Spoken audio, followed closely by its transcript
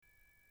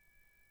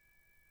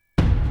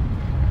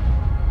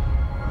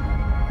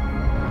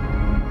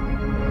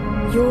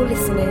You're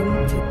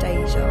listening to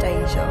Deja.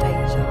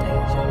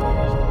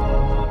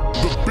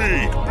 The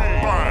Big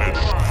Bad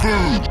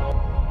Food.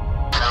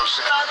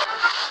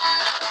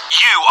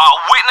 You are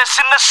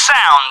witnessing the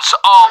sounds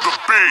of The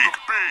Big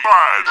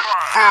Bad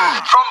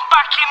Food. from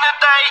back in the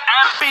day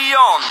and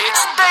beyond.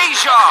 It's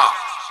Deja.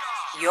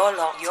 You're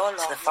locked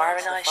to the Fire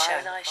and Ice Show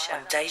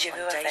on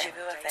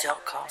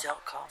DejaVuFM.com.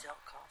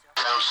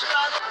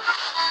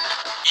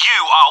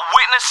 You are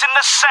witnessing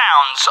the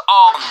sounds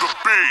of The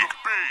Big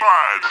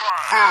Bad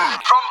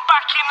Food. from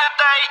back in the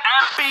day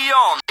and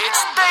beyond.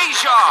 It's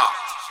Deja.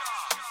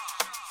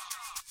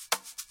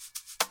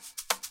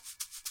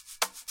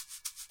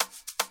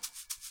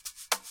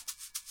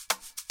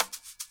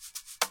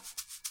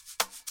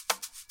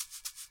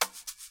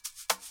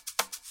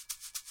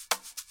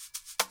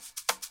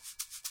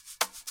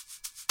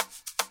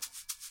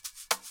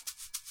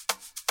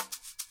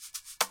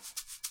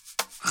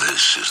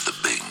 This is the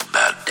Big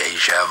Bad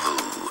Deja Vu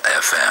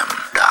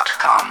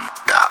FM.com.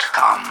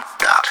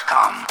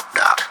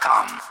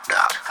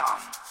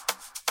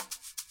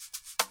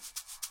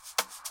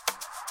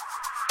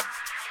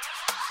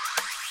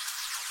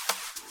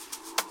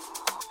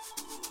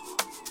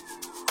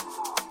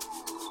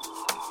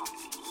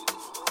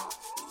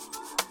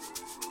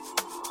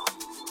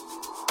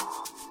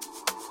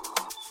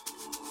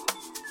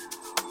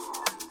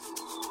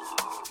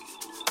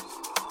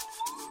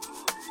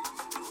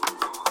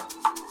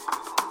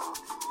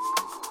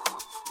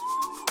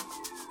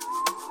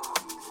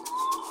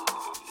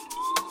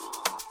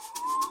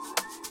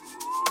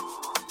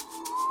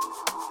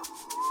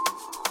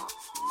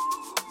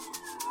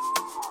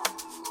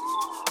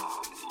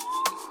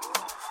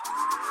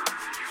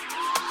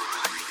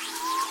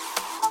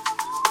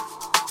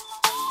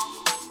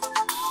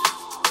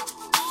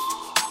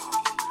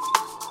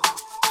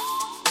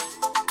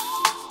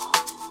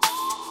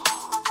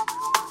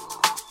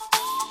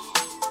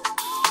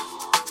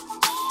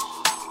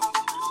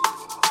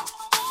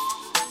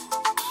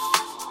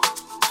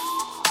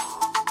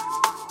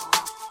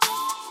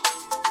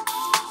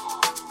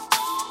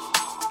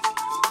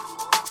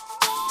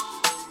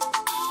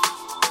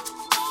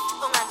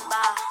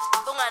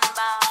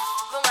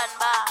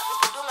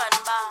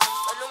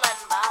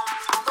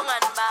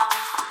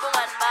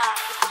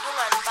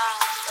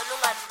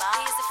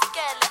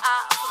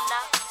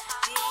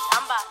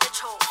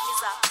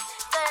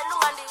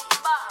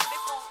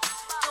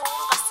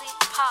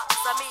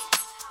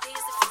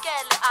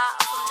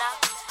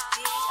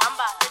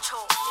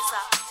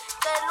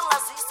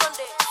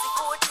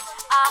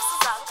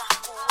 Asizanga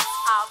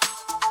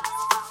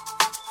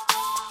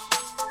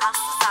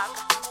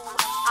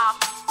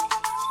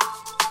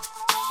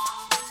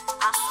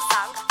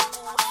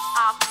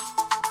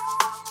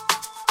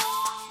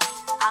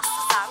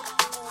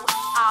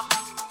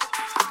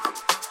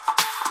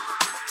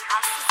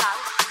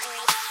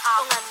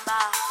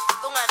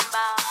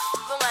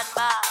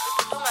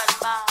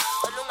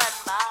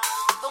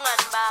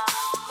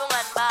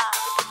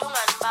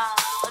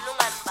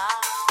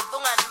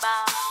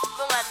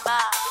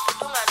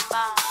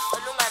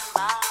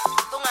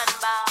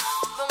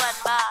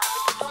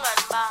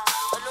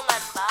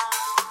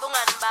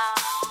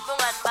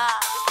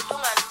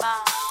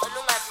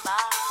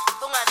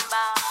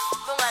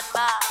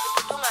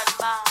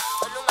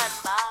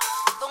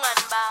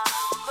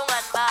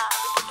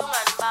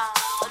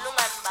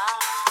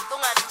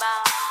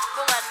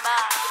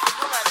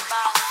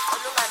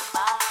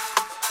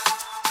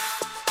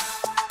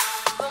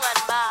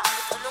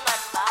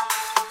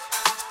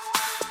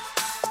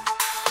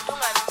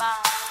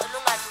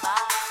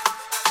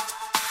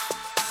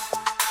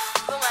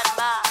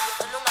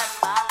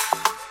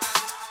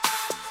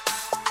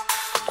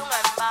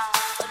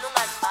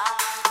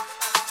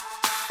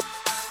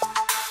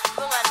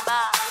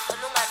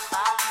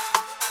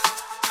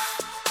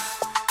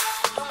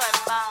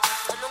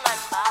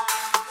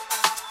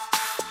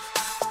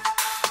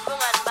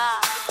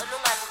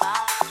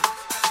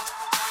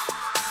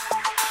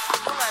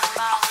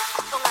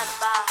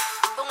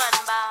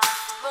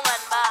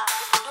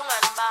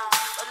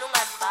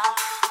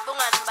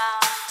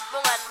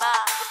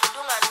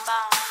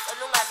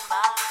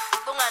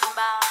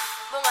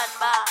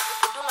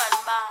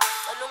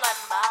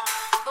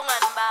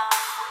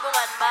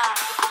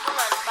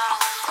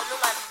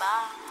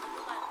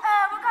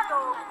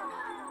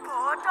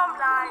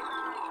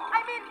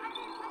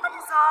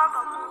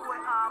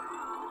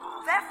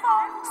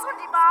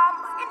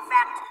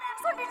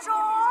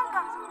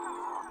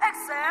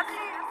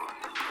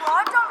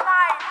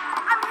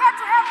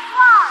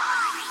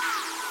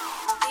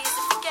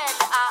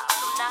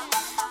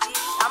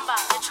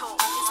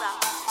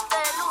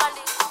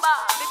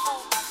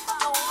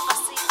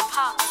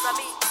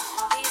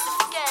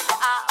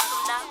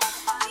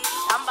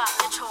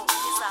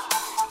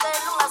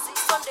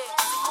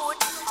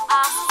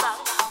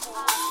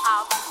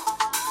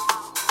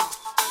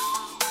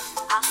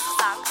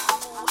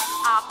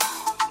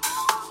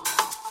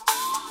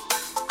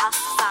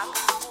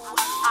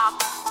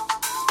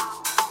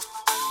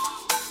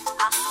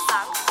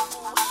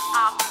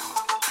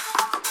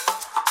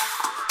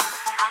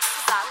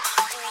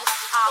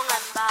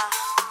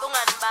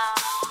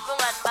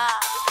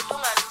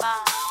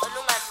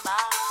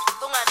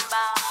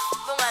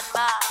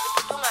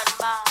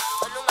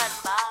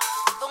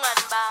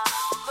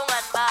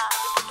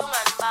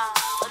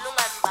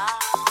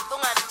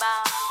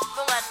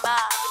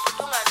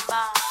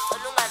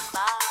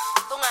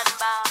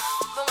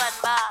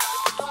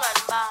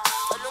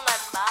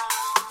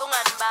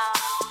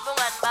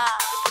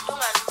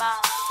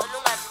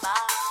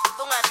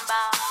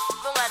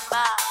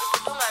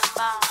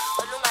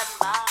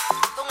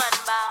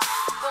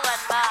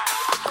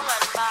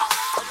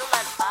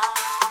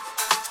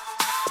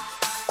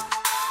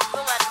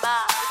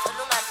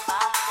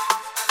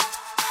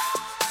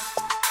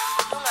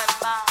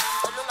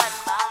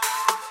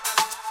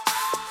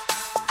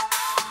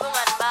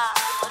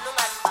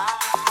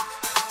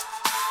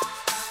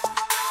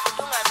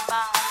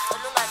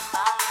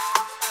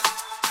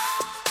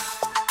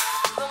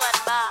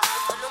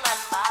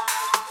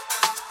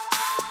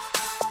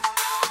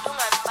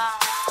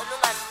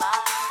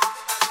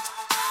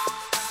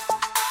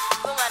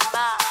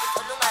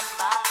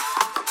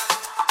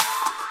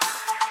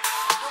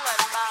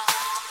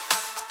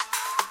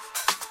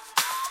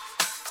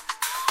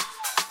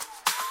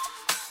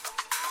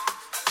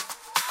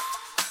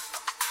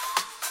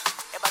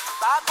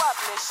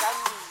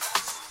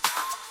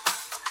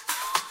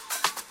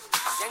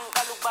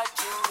Sengiqala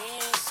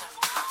ukubajimisa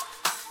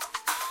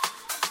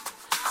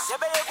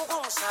sebeyeke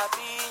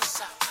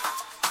ukungisabisa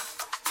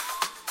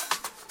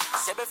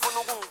sebefuna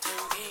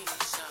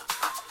ukungithembisa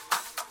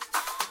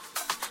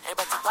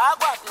bathi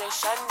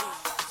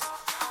bakwableshanisa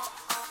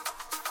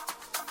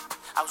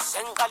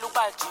awusengiqala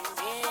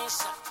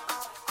ukubajimisa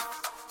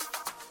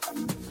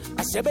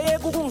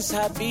asebeyeke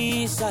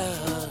ukungisabisa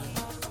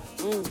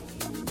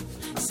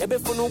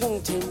sebefuna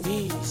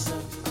ukungithembisa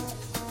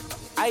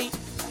ayi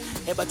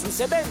bathi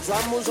umsebenzi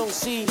wami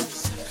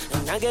uzongisiza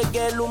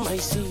ngakekela uma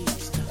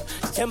isiza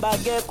sithemba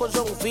akekho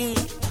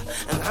ozongivika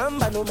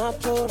ngihamba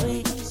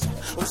nomaphorisa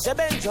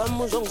umsebenzi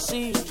wami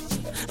uzongisiza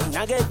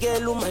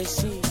ngakekela uma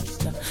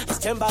isiza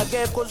sithemba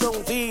akekho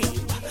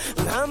ozongivika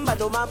ngihamba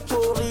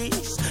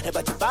nomaphorisa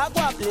bathi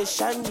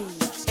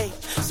bakwableshanisa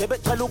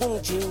sebeqala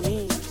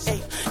ukungijimisa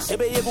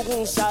sebeyeke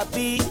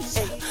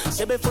ukungisabisa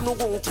sebefuna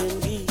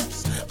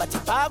ukungithembisa bathi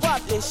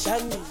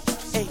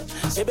bakwableshanisa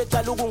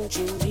sebeqala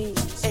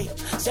ukungijimisa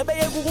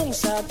sebeyeke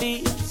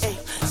ukungisabisa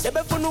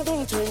sebefuna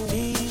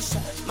ukungithembisa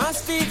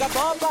masifika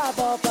bopa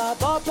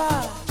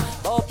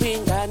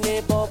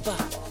ingane bopa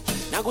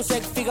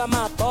nakusekufika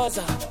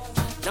amabhoza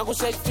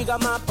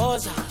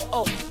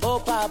oh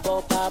bopa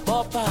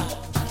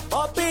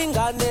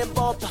ingane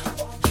bopa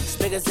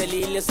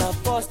sibekezelile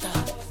safosta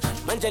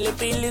manje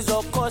lempilo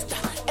izokhosta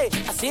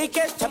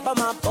asike sithapha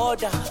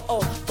amabhoda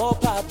oh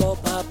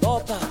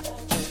bopa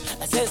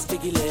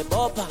asesifikile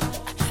bopa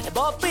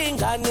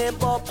ingane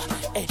bopa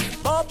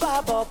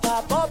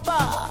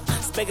bopa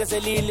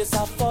sibekezelile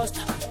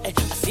safosta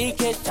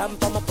asike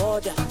sithapha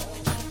amabhoda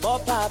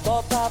bopa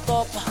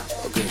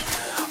okay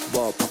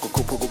bopa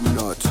kukhupha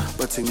kumnotho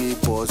bathi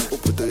ngiyibhozi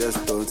ubhudo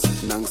yesdonsi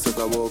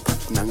nangiseka bopa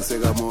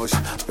nangiseka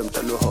mosha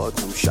lomntana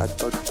hot umshot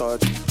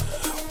tot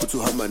uthi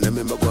uhamba nami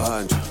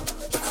emakwahanja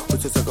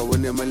uthi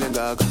sakawona imali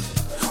engaka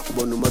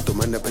ubona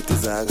umadomana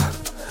phethizaka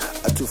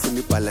athi ufuna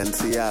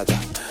ibalance yaka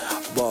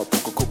bopa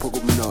kukhupha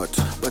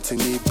kumnotho bathi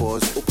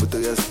ngiyibhozi ubhudo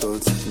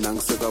yesdonsi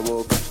nangiseka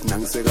bopa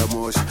nangiseka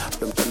mosha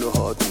lomntana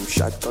hot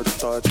umshot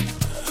tot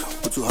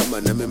uthi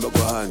uhamba nami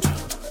emakwahanja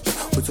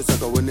uthi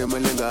sakawona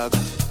imali engaka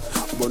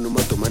ubona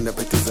umadomana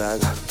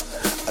phethizaka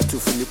athi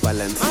ufuna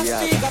ibalance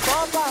yaka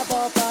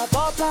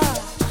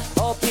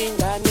bopa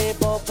ingane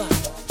bopa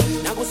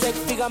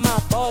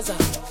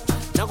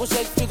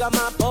nakusekufika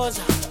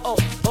amabhoza oh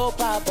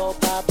bopa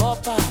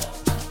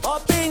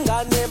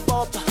ingane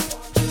bopa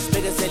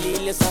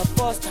sibekezelile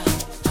safosta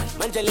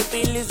manje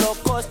lempilo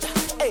izokhosta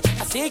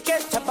asike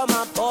sithapha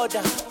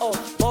amabhoda oh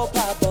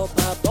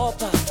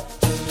bopa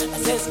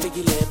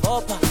asesifikile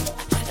bopa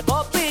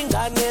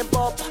ingane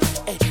bopa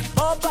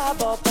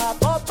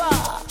bopa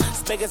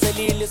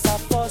sibekezelile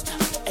safosta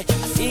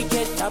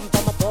asike sithapha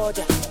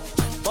amabhoda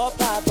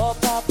bopa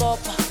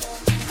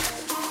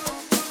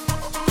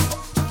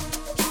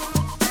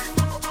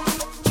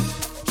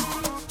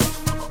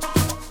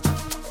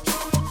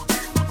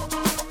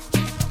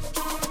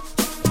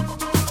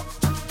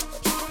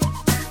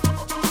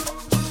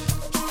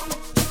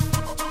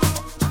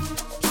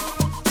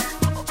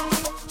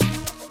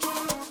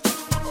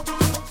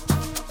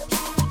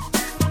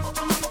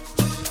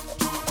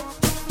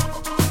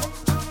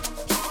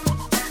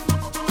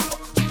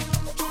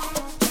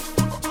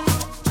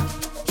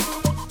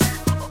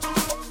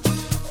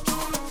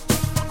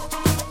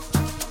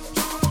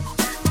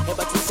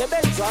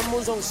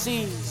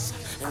uzongisiza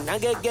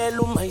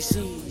ngakekela uma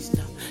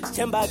isiza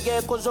sithemba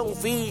akekho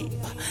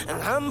ozongivimba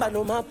ngihamba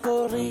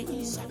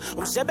nomaphorisa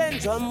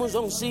umsebenzi wami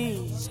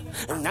uzongisiza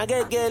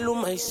ngakekela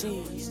uma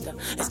isiza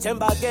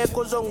sithemba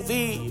akekho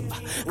ozongivimba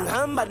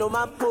ngihamba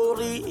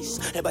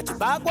nomaphorisa bathi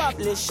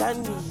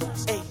bakwableshanisa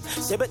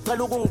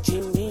sebeqala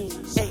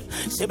ukungijimisa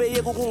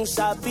sebeyeke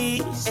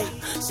ukungisabisa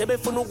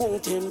sebefuna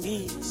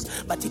ukungithembisa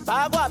bathi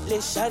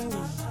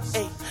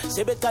bakwableshanisa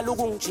sebeqala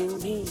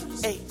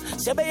ukungijimisa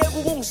sebeyeke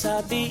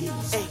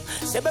ukungisabisa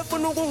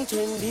sebefuna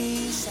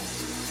ukungithembisa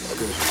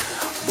okay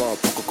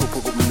bopa kukhupha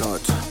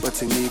kumnotho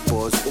bathi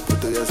ngiyibhozi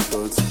ubhudo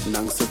yesdonsi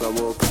nangiseka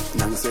bopa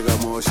nangiseka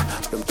mosha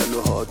lomntana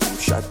hot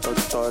umshot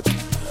tot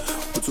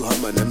uthi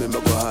uhamba nami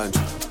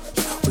emakwahanja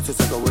uthi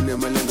sakawona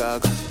imali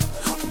engaka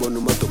ubona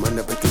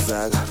umadomana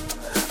phethizaka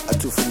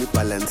athi ufuna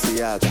ibalance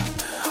yaka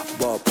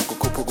bopa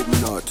kukhupha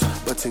kumnotho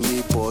bathi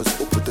ngiyibhozi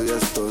ubhudo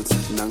yesdonsi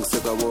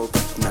nangiseka bopa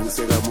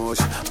nangiseka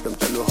mosha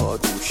lomntana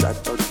hot umshot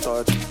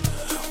tot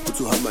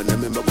uthi uhamba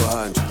nami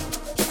emakwahanja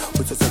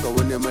uthi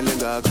sakawona imali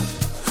engaka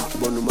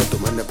ubona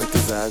umadomana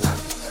phethizaka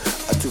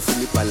athi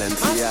ufuna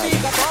ibalance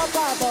yaka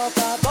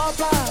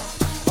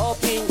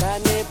bopa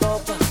ingane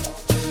bopa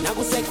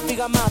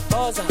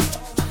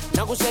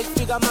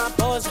nakusekufika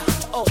amabhoza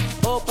oh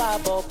bopa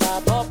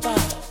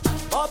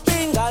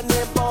ingane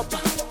bopa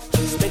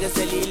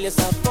sibekezelile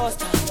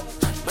safosta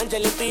manje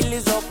lempilo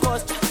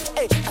izokhosta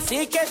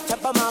asike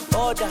sithapha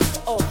amabhoda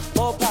oh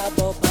bopa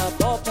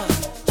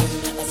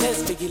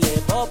asesifikile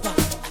bopa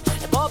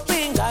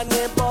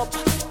ingane bopa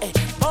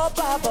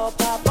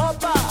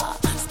bopa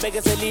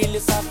sibekezelile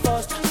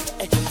safosta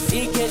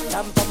asike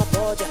sithapha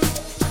amabhoda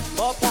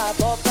bopa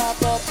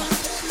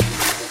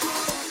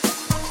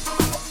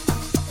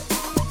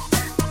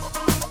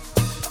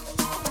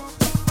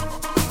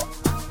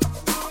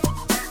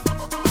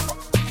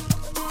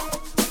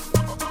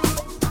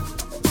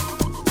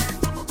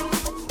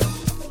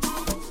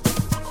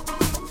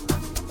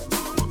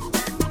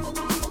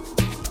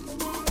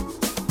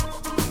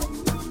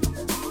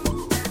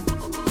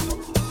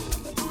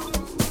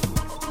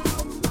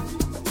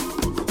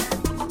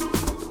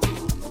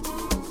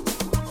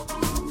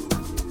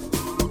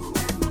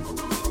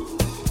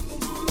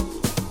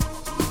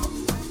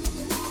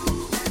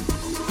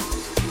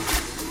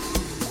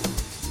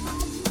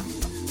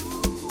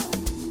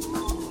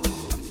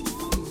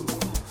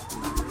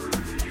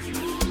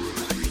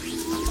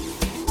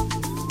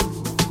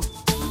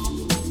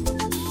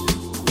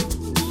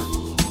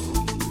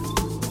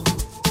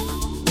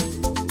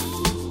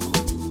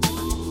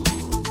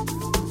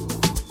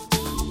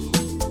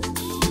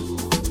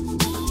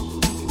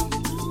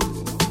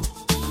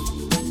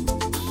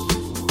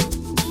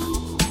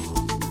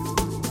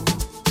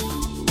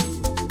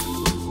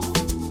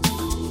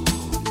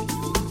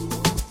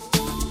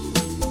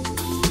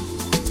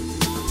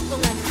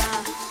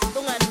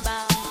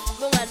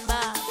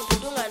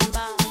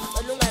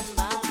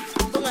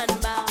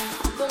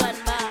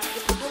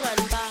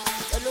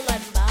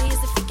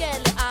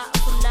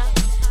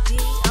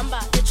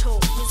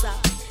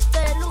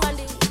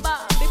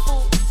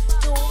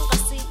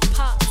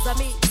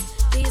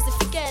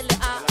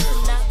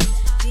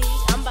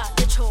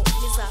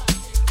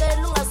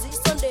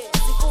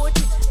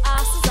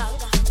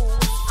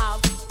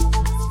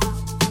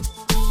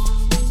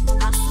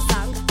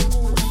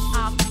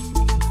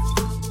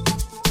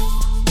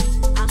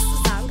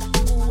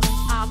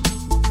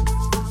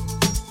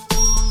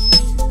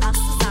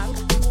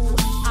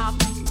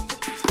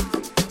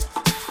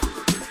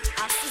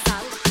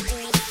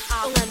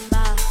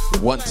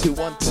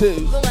 2.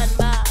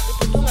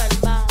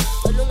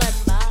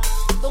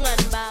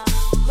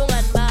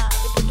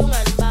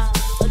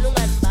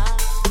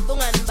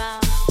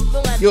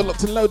 You're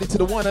locked and loaded to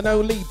the one and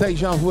only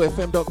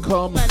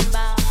DejaVuFM.com.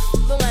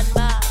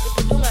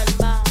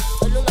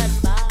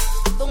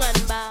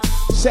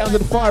 Sounds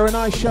of the Fire and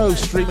Ice show,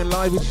 streaming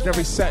live each and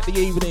every Saturday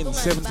evening,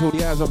 7 till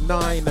the hours of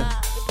 9,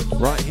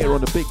 right here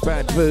on the Big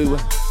Bad Voo.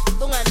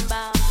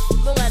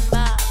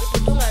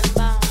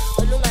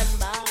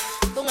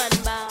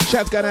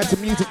 Shouts going out to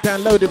music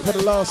downloaded for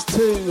the last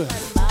 2.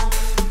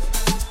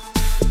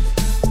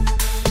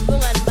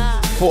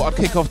 Thought I'd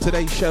kick off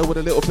today's show with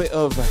a little bit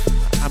of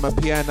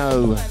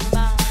Amapiano.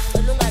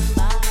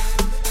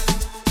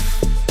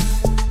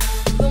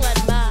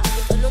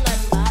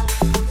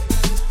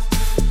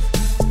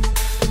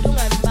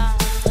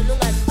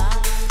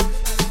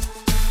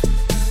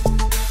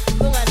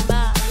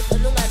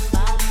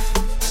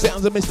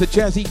 Sounds of Mr.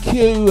 Jazzy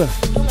Q.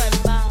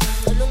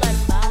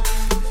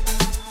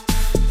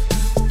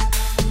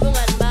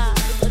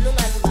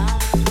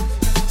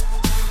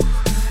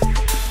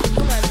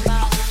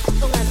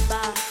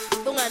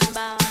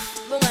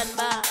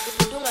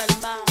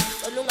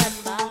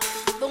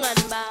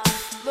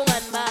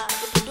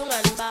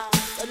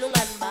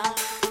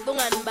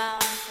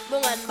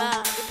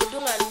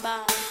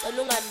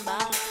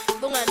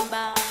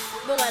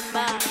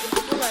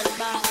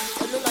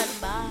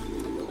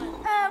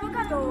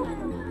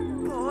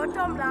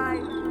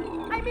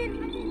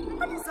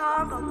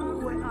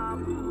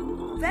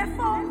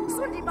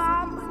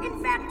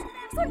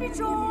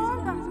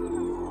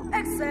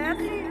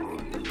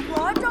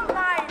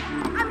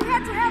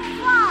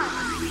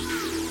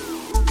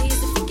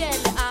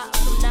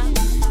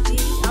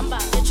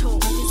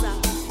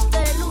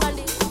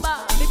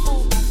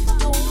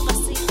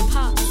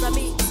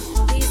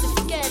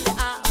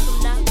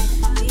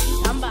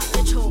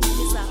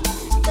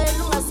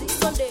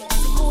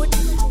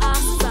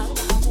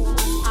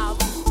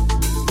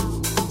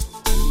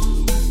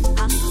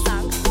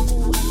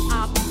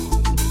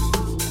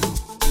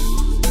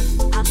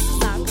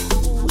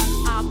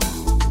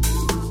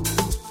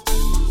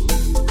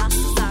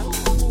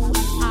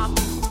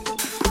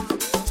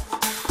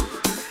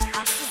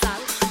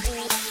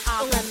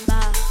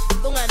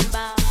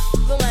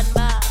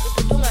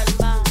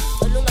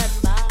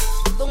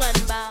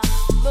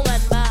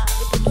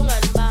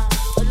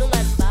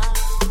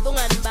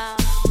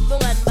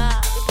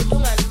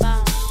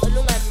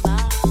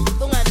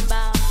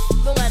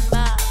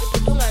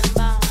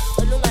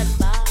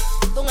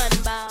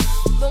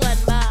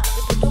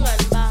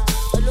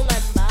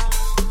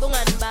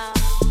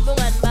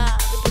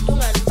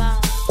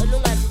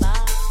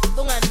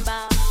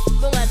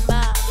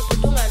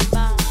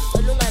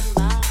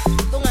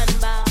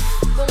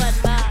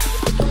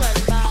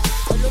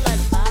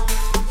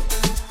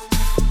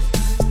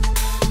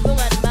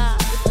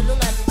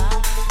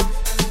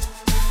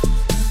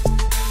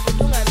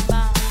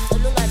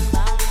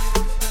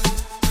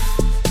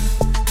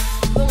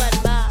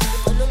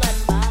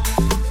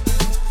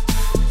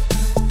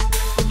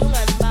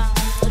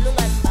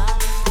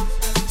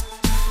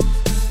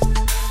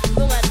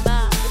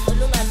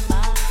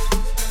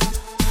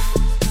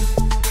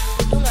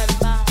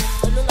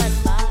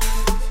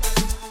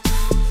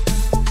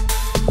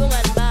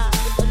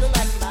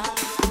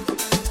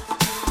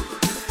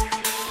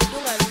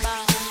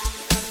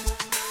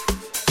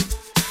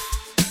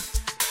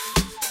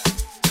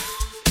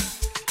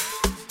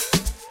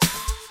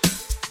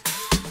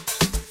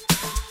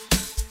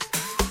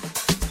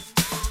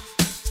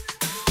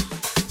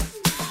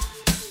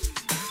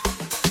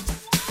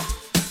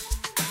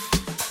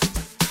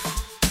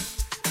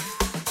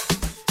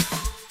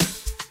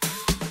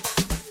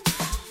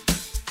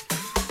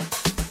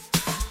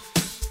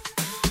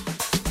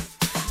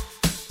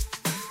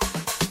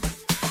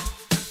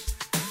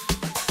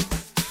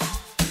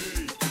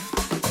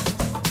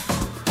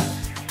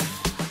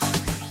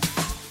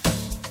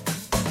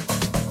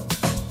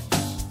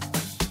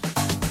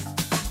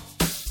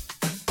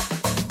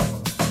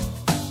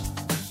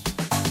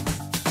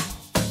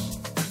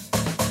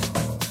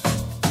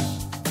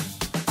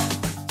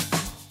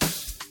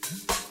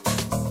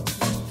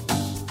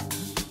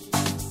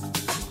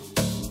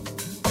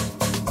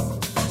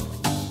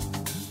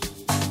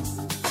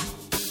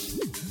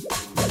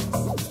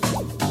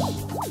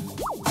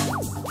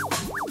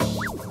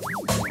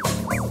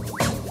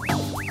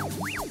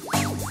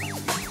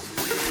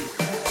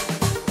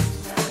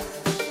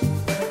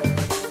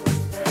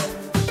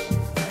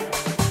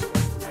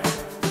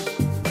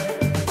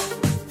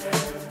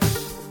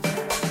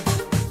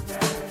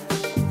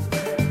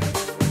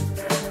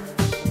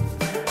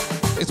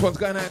 This one's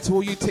going out to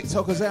all you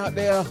TikTokers out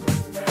there.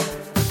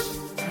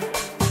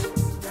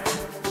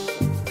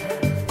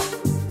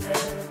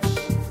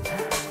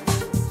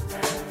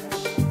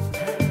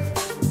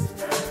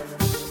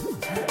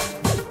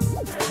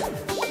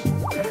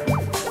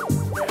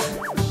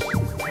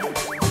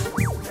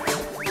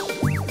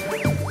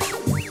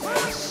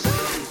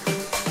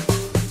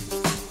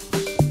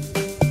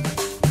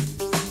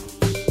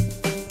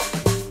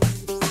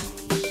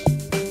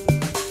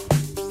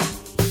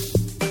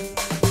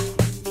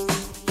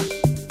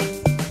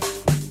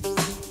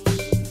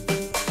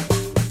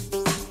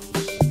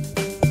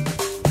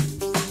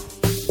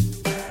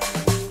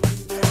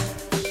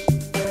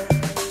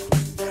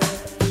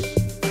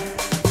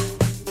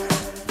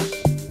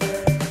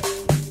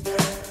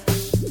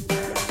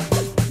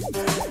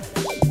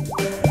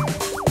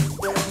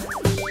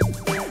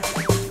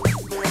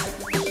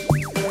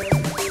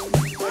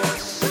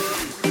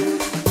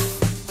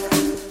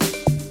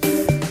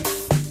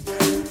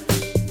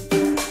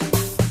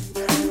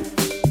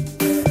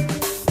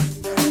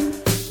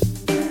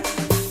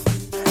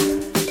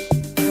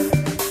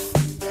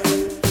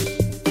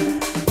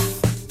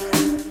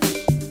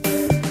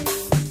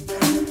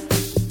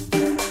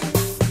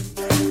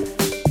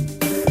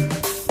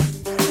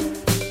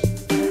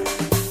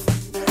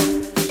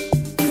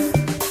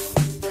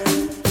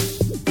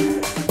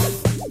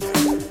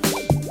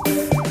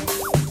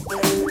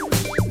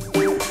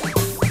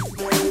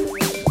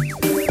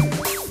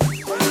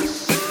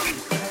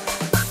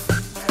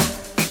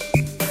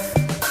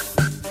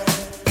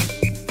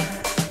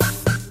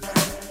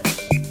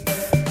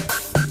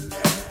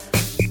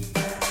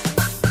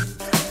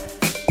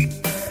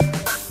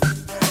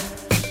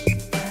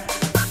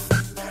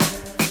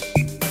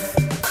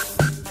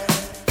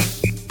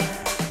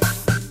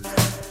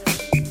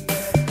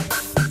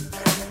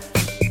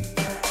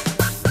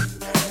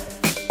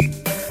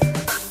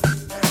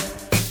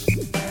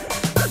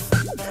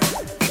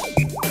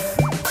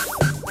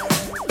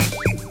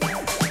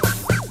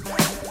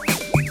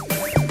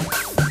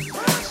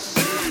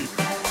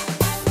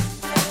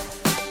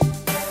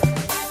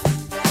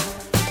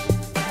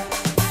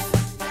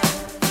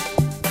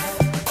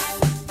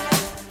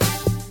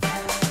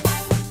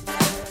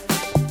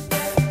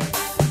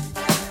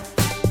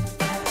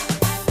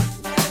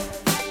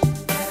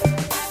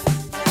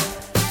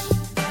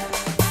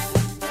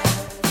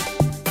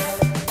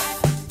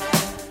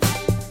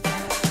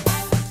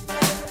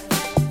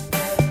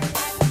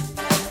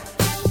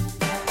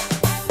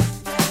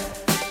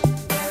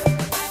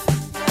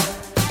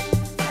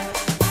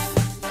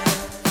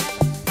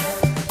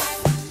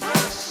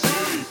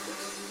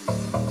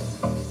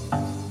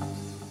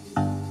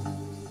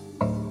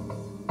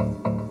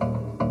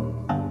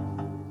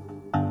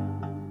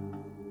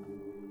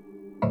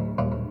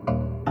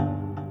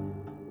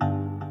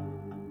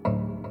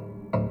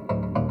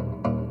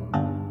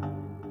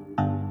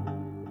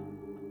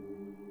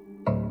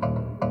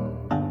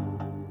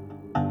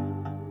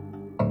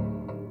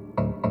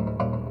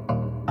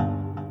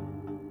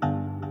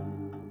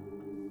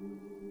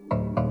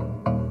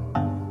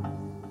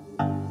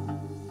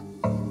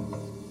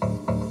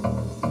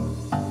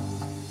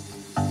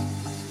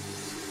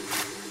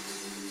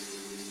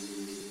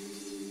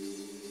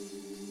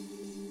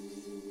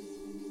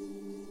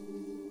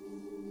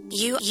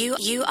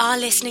 You are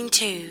listening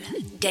to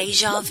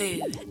Deja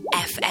Vu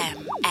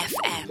FM.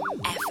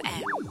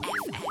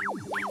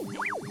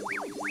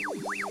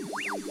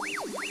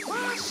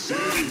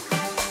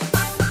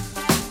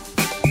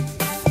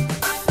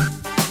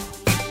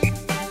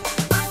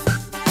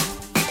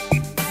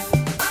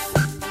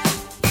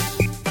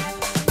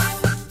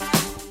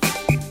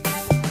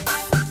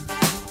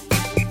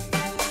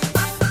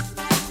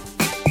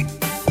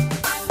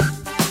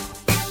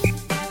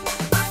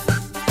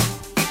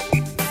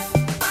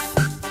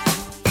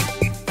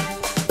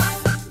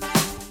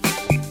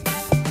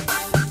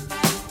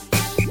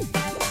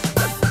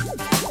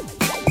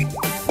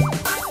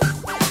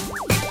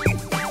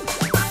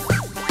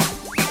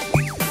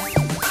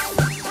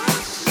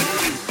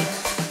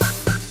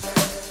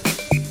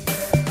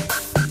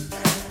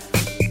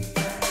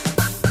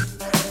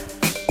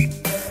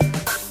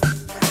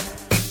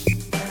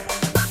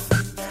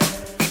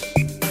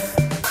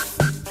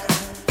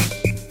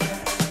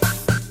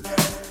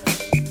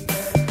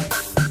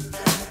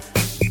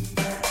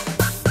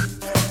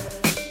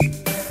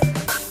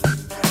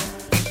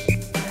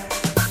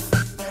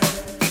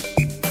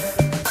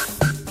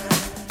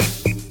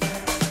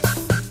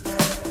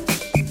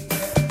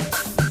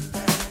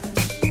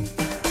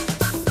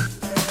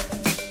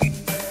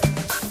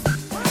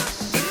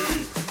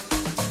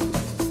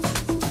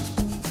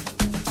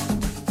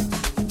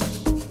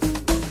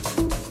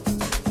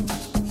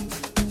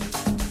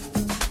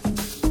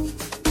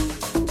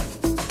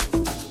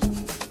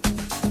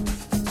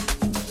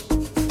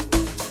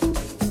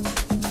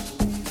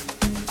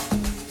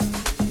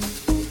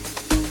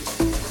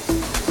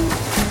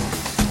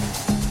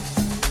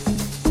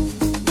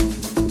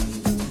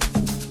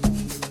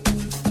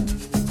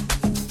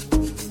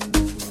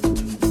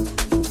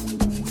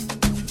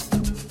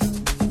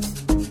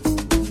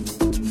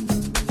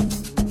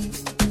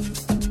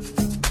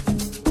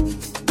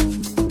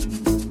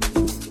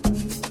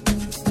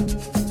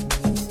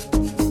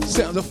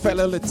 Sounds of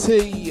Fela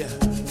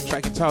Lati,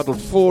 track entitled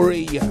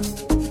 4E.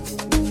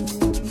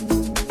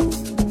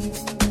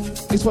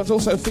 This one's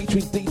also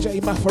featuring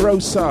DJ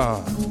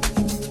Mafarosa.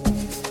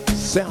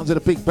 Sounds of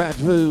the Big Bad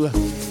Vu.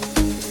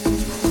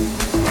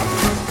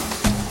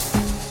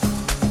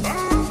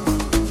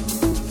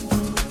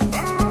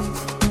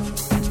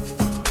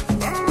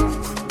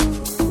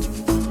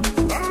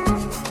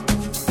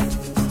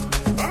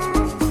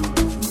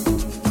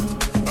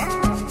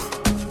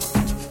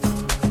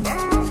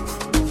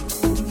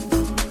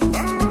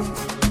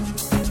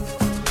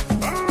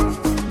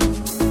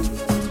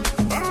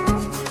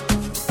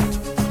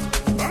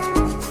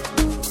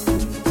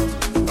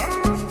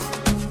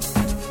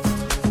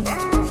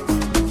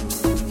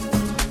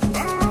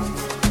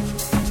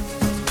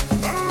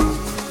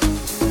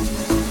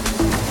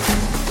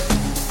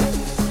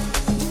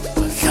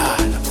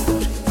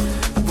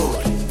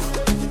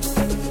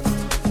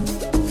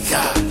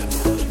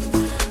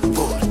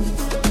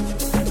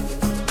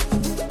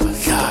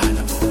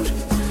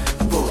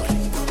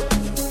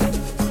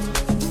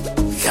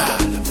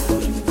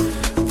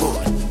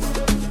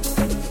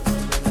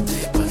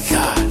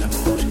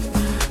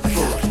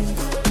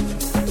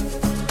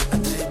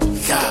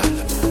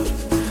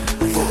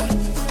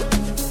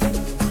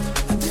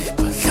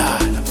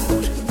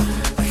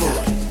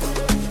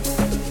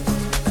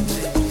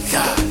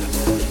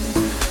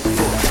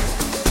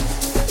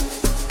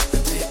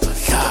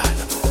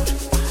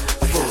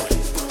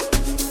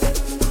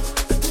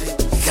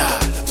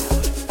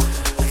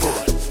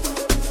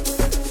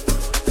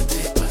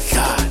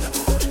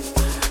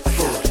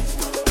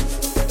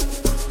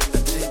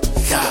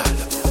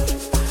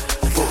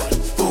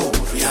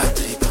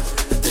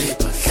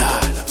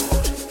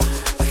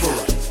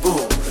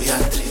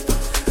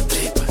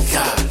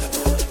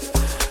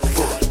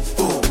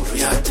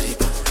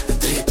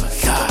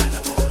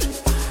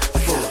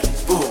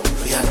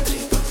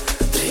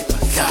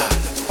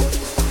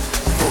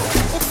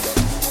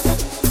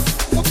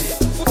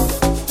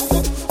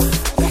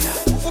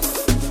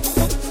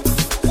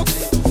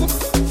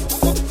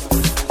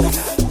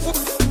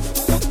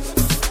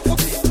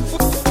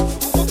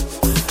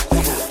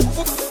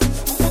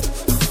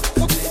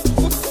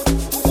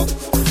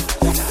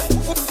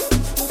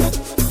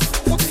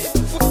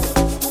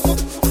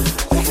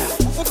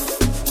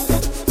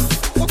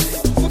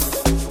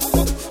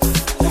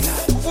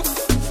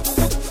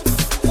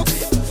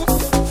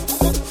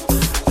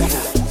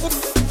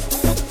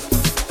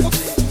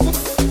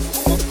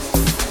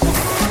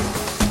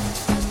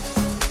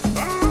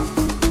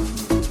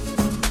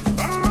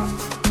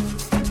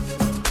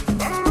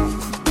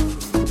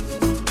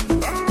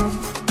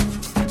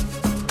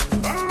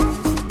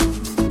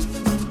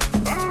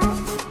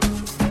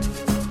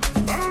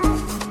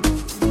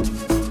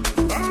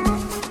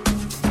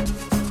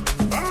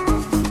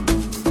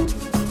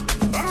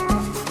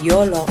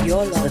 You're locked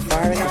to the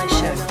Fire and Ice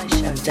Show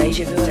on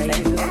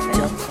DejaVuFM.com.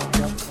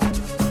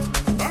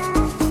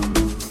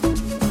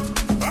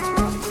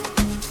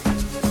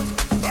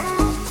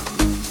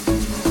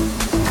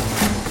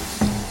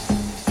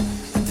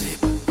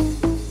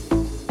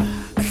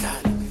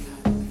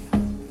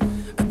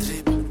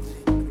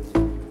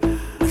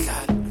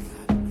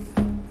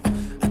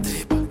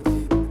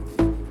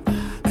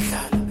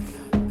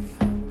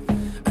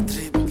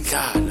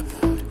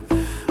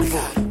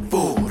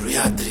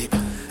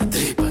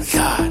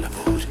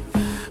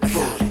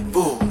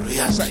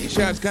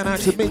 Shouts going out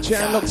to Mitch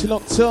and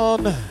locked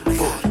on.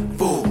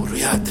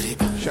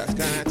 Shouts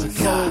going out to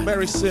Carol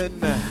Merrison,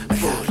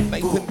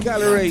 Nathan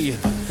Gallery.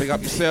 Pick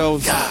up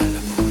yourselves.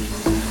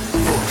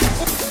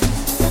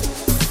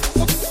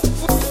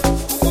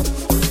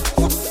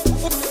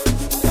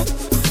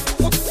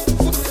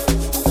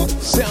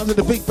 Sounds of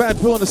the Big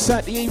Bad Bull on a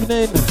Saturday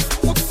evening.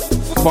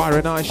 Fire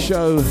and Ice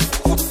show.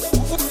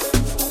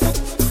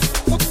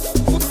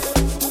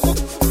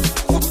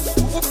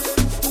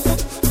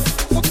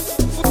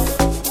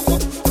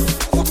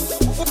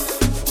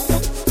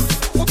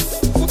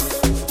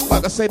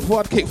 Like I said before,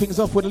 I'd kick things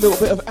off with a little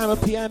bit of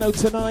Amapiano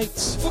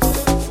tonight.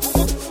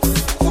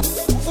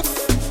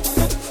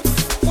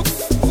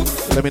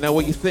 Let me know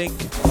what you think.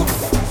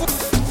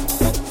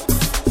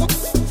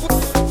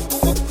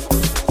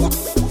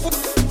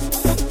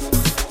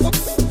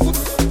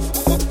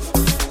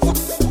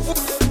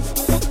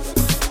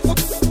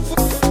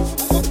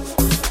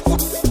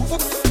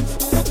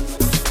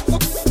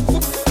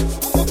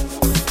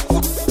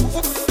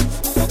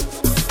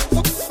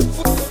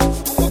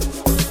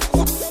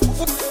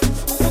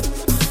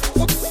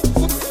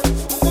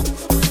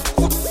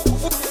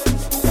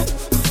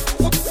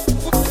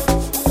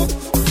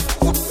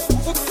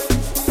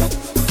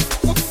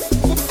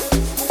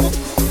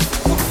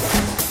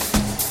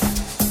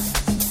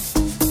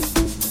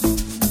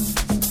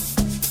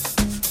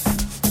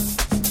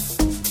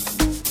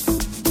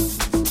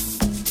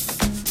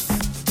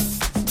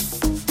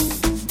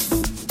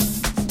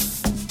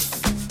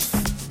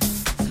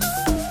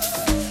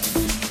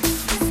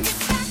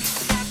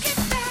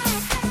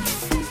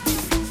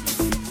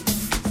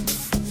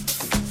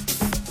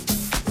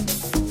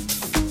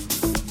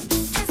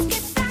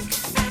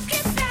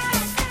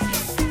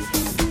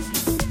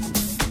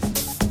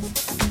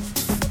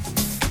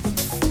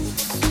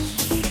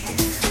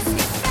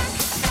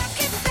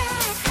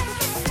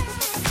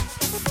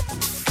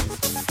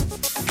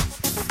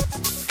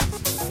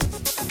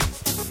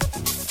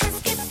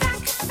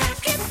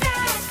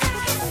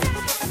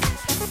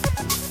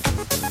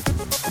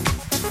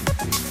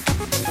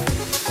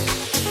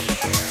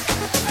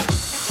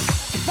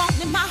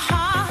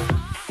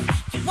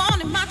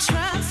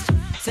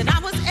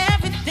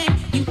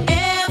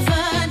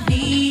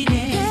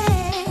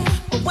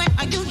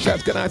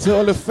 To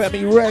all of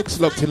Femi Rex,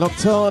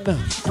 locked on.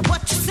 And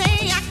what you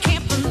say, I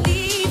can't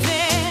believe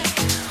it.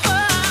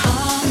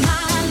 All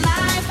my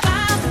life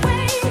I've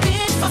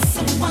waited for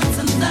someone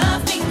to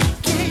love me,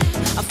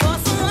 yeah. For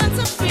someone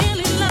to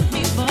really love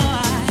me, boy.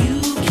 You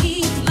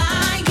keep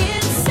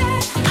lying,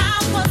 said I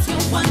was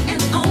your one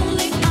and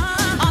only.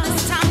 All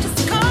this time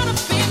just caught up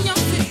in your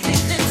pretty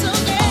little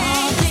game.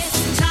 All this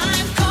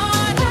time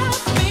caught up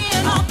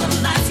in all the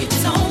lies you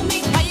told me.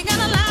 Why you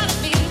gotta lie to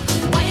me?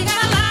 Why you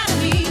gotta lie to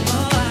me,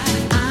 boy?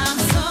 I'm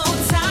so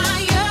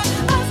tired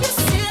of your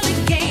silly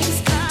games.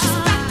 Just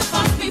back up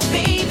off me,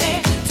 baby.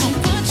 Don't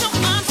put your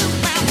arms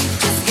around me.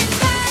 Just get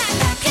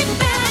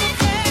back,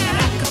 yeah.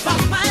 Back up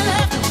off my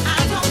love. I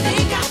don't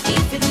think I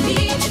even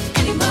need you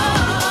anymore.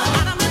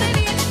 I don't really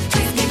need you.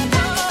 Just get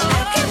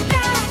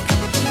back.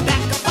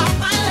 Back up off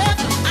my love.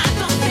 I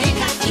don't think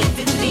I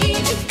even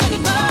need you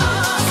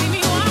anymore. See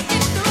me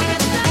walking through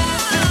the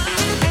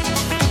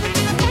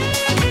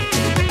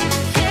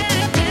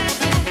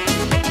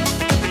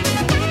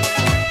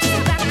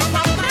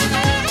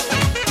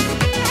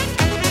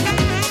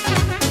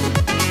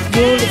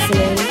You're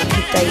listening to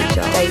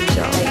Deja.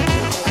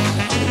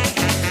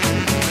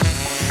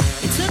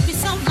 It took me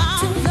so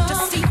long to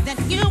see that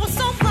you were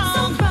so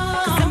wrong.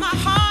 'Cause in my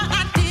heart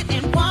I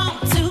didn't want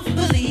to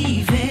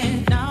believe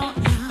it. No,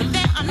 but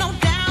there are no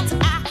doubts.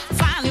 I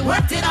finally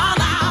worked it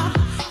all out.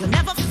 You'll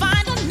never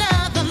find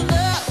another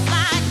love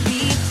like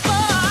me.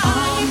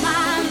 All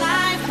my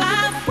life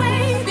I've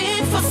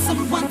waited for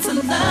someone to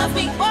love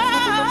me. Oh,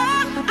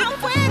 I'm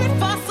waiting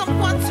for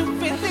someone to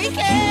really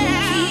care.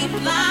 You keep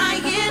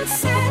lying,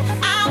 said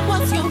I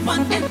was your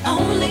one and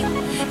only.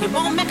 You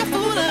won't make a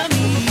fool of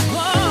me,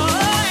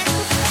 boy.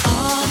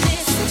 All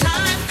this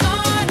time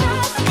caught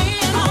up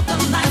in all the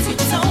lies you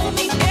told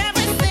me.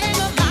 Every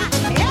single lie,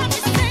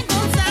 every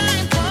single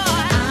time,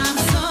 boy. I'm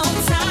so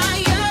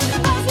tired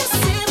of your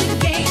silly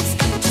games.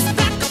 Just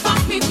back up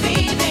off me,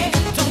 baby.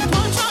 Don't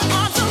put your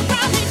arms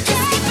around me.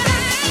 Just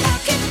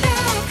get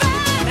back.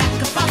 Back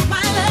up off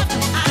my love.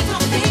 I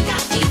don't think I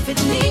even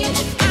need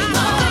you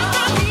anymore. I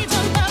don't think I need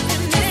your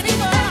loving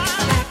anymore.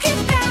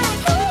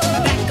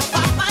 Back up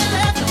off my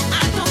love.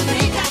 I don't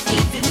think I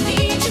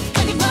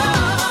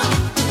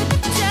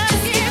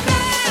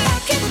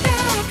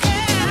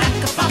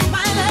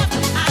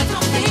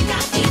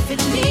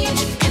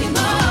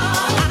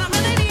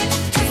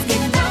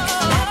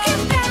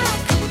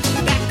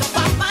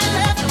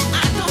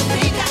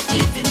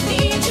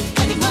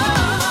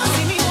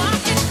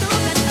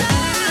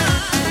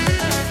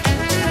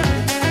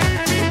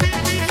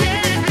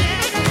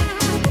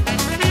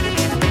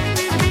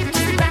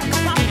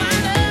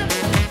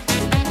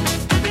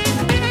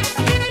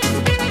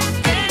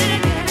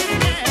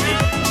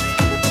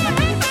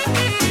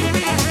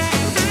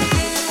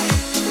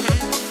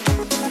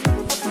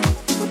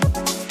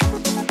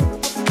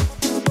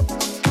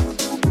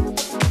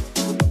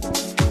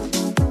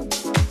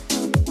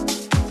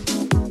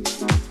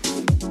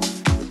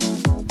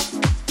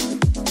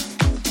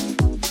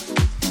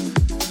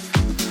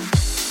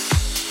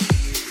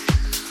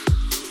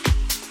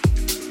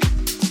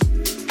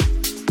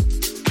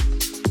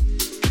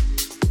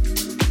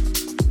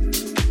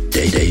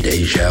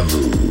Deja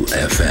Vu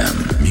FM.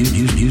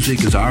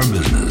 Music is our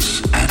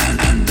business,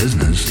 and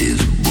business is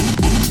boom,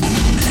 boom,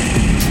 boom.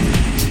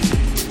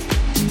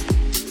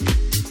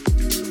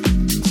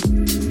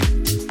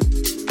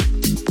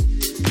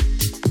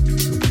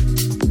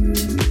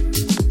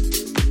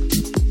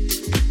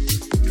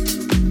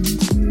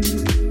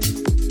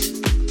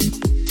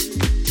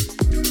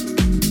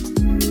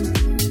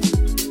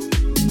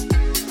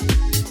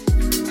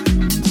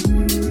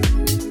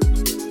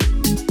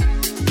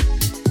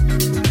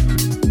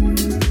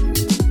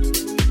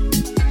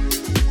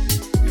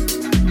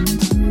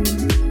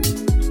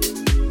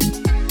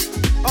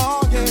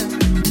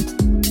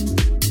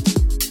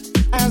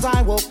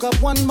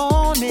 One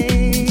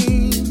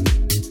morning,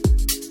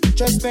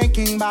 just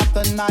thinking about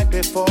the night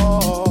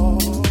before.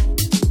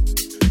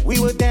 We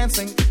were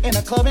dancing in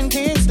a club in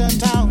Kingston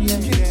Town, yeah.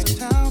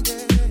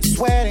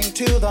 Sweating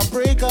till the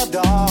break of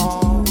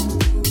dawn.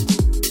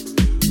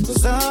 The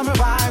summer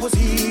vibe was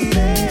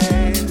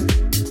heated,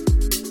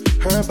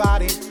 her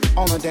body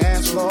on the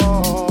dance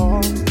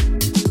floor.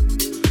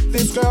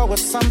 This girl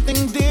was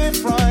something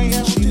different,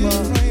 yeah, she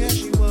was.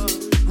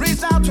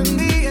 Reached out to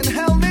me and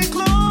held me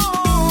close.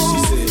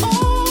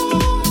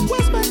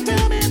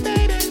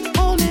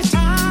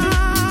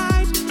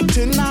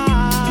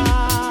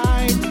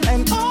 Tonight,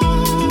 and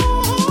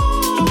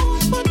oh,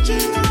 put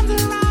your arms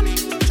around me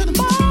to the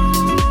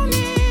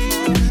morning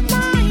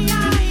light.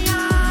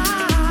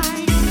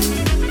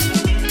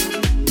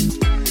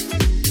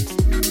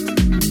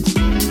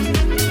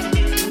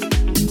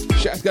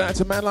 Shouts going out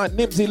to a man like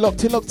Nibsy,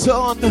 locked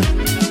on.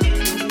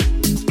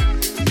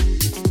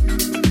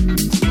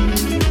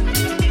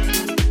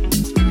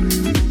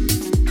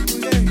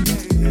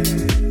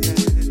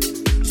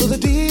 So the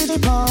DJ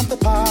pumped the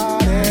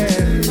party.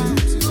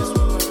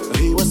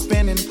 He was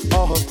spinning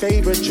all her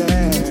favorite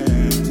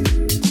jam.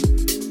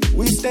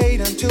 We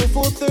stayed until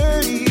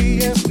 4:30,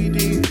 yes we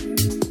did.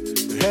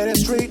 Headed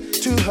straight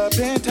to her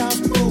penthouse.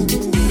 Ooh.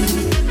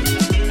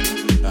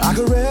 I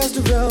caressed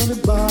her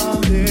velvet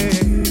body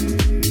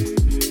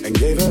and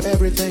gave her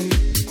everything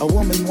a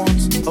woman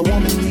wants, a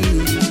woman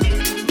needs.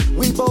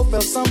 We both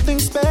felt something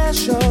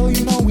special,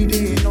 you know we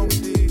did.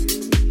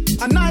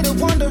 A night of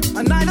wonder,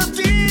 a night of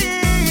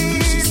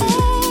tears.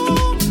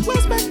 Oh,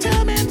 whisper,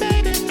 tell me,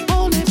 baby,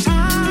 hold me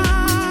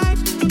tight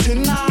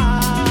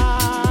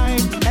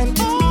tonight. And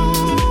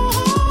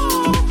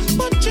oh,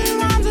 put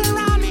your arms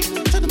around me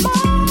to the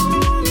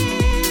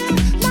morning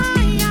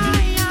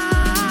light.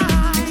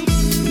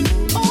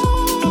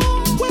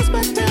 Oh,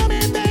 whisper, tell me,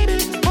 baby,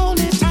 hold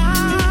me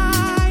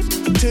tight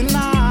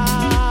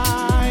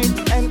tonight.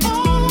 And oh,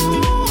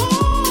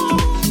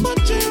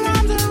 put your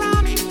arms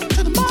around me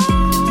to the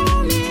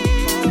morning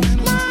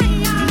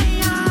light.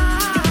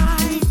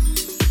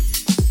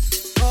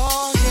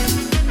 Oh,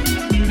 yeah.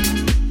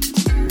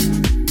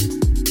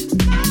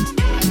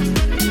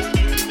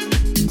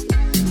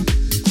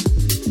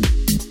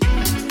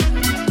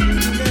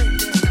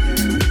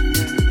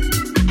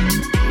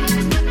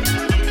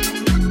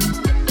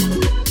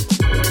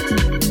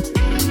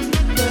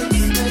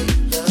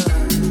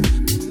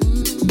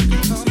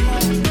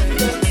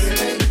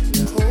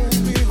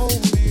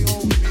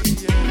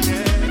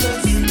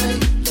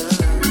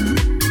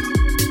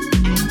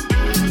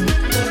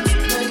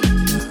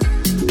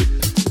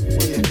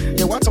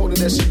 Yo, I told her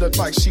that she looked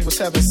like she was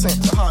heaven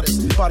sent, the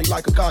hottest, body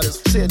like a goddess.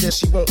 Said that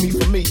she want me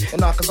for me,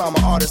 and not cause I'm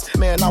an artist.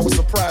 Man, I was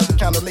surprised, the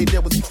kind of lady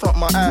that was in front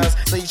of my eyes.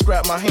 Sage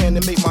grabbed my hand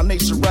and made my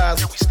nature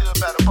rise. And we still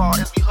at a bar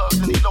as we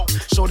hugged and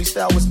eloped. Shorty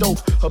style was dope,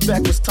 her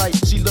back was tight,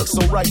 she looked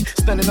so right.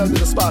 Standing under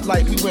the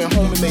spotlight, we went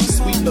home and made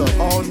sweet love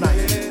all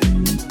night.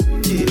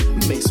 Yeah,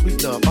 we made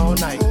sweet love all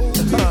night.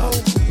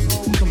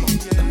 Come on.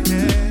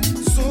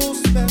 So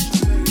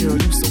special. Girl,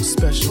 you so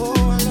special. Oh,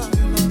 I love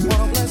you,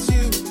 wanna bless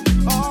you.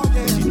 Oh,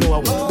 yeah. And you know I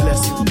wanna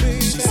bless you.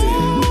 She said,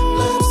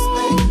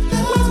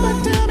 Whisper,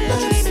 tell me,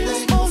 baby,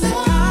 hold me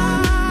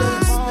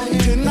tight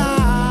tonight.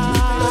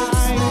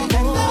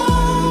 And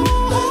oh,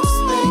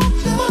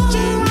 put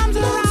your arms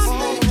around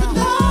me to the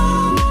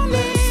morning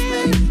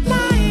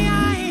light.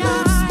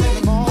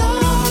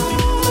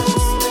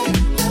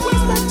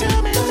 Whisper, tell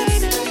me,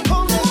 baby,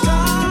 hold me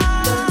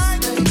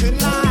tight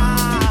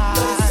tonight.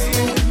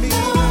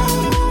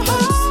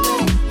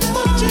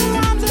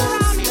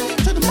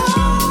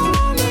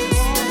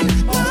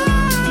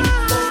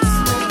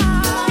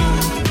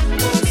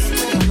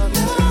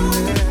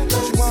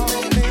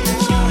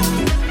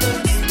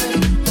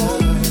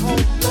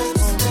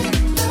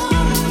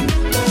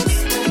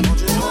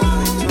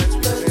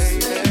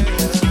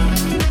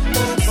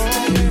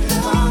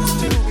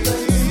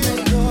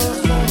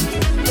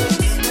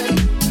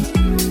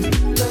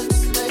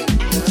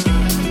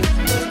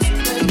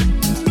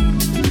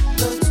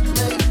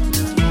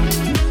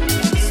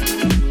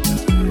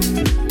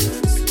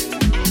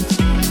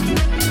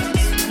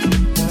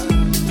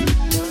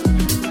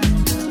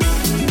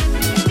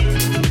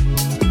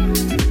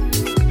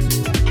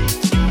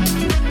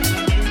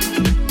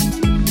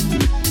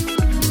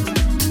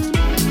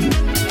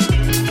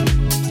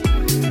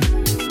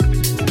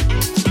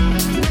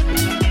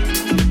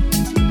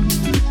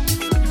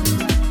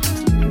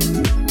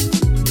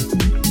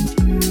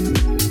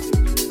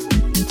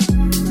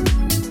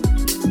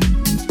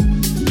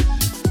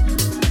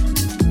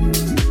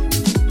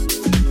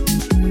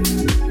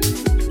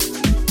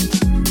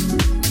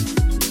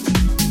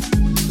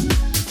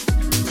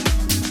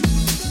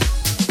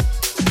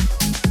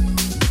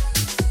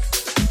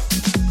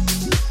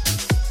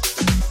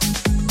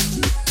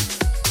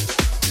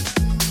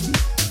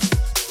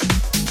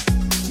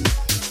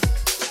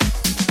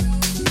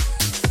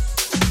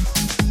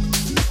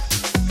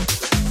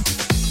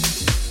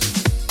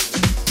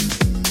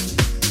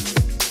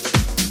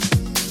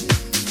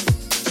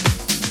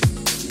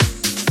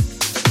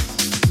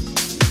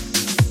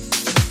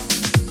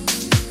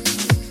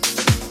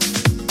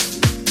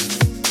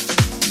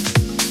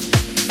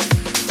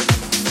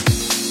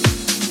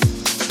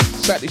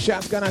 Saturday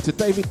shouts going out to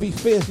David B.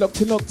 Fierce,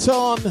 locked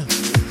on.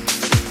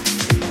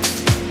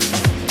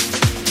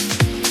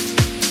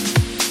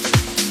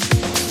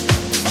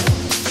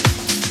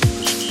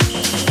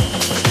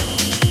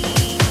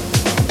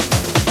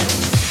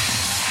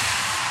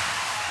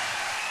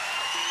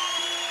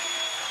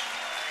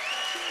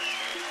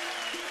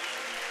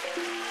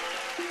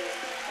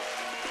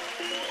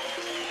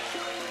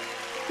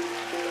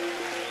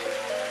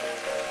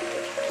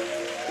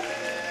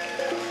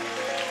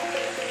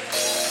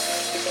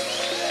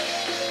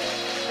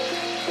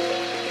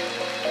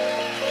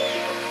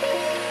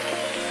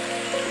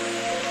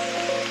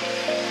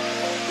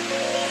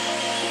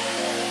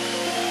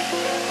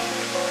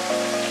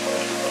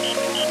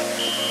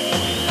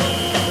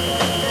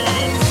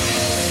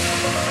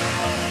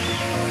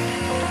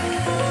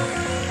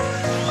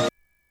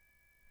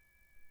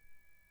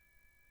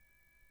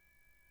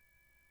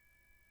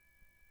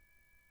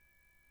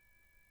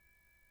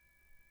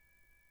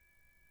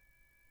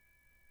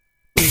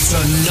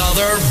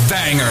 Another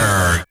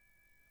banger.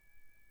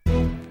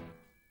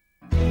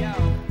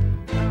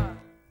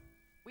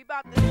 We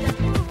about to step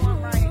this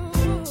one right.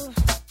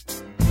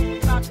 We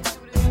about to do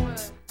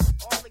this for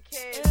all the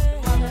kids, the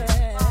mothers,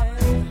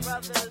 fathers,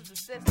 brothers, the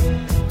sisters.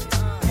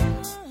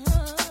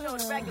 You know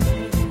the regular.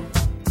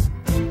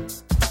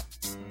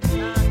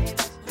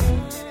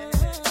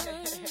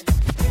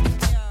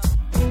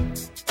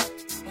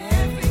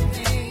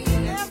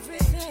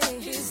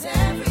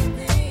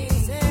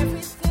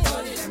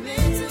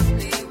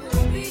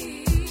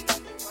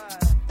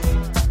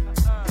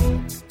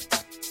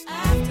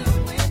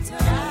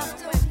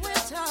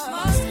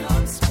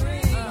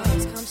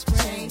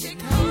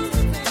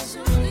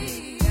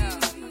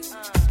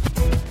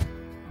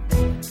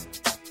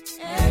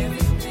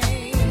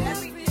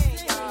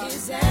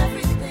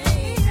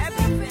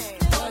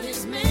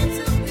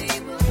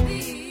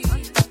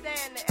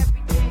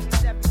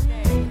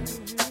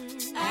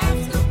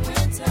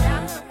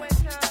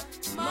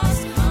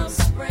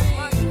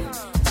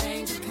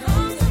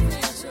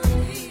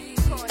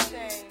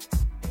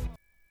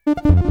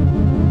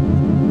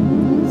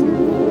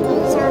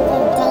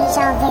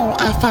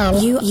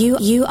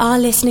 You are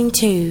listening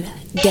to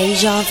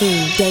Deja Vu,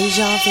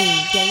 Deja Vu,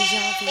 Deja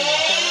Vu.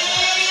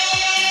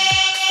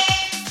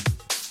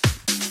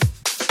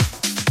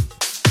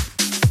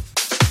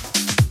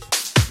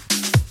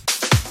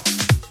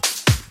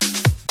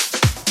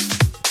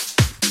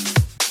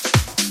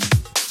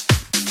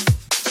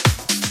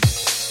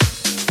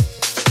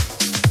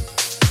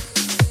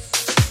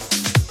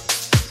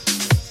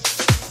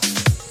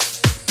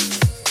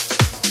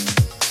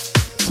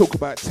 Talk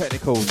about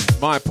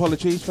technicals. My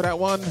apologies for that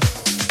one.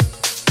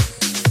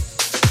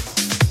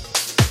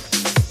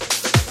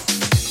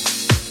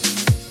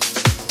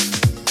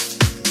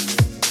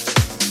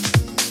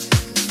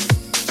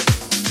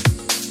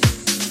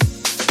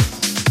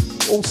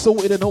 All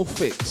sorted and all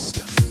fixed.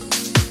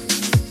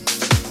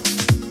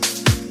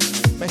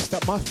 Messed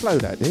up my flow,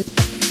 that did.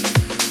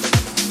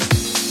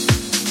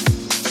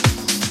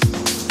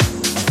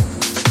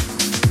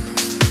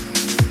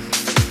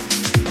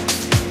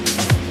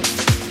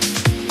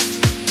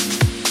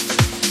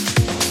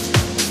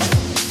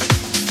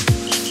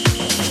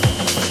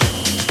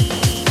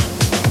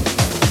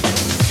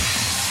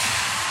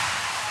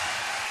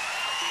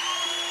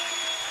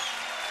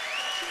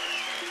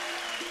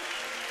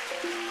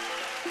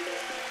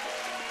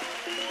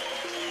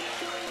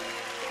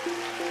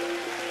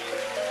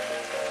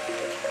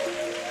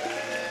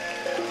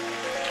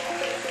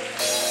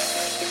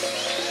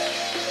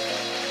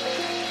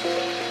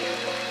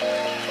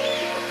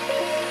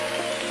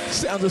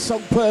 Sounds of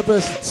Song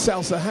Purpose,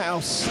 Salsa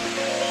House.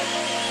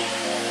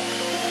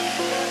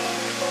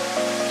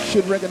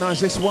 Should recognize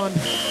this one.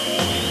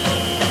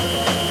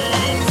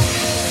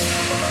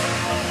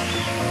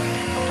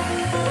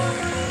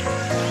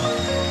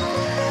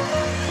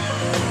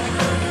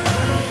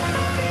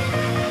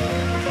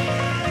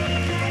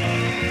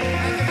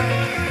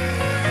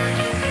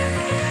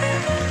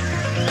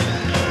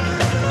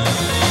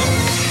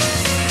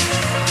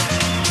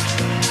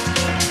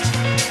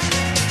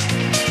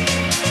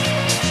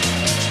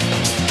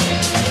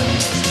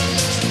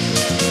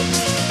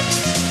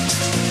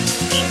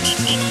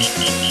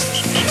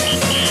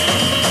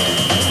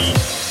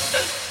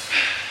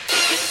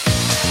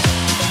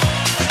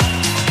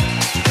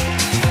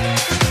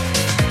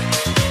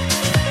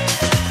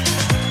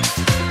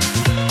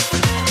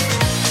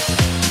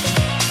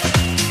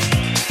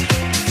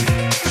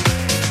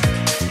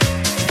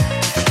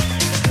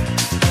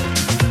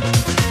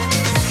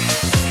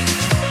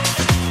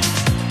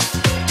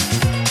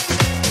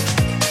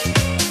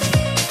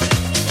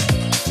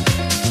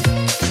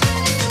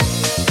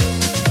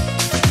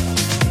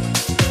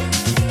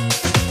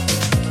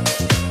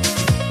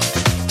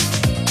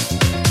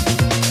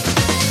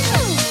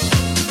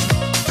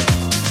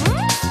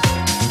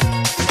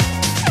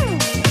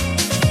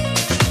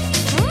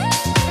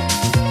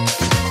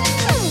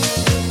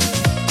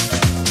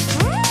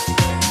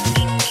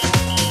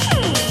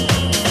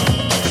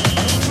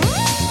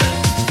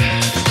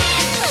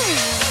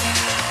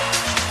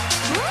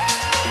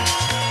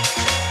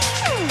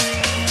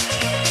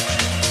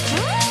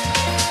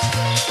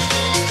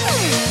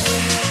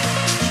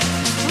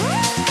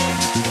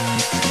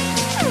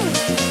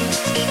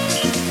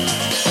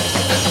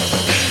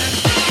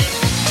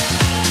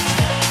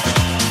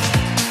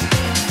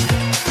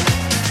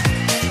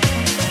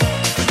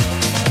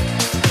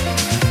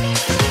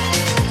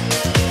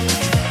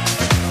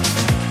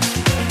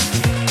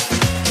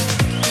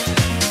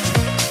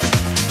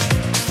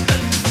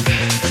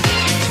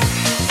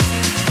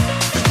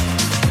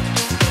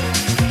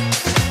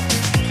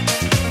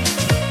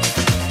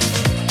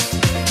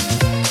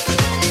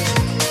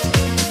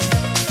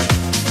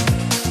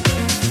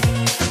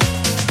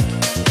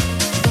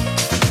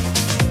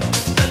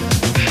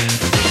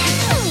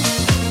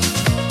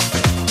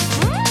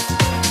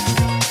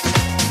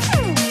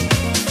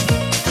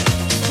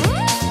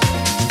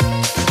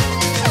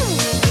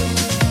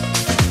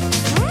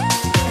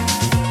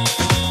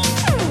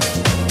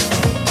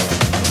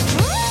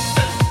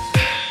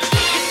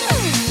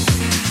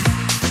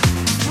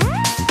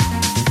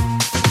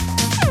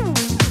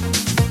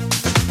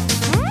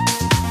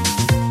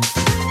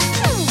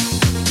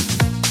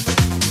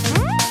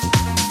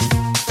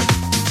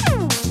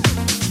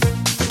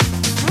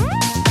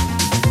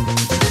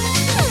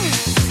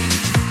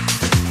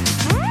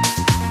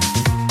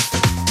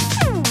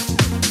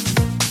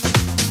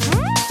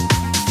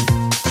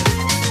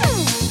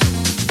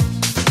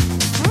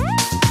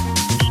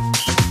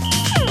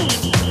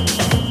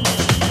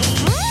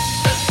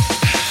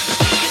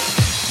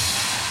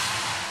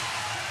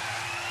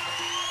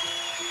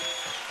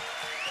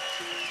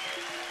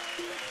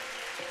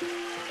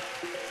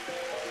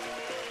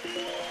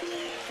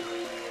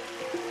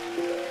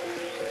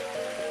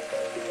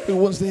 Who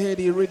wants to hear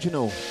the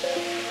original?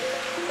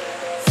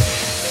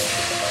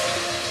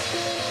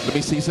 Let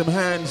me see some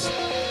hands.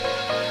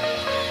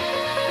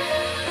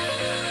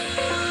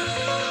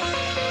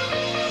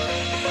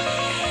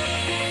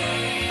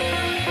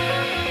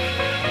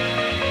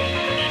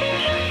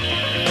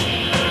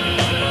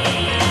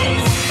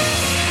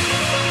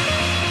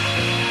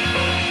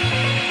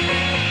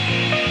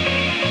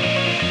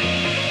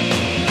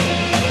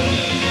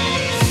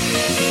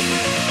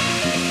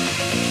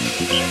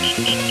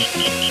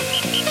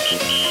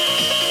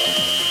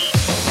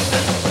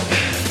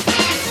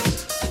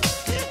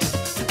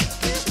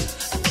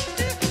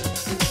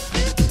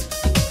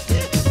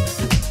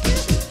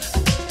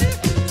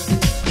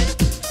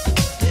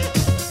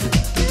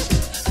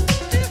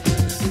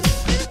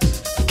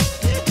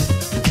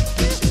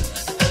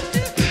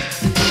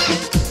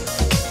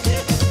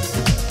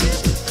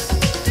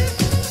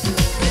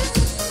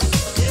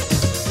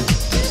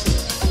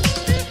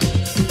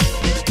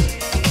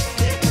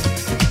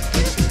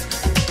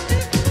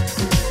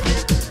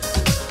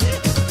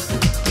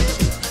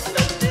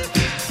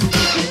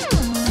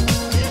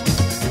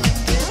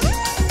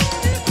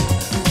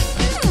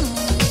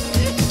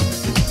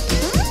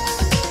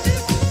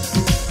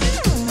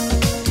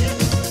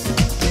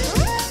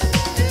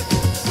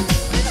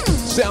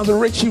 Sounds of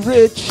Richie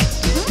Rich.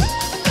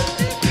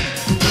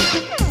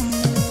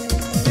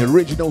 The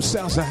original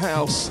Salsa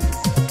House.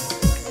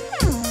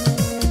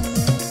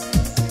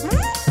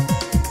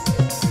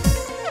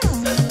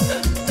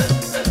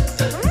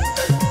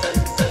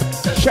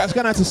 Shouts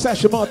going out to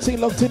Sasha Martin,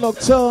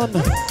 locked on.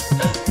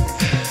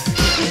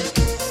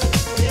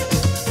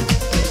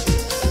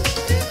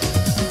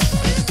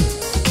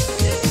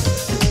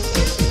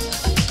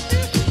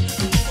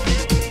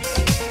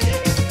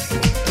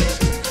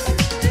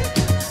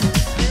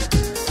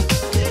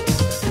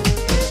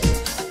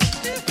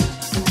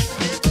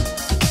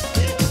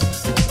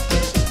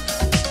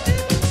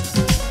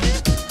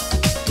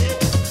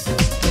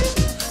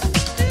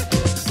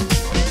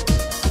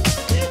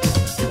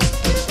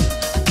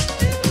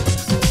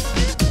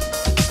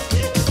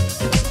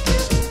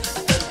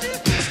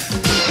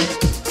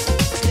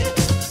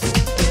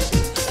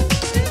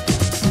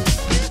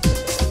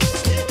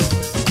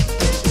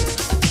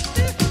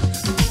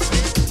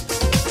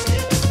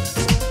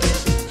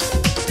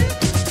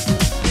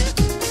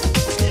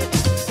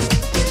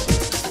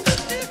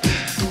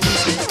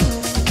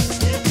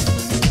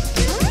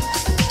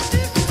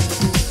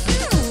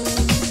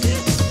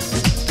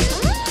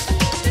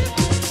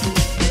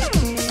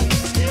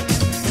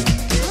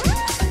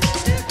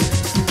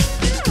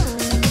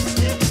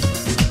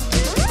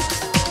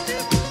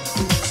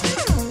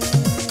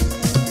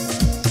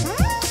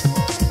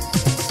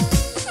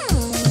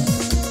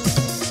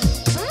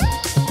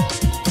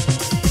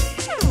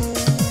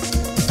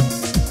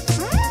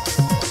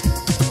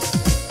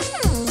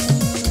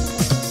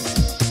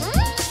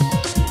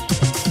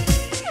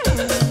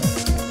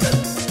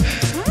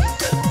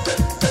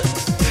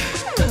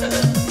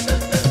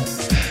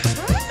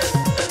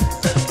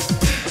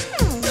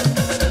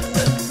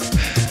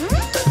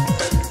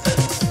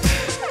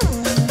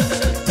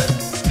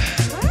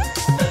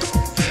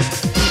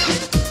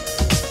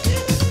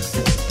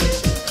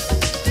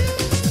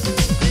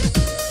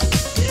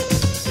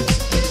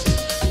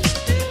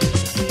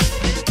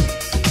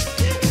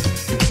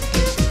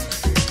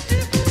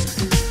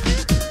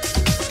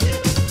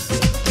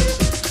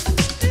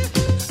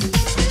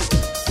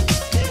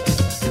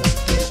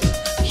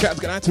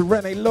 To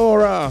Renee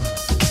Laura.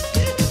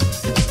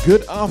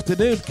 Good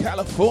afternoon,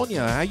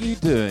 California. How you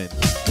doing?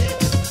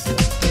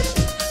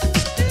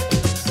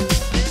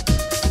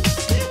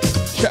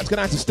 Shouts going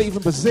out to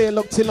Stephen Bazir,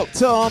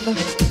 locked on.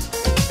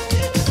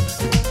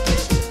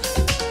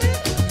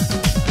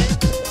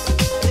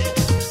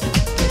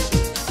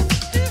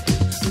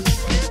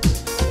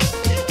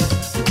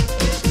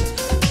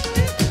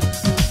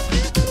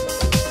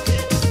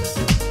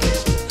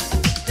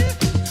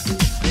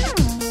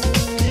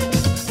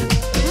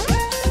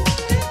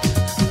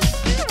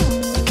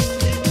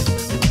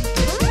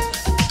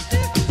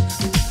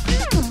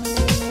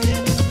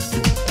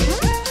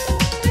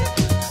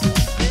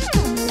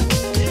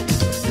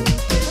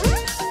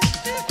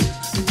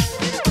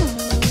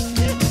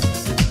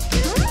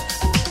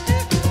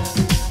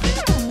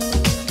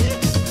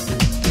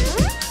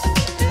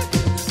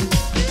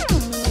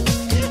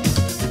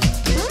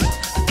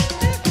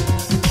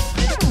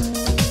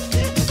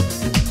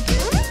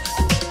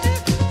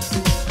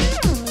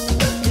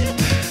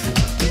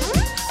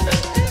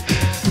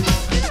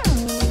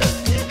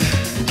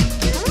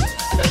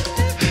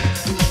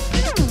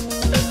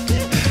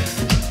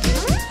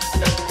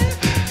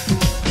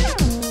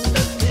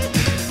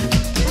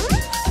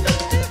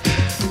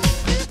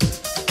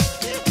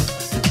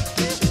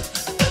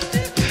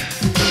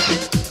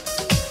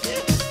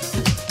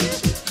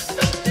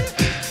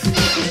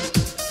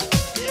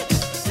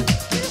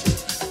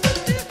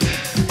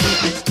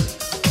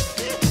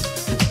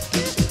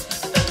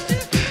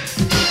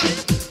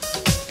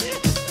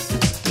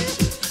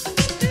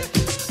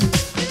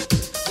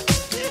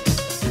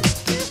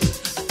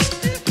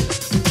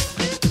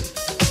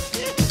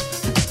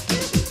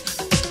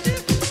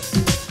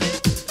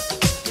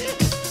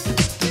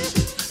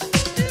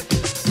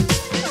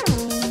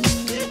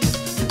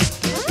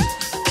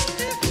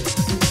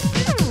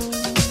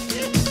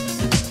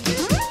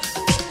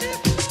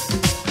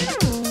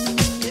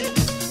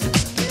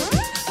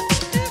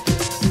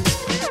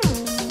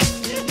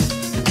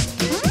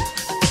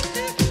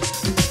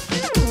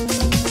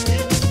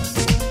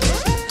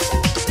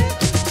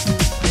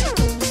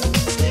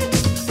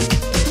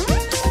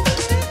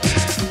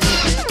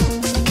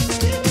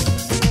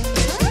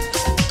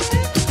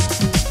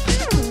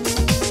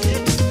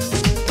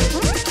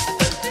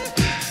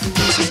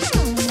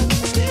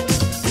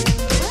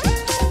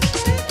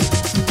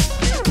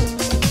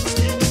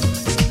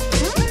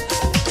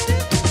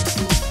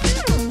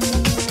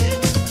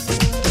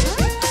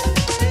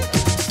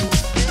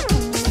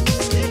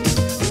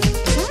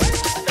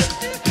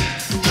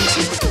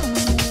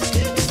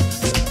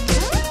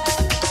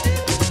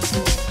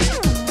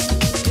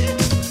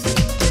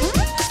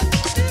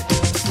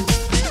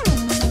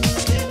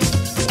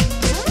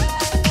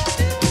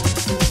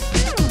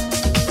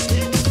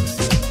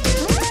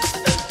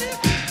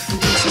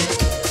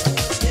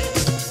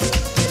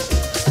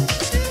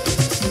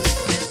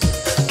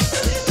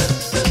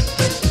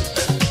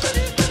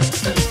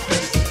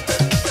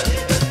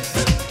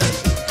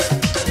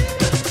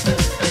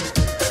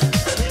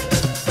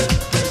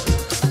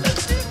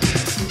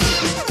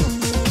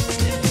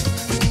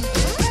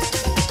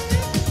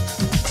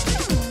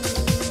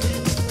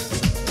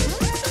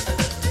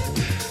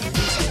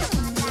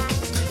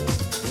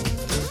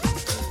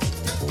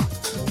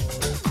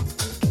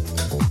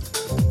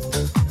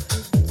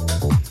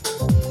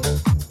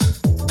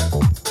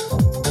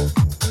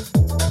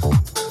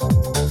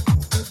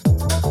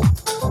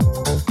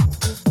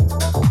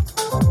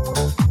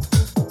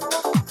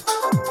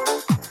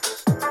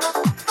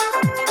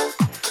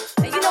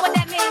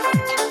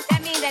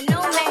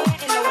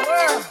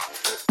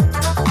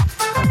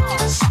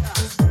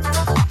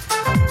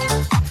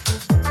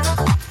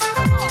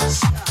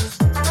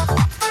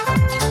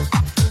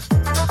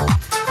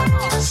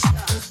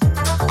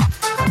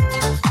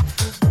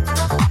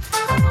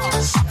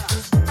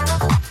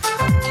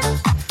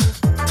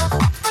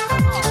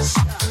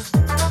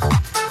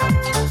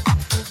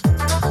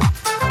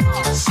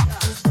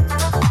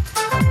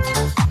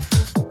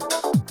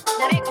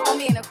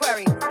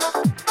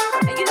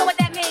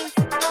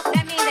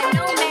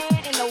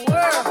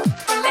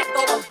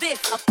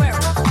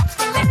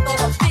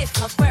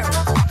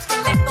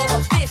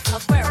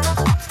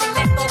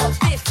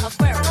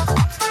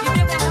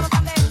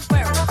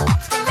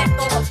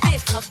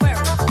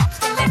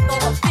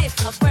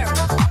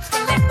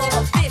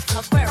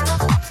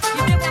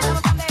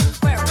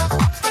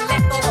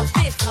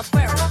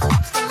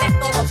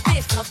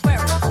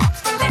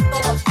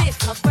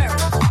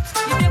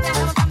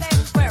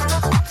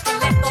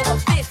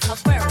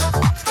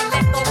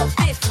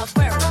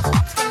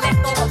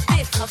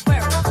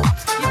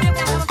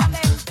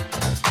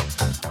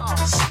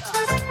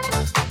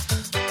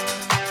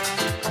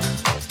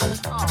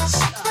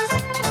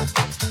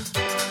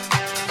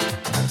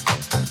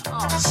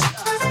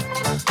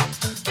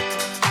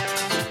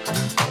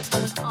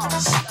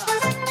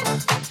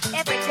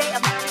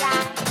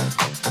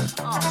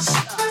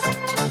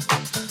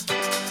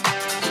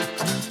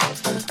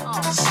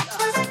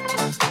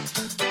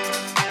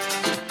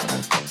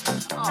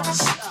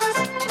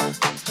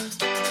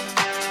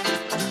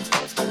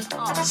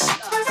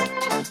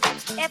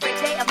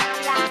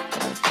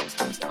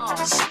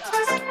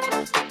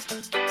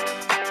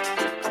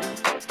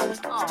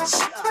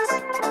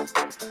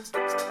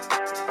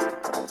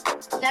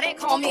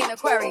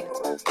 Aquarius.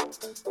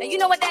 And you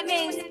know what that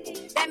means?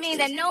 That means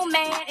that no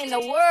man in the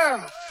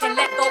world can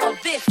let go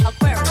of this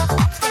Aquarius.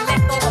 Can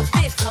let go of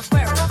this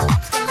Aquarius.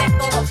 Can let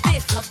go of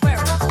this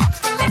Aquarius.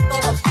 Can let go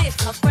of this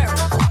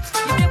Aquarius.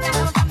 You feel that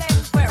I'm coming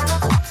Aquarius?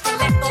 Can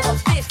let go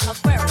of this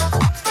Aquarius.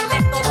 Can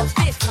let go of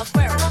this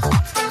Aquarius.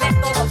 Can let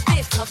go of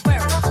this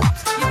Aquarius.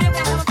 You feel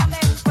that I'm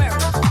coming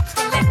Aquarius?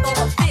 Can let go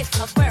of this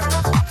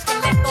Aquarius. Can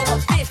let go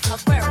of this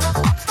Aquarius.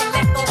 Can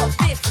let go of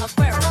this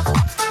Aquarius.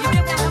 You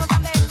feel that I'm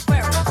coming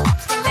Aquarius?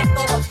 Can let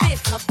go of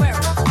this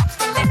Aquarius.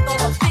 Can let go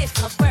of this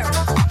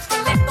Aquarius.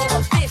 Can let go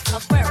of this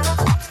Aquarius.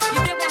 You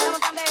feel that I'm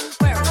coming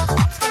Aquarius?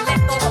 Can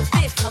let go of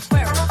this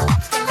Aquarius.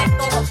 Can let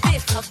go of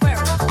this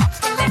Aquarius.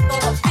 Can let go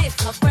of this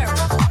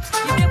Aquarius.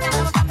 You feel that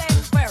I'm coming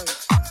Aquarius?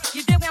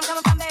 You feel I'm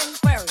coming from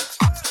Aquarius?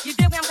 You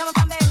feel I'm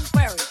coming from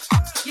Aquarius?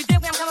 You feel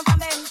I'm coming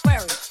from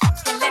Aquarius?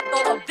 Can let go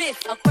of this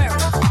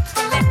Aquarius.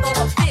 Can let go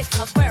of this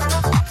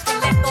Aquarius. Can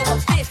let go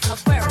of this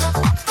Aquarius.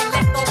 Can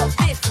let go of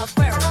this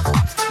Aquarius.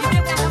 You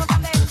feel I'm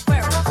coming from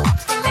Aquarius?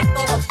 Can let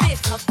go of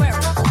this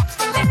Aquarius.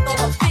 Can let go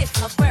of this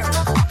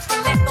Aquarius. Can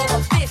let go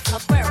of this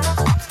Aquarius.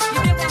 You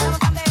feel I'm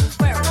coming from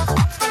Aquarius?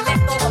 Can let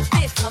go of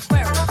this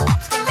Aquarius.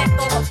 Can let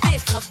go of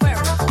this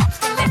Aquarius.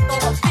 Can let go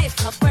of this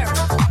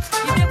Aquarius.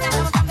 You feel I'm coming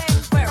from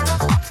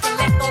Aquarius? Can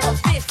let go of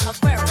this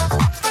Aquarius.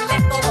 Can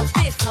let go of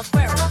this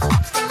Aquarius.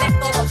 Can let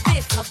go of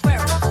this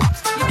Aquarius.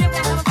 You feel I'm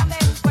coming from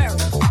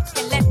Aquarius?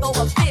 Can let go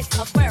of this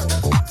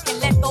Aquarius. Can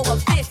let go of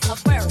this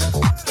Aquarius.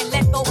 Can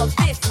let go of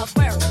this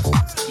Aquarius.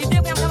 You feel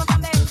I'm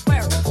coming from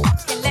Aquarius?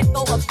 Can let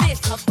go of this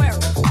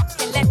Aquarius.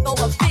 Can let go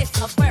of this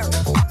Aquarius.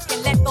 Can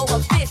let go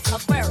of this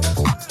Aquarius.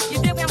 You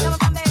feel I'm coming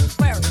from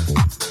Aquarius?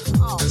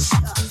 Oh,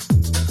 shucks.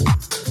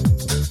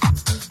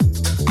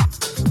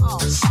 Oh,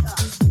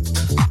 shucks.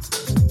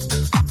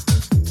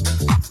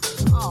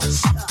 Oh,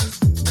 shucks.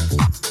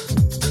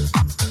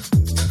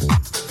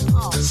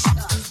 Oh,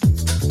 shucks.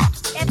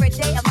 Every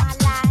day of my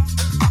life.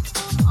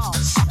 Oh,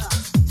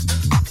 shucks.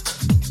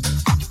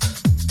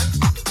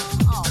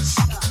 Oh,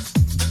 shucks.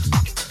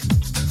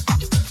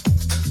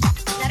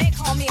 Now they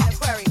call me an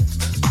Aquarius.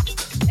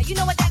 Now you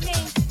know what that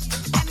means?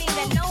 That means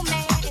that no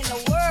man in the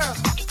world.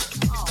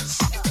 Oh,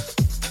 shucks.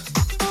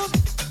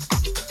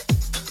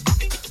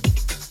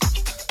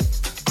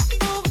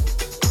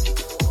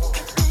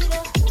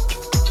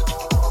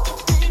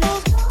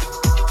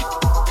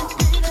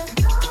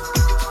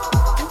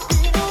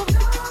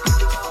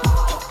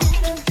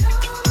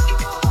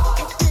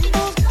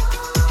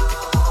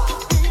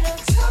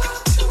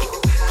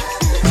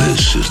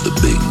 This is the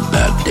Big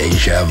Bad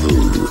Deja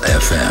Vu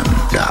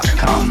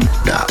FM.com.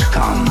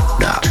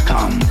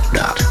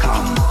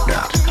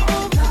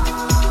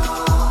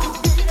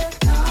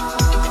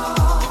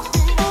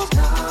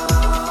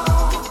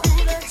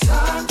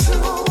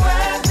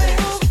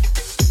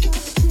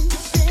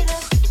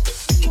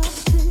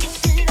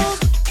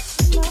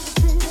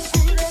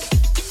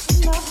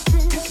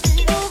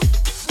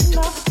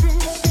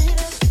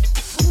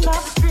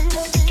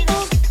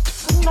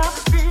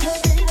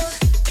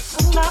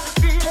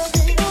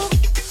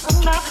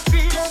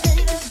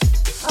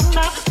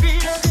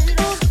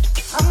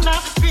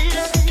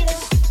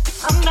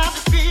 I'm not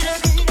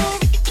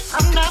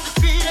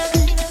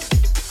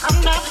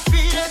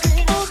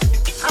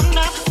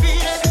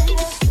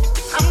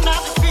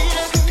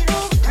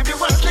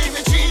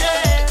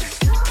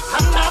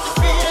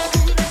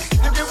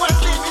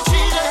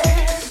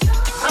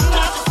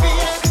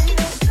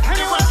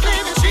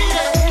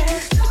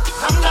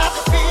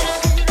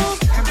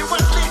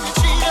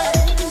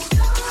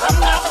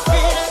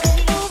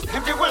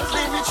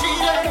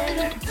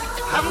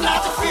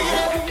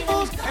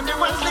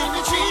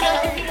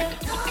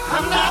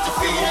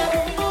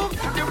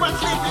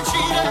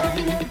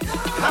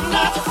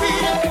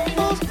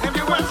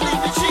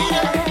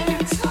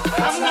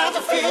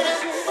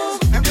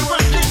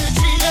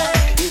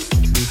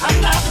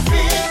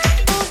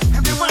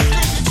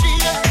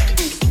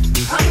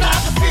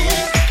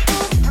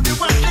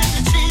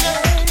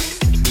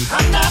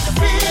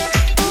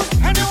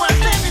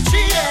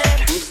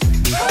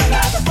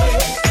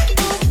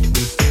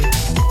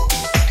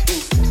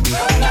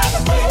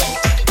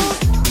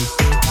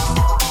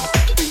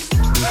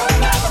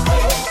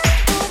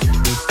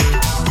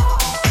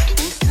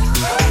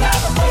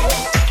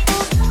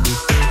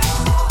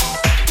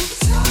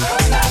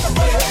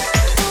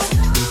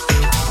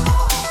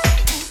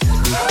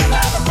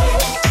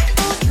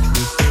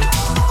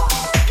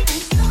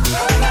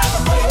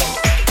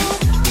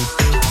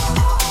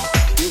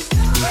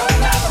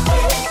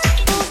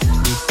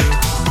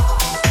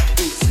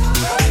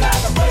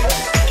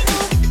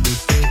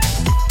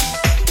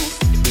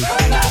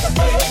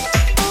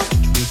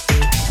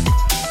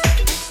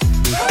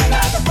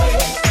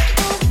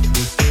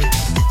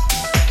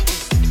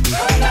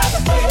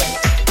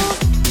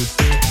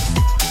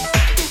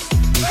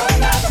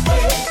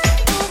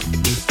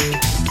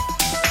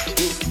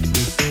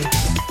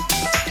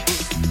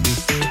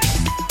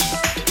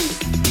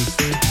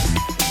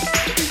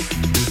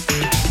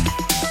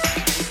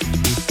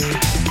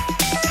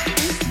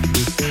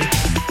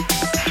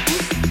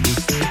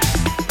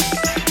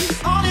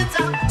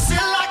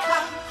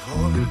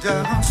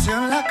dance till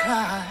I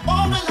cry.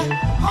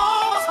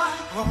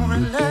 Won't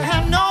really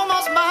have no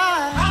more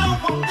smile. I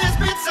don't want this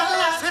bitch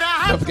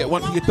alive. Don't forget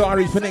one for your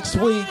diary for next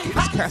week.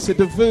 It's Casa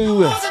de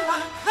Vu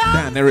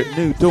down there at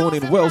New Dawn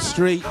in Wells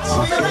Street.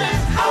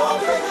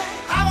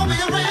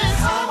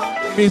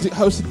 Music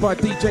hosted by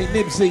DJ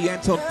Nibsy,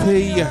 Anton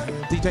P,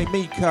 DJ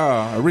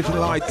Mika,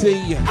 Original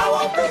ID,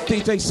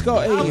 DJ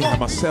Scotty, and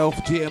myself,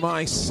 GM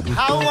Ice.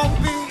 I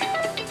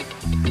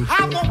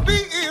won't be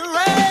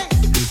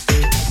erased.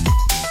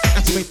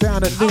 That's me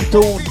down at New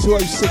Dawn,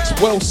 206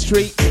 Wells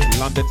Street,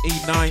 London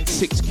E9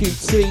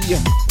 6QT.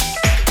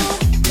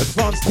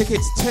 Advance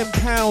tickets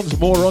 £10,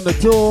 more on the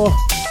door.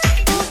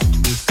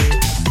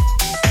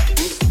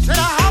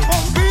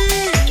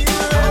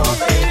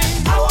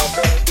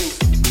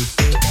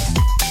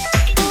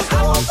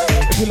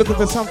 If you're looking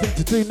for something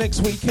to do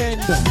next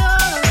weekend,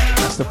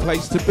 that's the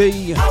place to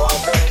be.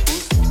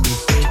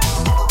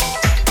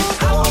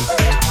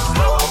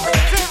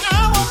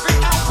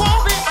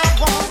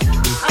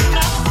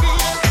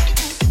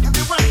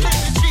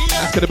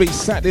 That's going to be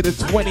Saturday the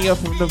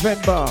 20th of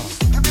November,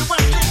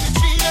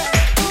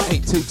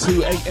 8 till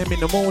 2 a.m. in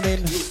the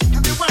morning.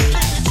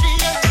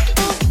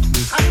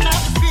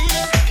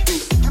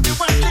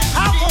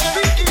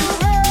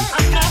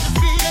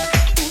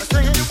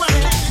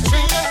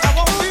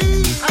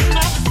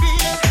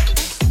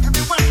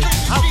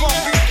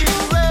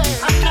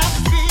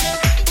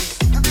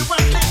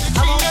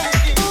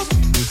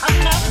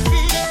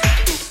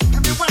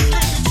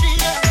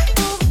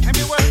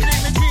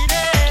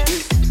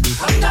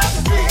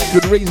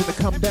 Good reason to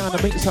come down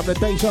and meet some of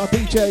the Deja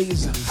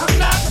DJs.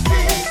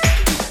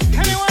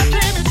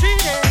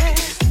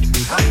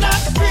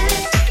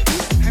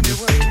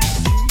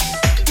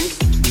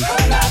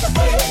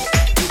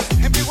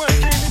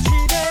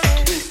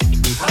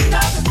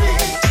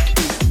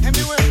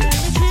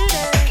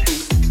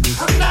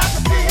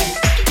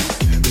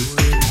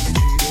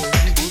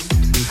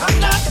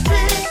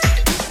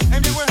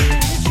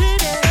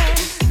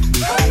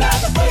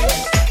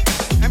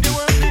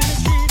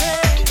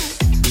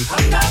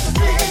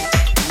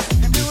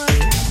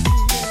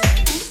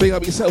 Big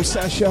up yourself,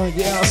 Sasha.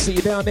 Yeah, I'll see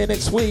you down there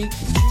next week.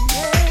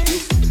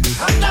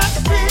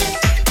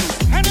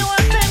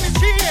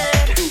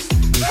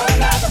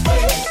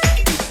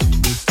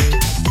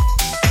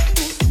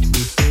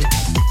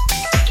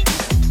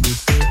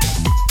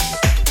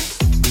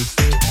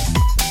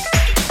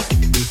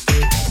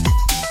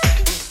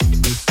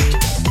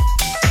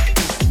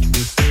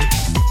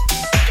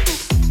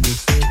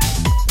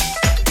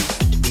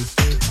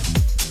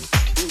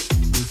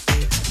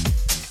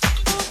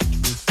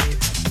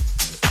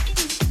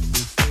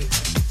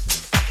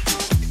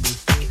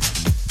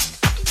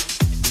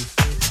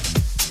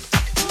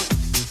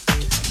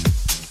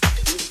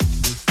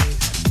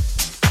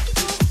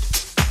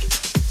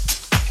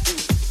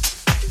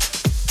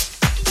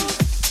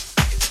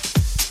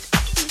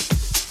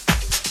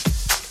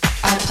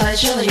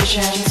 pledge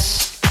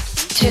allegiance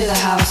to the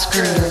house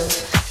groove.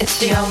 It's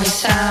the only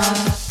sound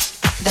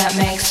that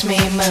makes me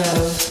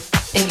move.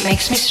 It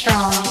makes me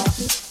strong.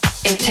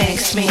 It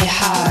takes me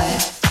high.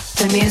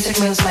 The music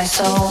moves my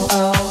soul,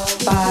 oh,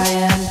 by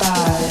and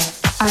by.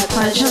 I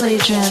pledge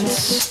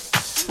allegiance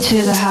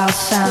to the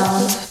house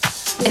sound.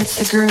 It's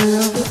the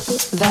groove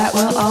that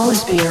will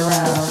always be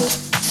around.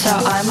 So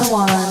I'm the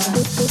one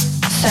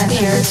sent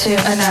here to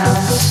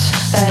announce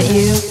that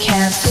you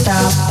can't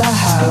stop the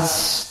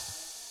house.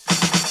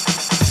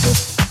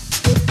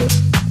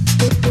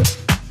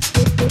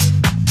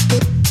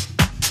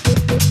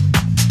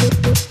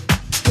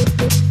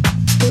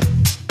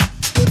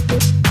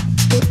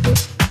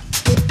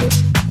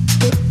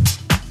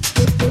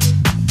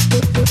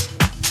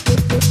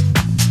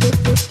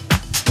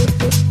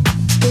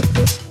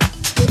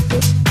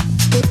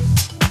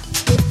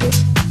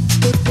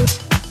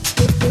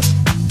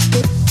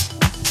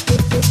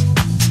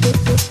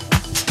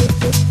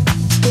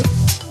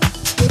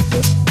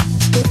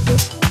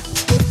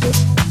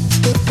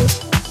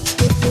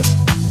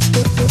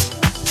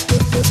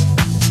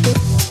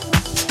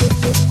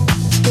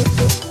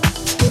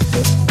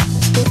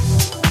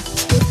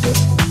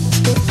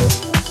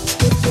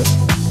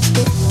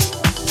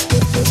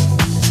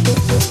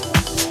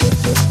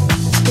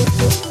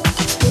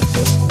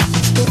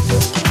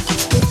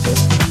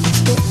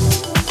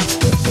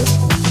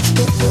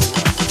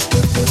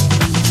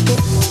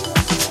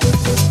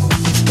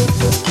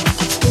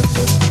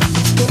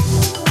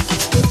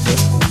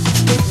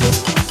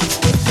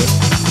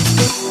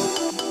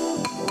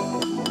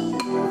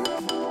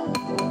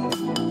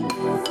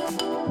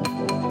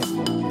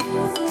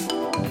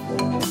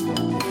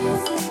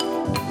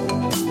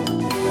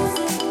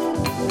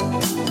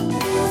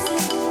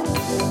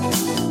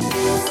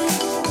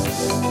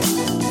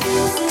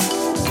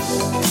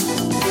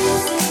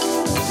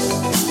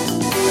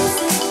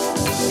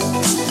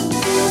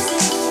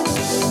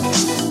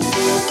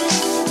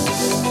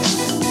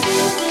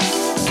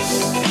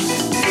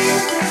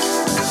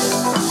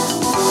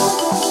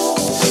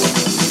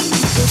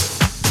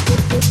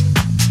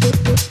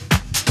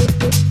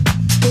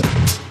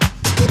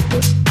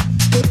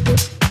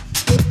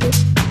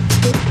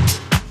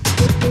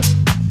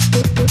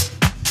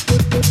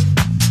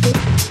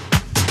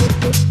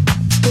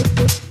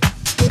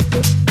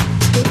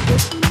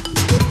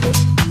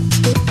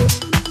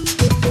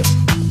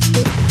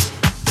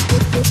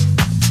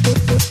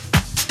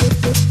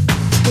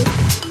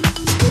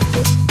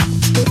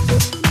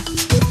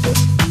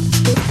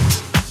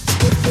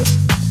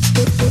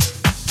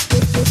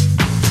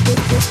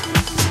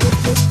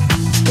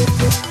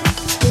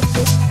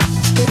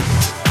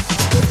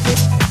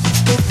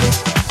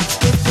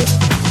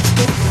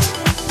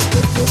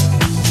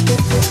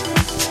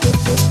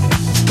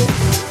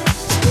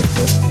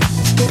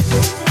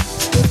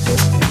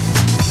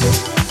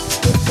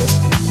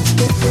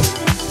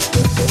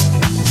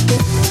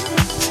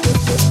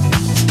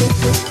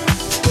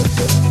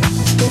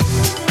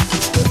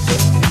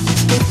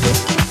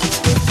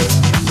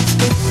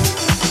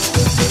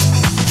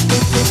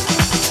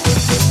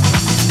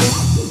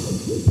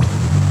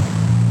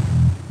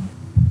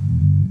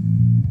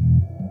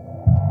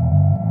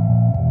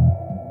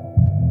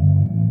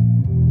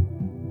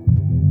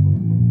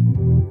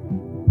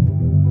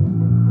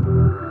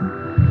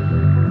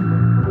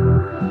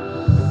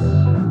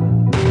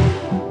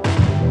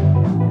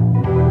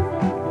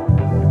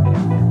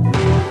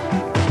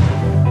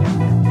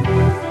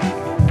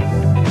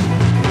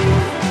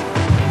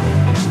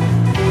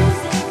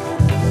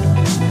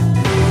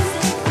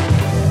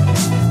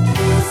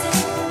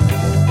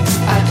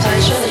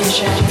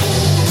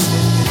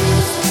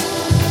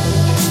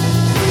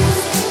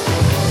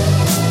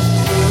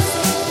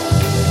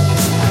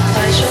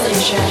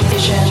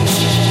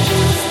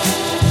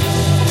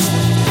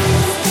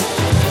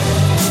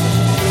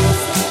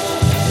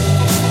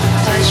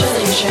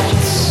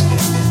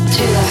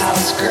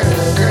 house groove.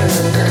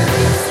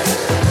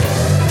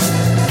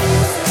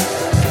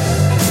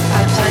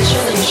 I pledge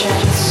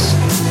allegiance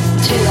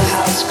to the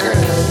house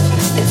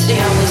groove. It's the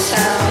only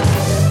sound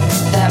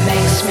that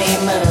makes me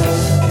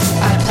move.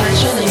 I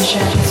pledge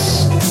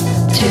allegiance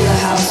to the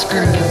house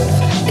groove.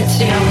 It's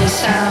the only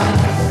sound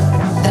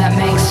that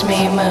makes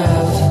me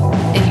move.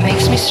 It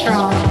makes me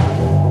strong.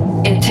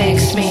 It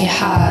takes me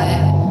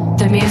high.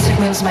 The music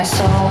moves my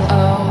soul,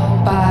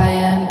 oh, by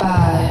and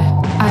by.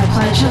 I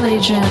pledge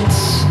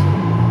allegiance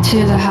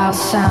to the house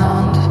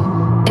sound.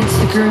 It's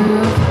the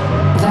groove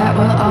that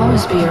will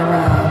always be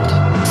around.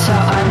 So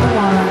I'm the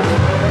one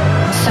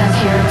sent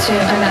here to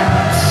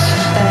announce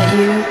that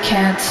you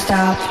can't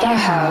stop the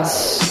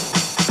house.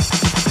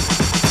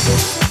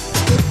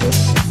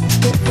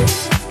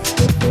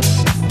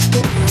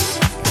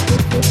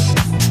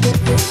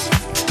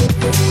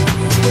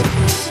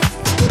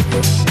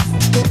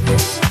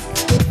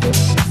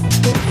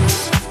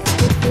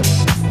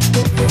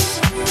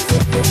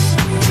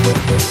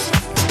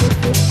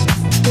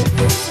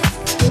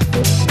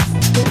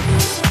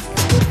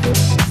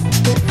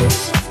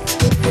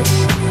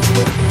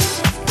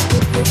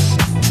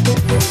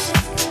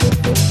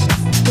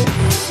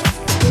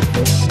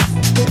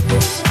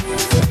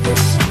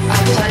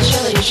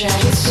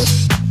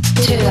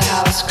 To the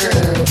house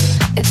groove.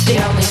 It's the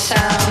only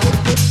sound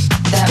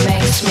that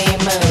makes me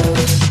move.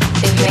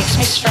 It makes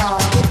me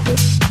strong.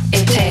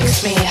 It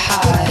takes me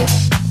high.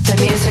 The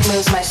music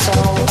moves my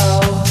soul,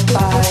 oh,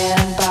 by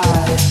and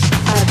by.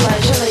 I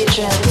pledge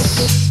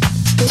allegiance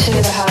to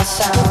the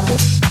house sound.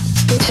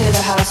 To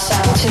the house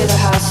sound. To the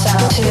house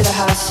sound. To the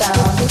house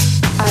sound.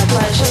 I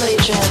pledge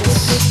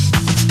allegiance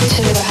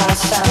to the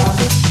house sound.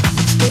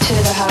 To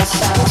the house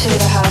sound. To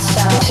the house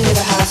sound. To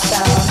the house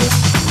sound.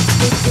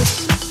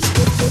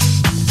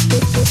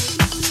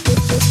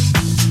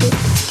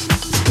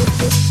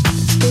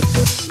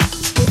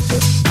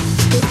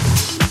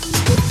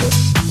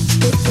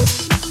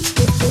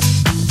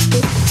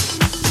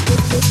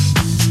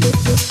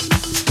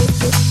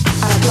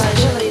 I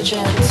pledge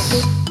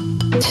allegiance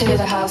to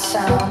the house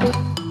sound.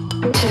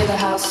 To the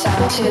house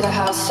sound. To the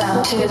house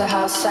sound. To the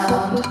house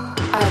sound.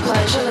 I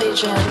pledge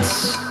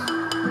allegiance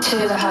to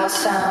the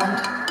house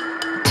sound.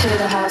 To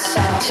the house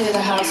sound. To the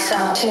house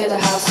sound. To the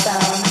house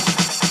sound.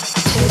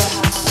 To the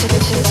house. To the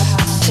house.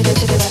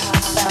 To the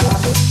house sound.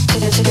 To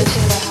the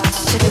house. To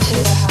the house.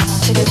 To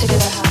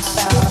the house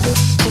sound.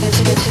 To the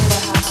house.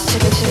 To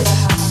the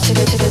house. To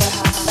the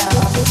house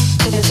sound.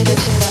 To the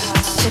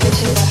house. To the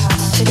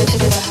house.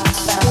 To the house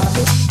sound.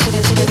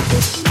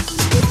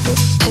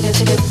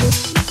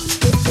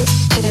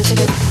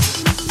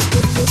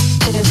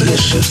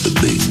 This is the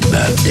Big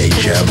Bad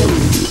Deja Vu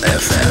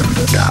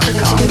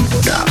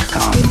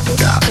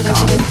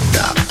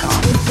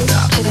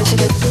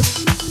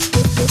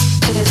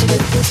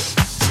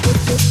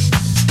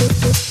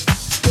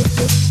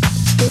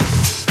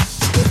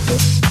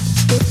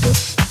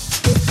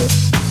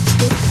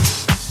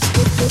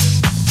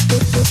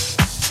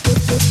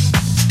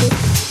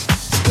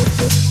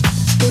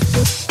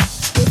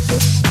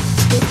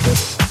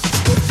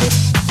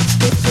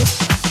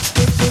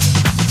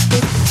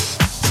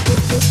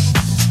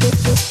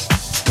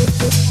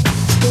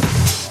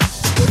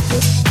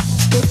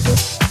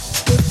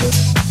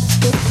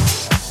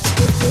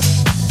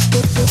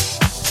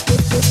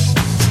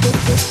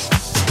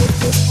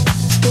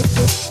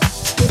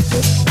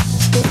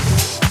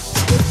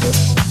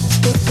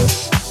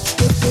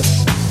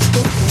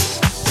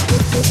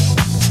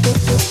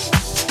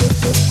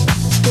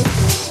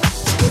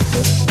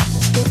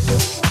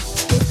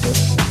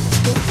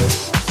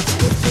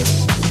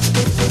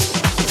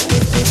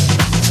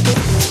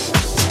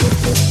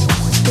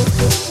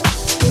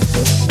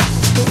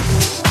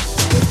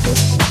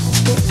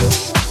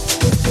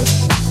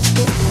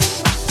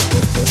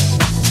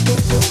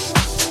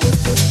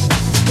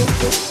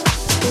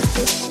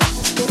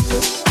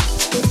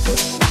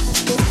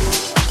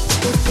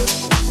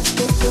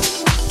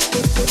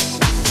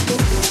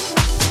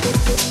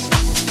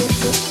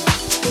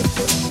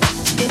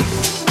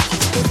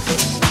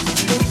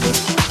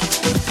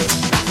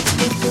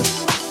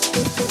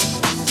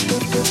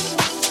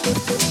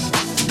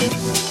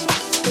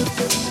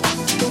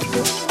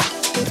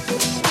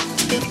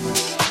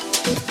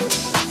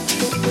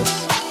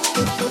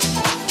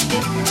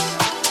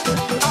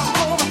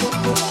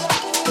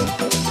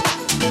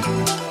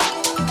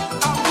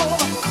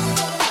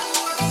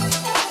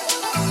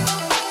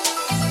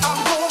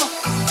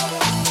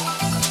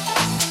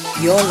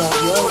Your love,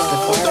 the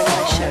Fire and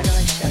Ice Show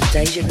on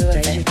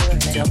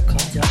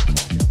DejaVuFM.com.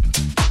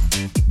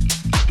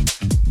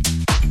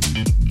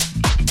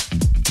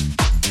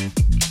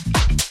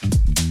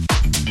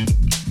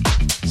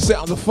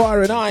 Sound of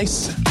Fire and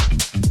Ice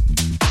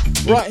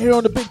right here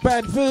on the Big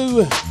Bad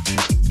Vu.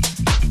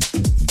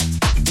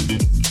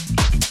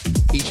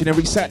 Each and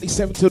every Saturday,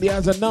 7 till the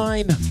hours of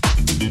 9.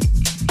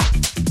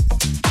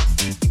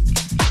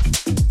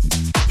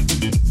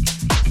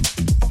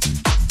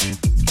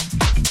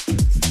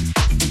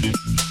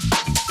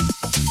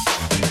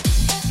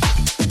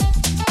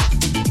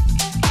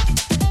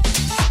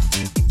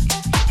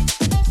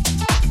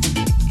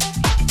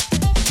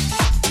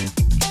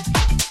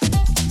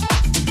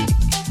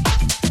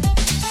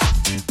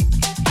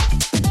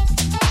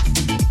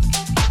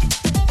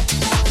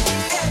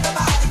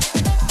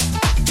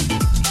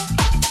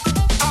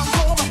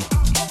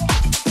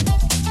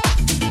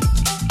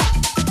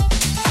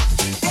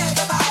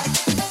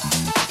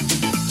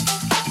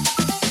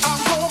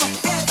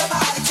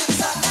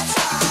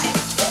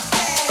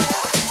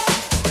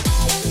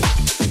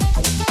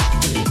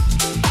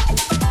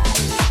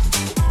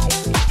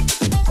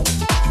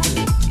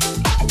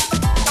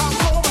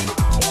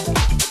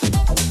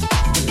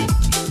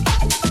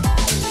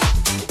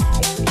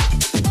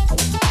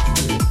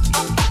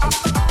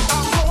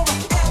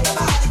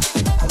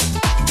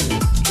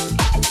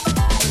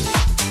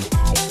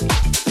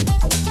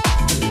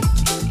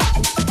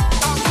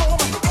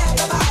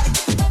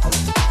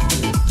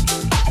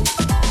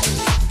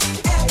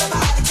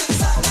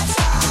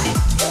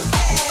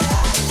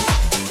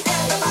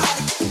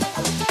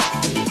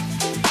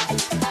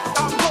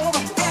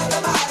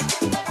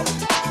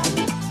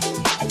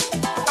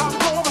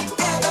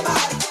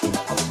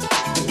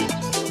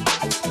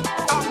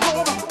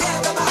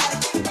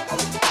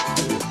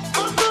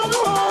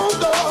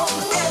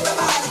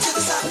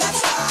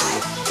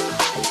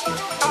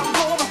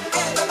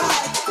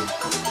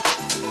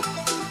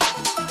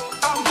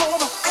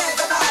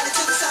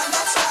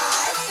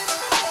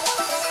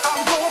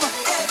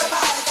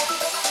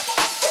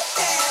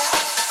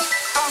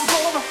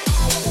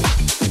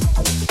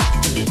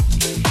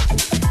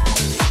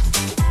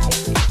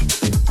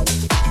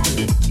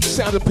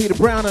 sounds of Peter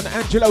Brown and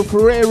Angelo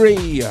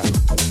Ferreri.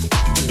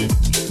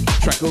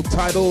 Track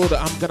titled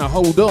I'm Gonna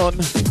Hold On.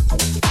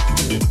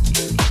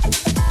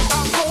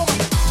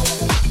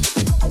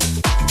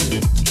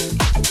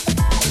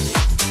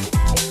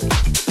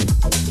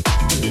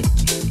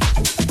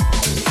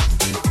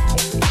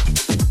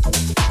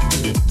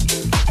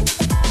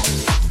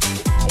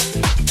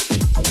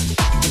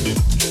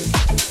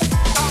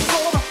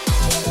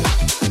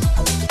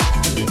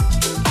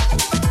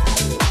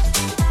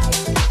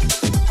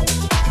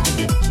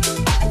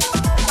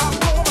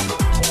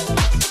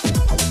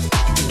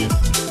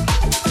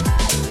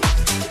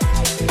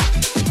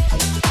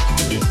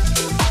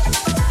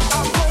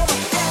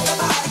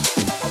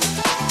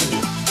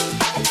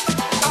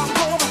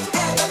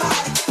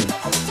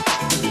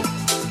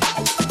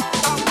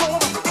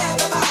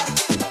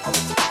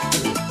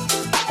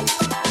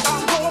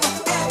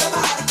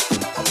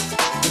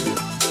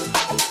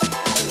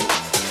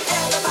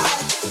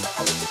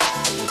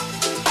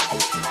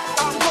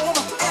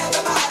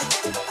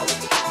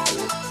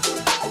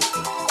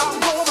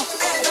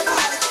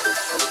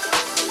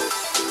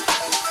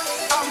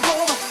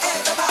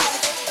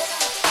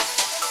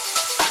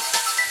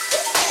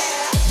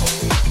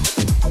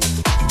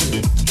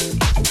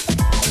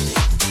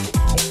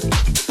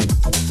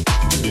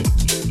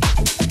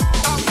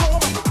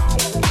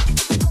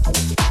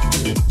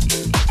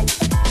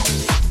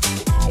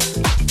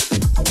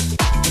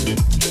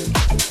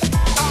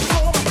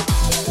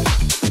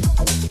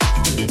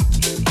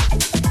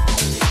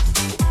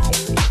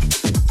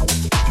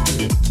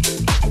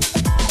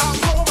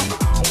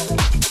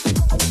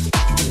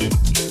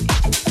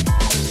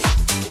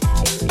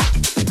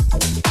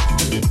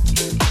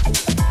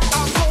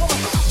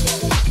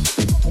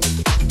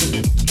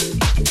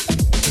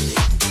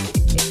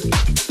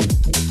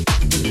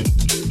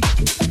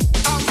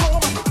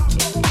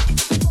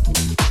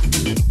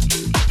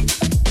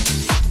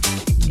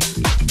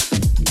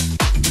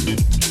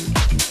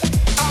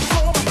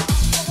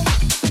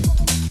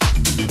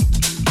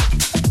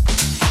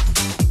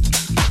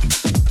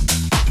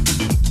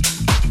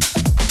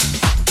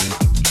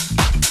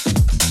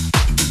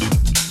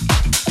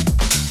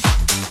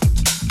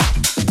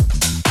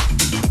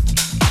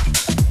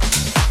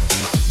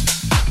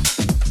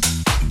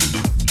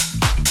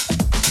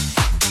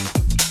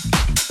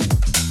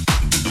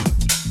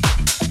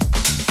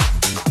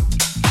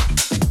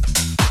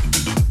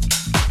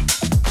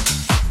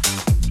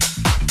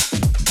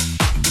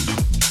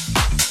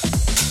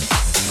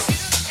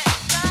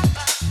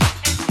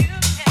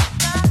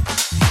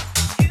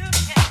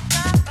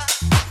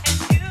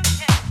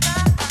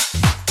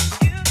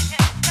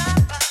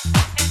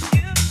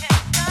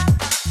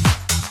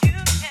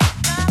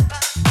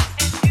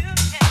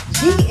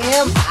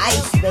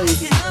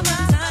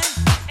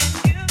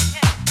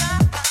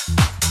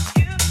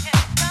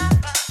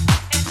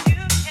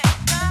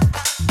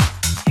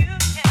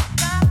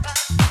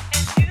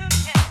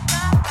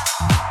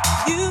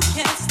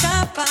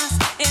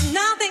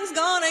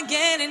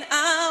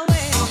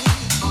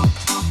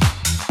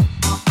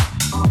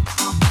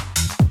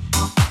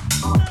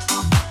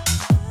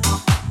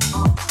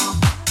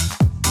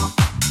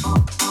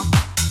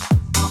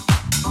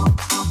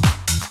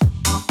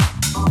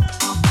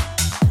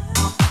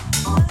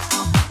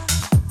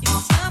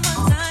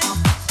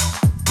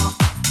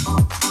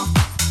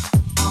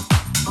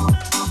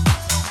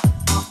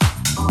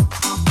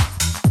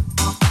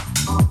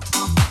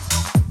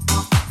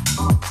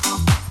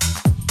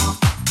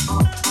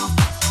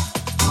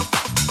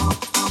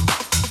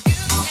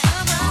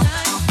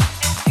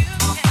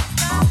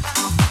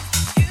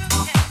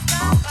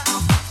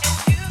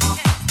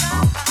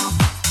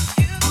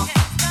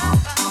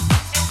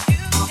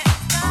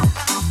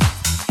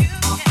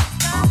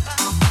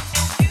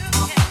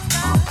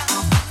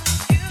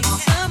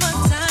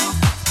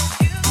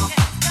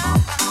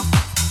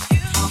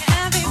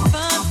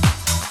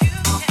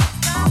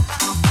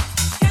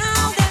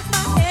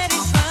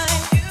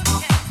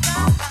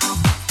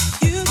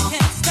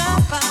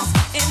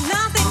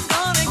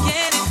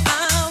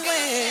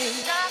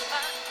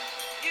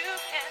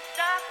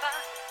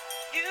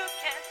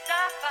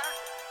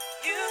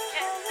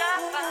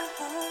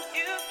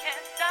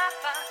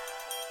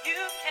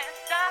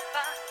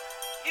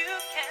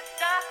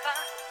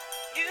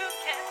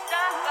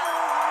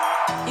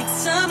 It's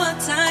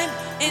summertime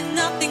and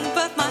nothing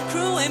but my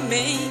crew and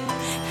me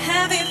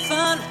having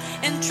fun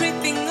and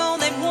tripping all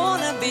they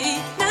wanna be.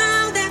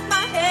 Now that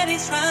my head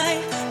is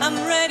right, I'm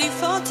ready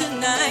for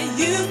tonight.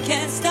 You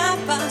can't stop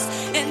us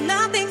and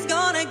nothing's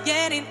gonna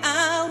get in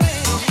our way.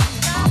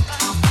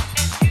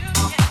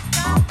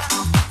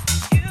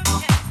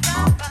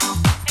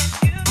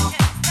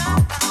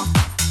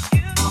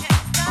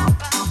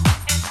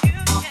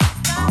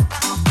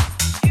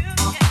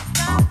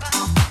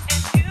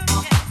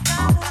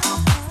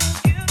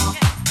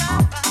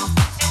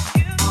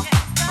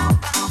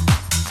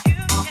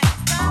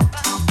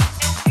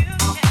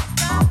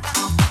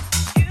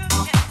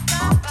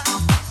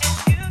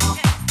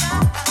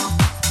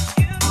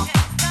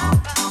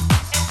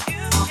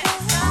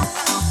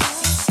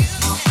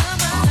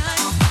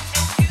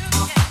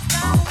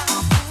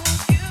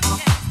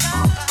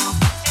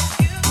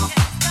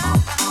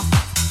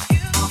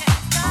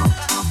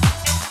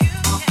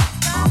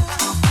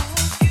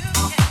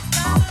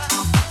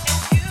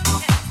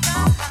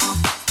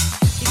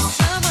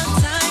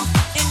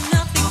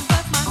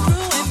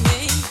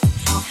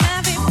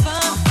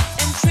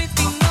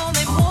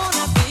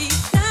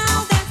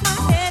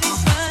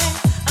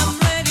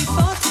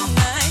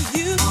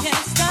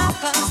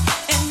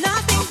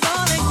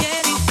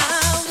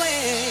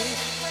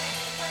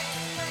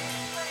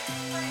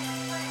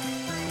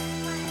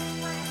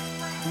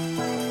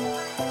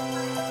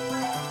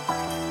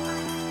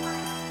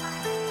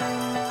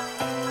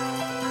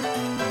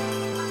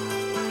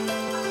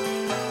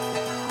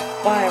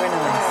 Fire and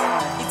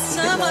ice. It's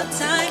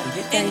summertime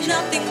and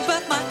nothing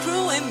but my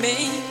crew and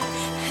me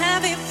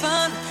having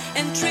fun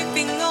and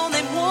tripping on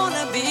them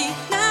wanna be.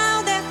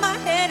 Now that my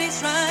head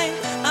is right,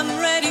 I'm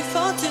ready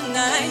for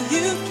tonight.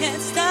 You can't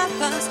stop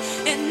us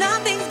and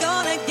nothing's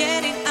gonna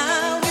get it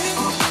out.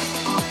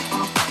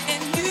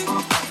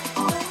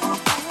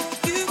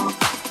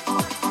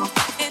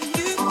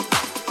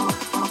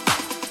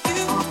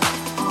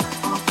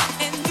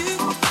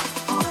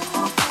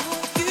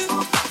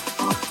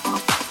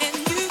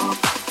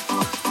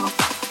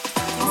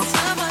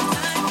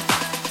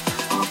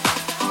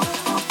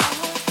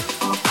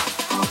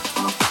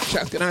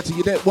 Shouting out to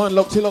you, that one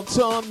locked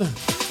on.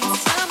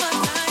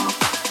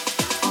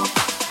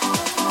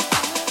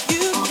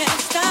 You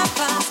can't stop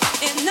us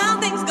and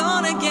nothing's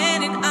gonna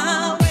get in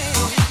our way.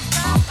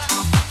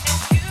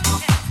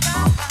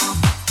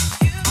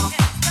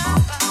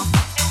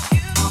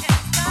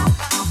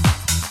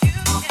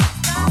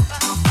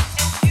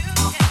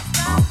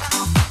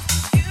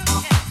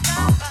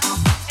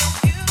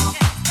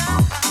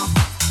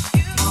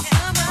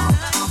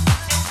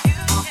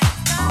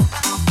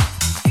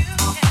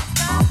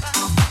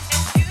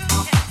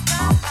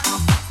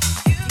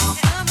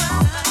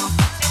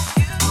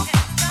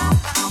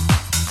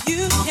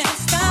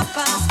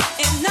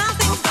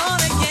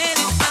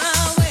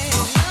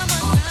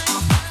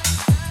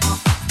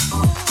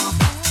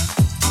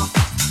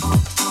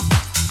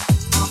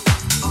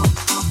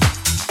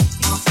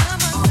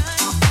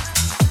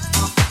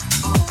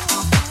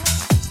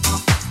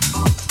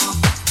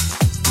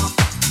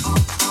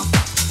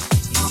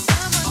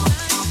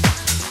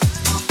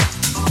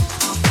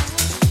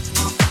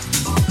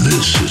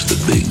 This is the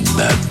Big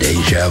Bad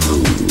Deja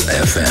Vu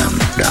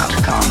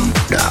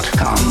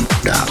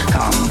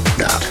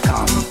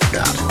FM.com.com.com.com.com.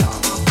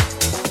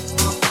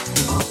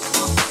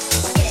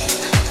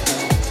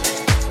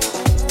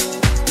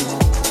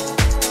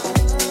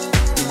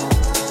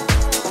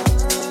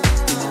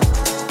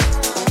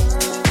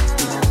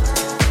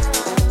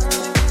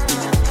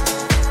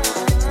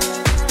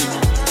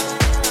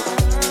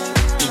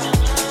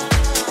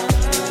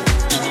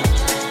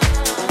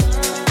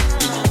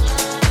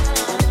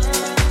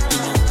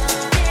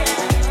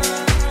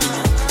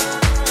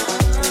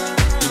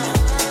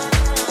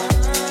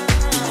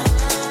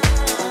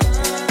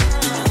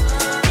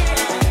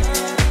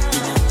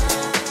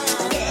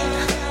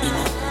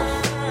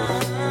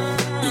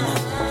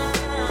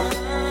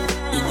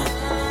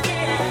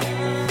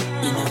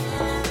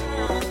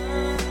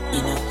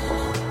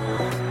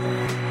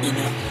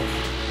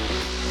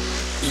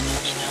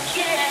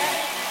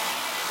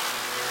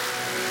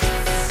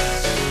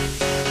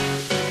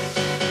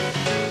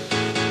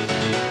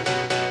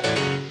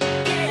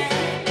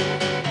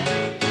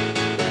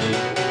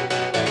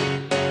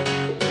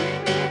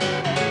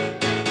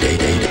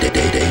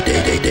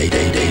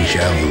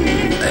 Deja Vu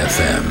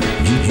FM.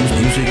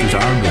 Music is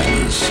our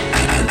business,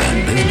 and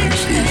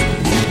business is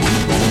boom,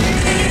 boom, boom.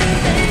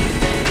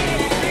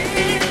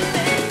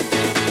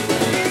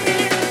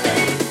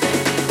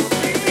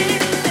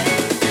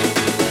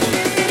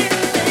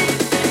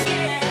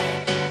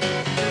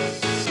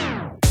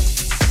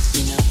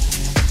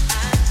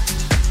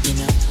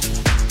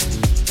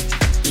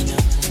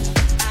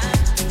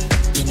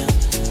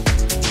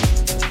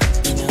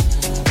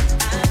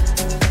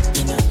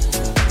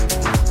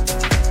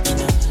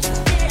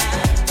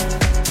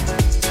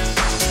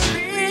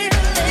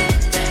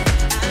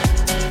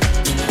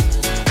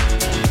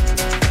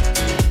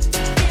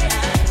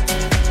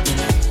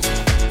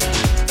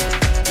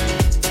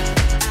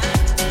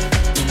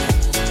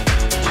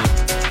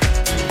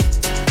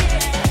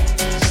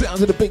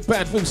 To the Big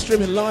Bad Boom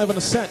streaming live on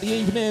a Saturday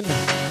evening.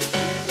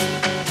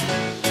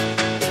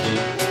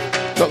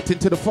 Locked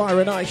into the Fire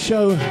and Ice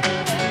show.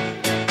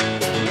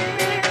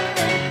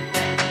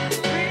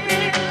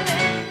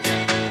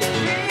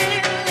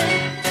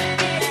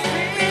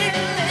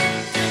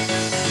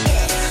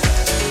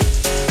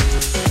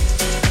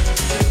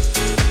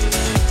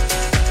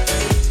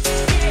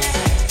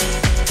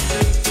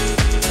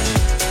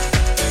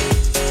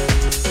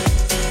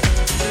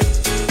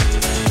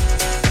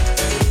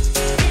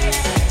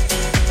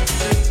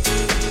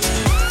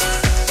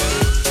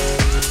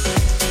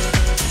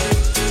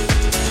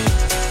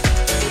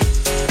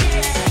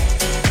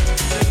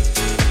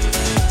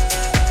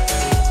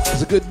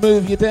 Good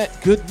move, you det.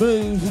 Good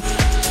move.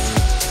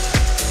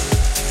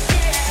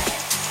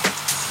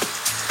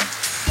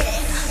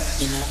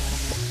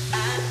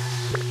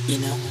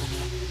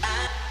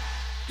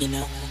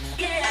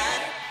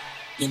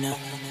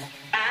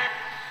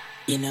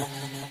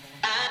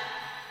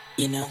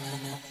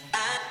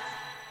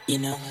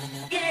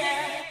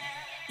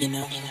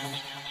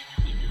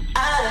 I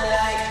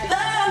like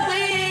the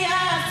way I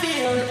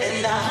feel,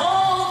 and I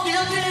hope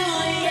you do,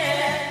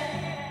 yeah.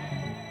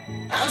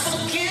 I'm so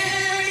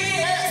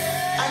curious,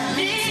 I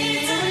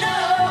need to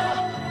know,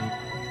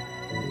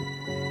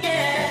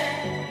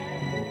 yeah.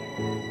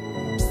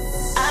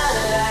 I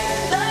like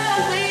the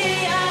way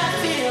I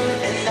feel,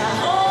 and I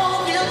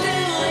hope you do,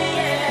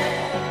 yeah.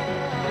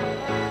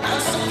 I'm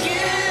so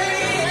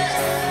curious,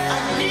 I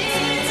need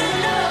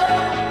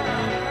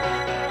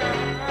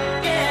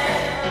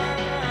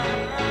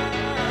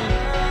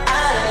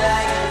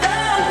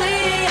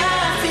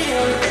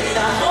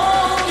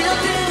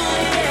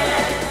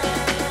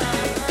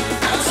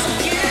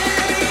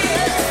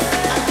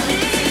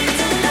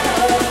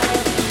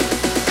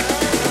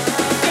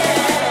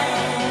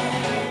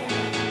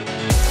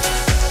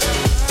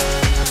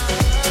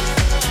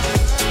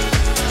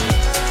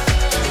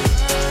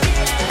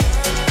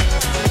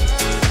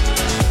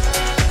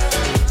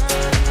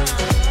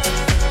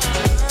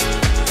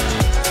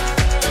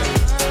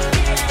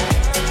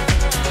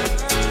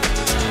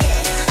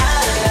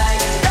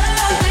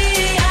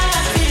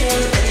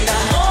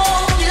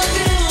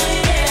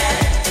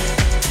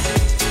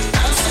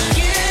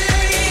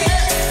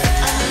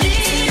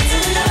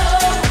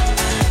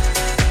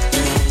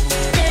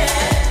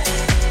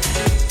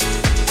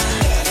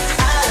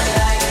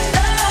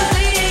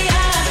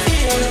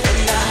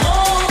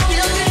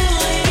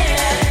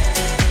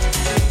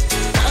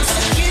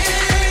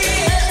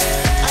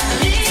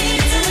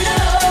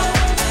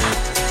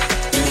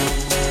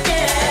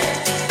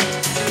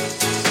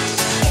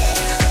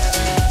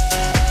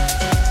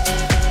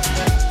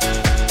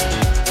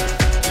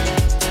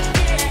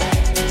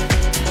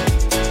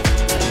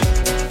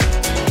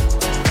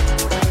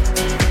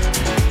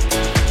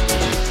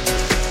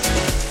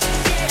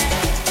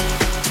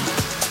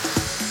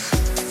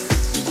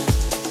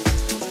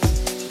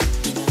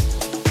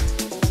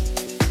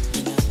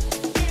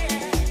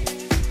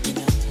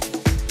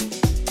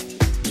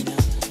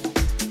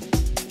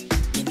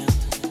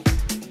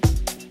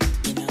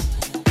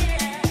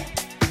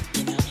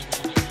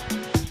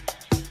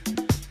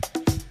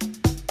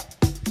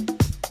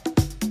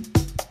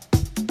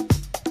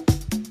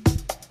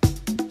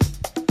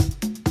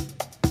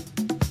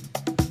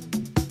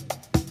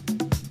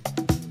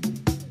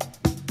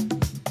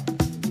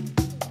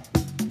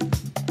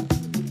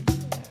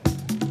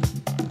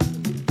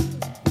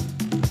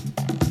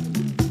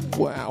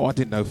I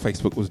didn't know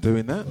Facebook was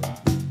doing that.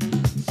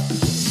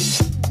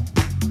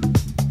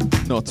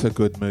 Not a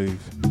good move.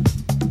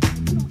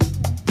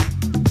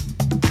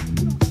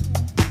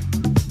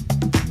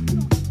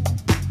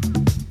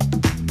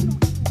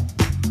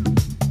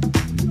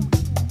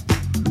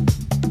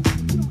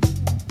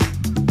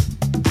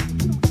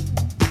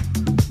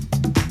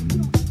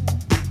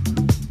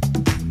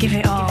 Give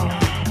it all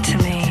to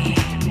me.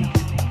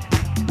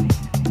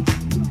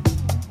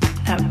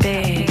 That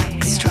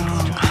big,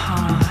 strong,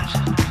 hard,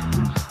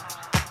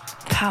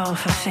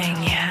 powerful thing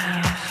you have.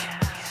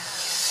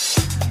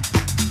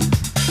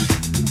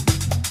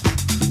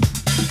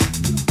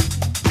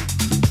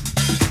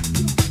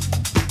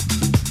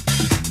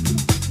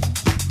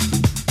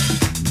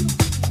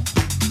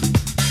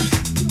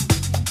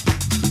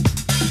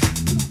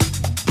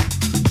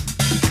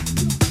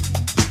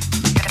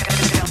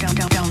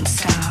 Don't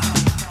stop.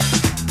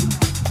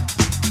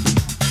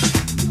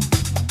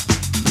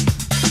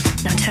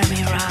 Now turn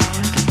me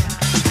around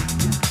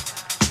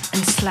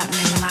and slap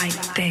me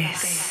like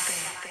this.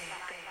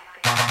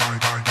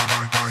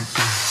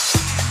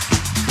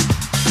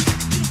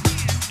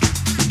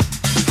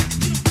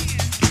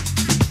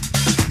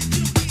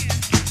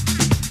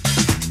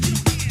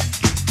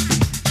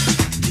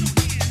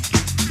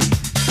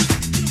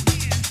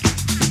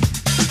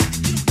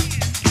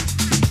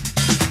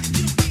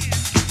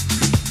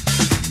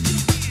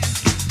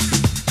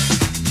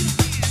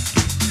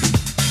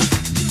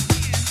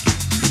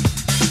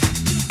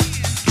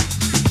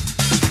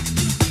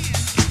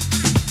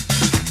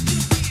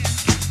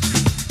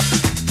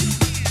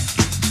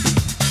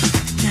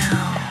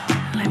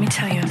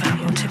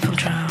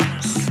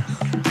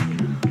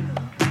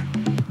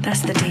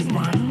 That's the deep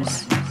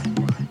ones.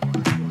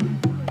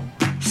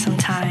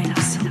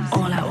 Sometimes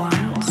all at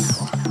once.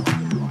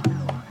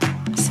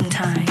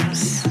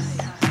 Sometimes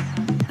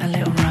a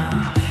little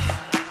rough.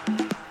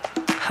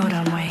 Hold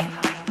on, wait.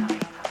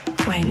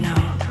 Wait, no.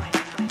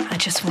 I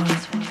just want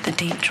the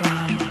deep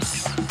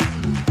drums.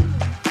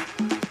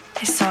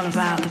 It's all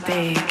about the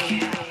big,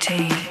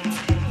 deep,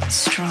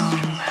 strong,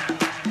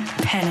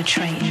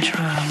 penetrating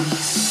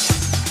drums.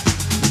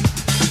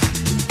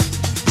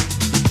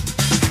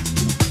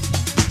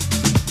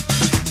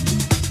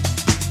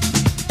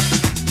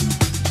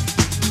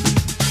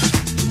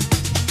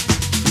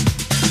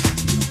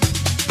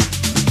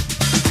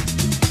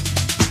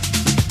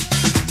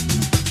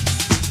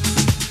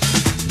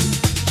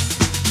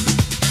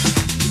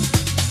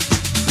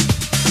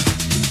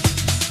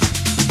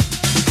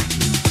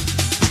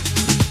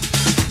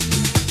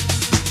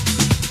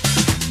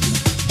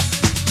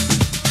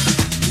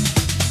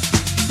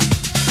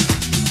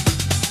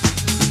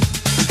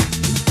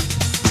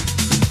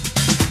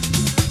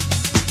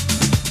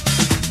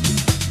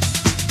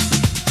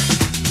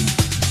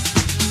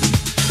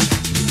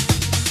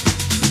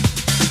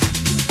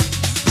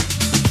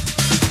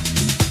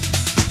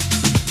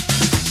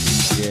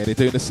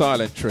 Doing the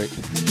silent trick.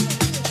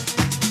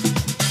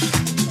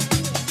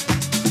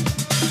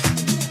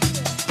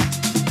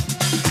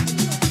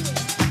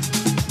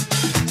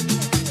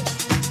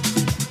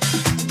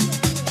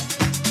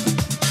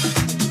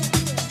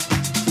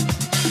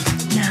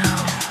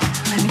 Now,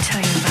 let me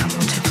tell you about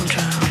multiple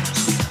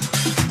drums.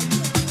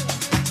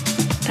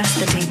 That's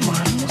the deep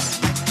ones.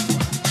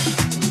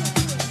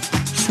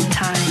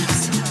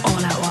 Sometimes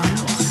all at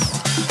once.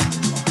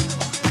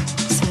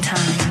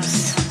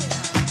 Sometimes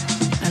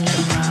a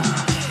little rough.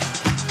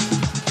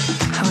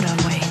 Hold on,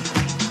 wait.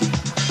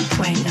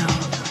 Wait, no.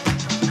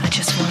 I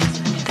just want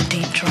the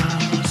deep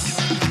drums.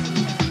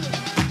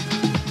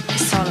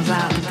 It's all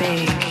about the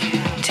big,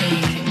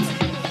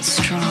 deep,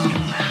 strong,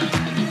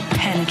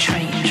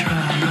 penetrating drums.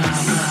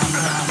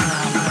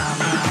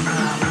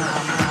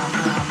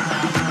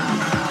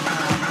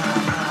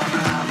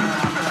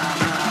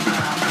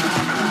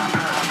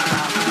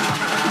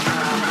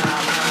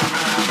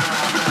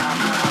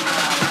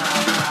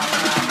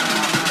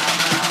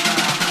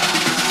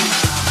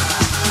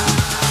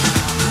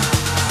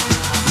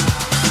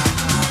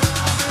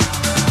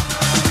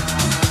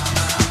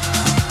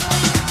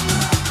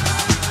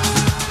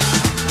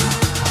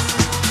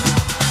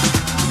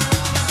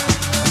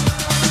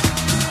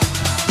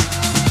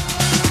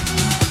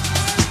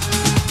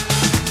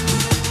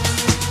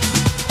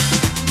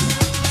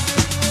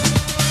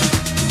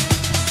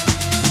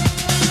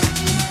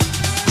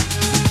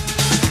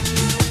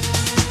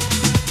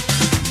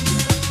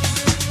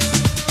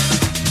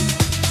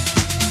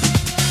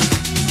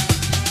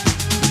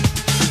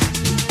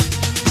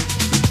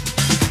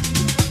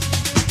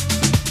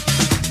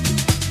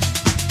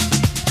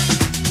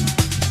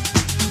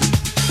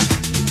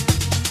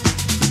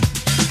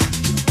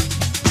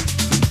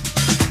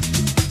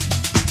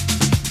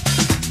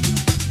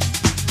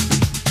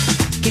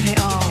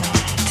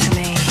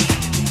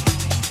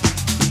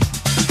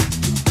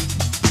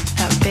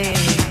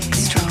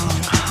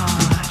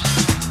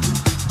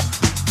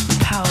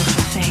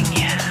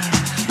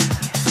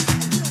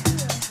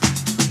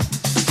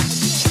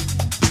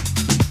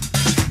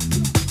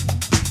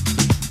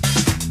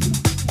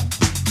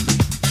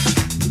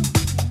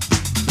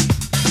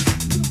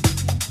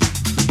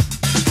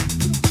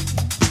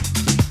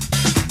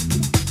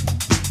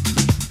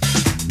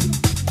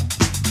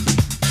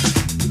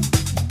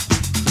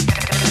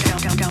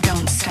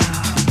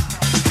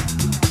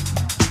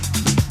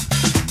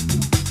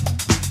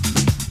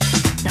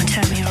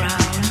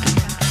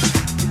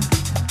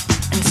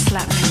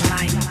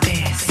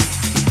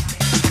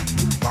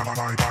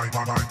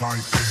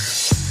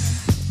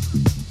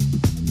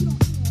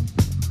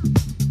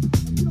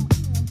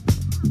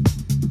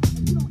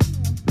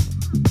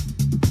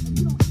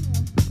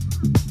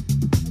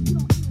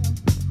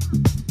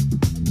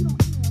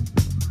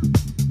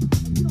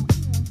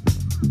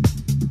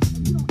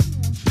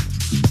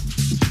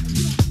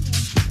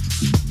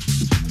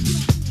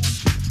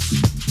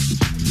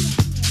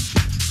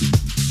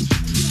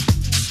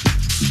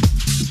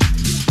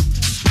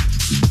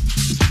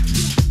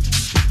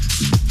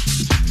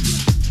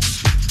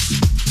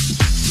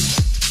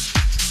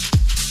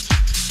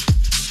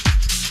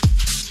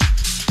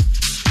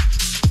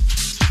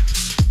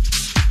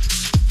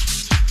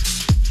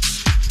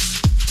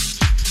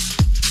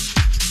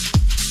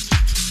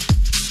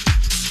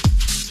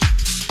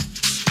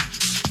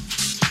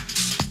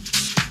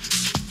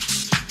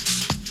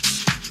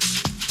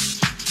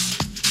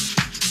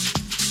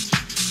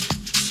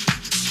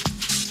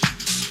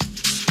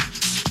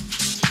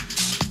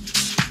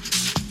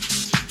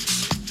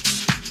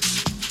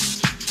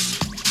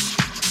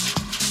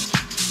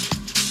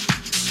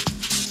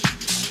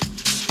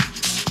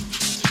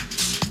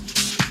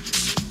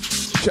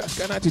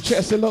 Going out to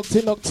Chester, locked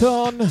in, locked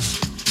on.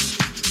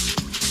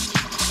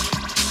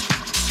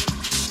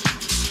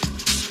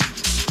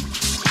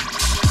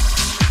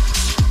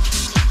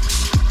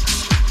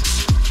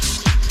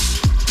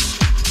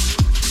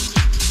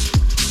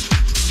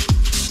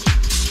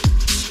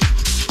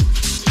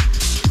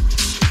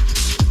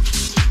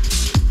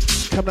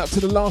 Coming up to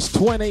the last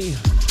 20.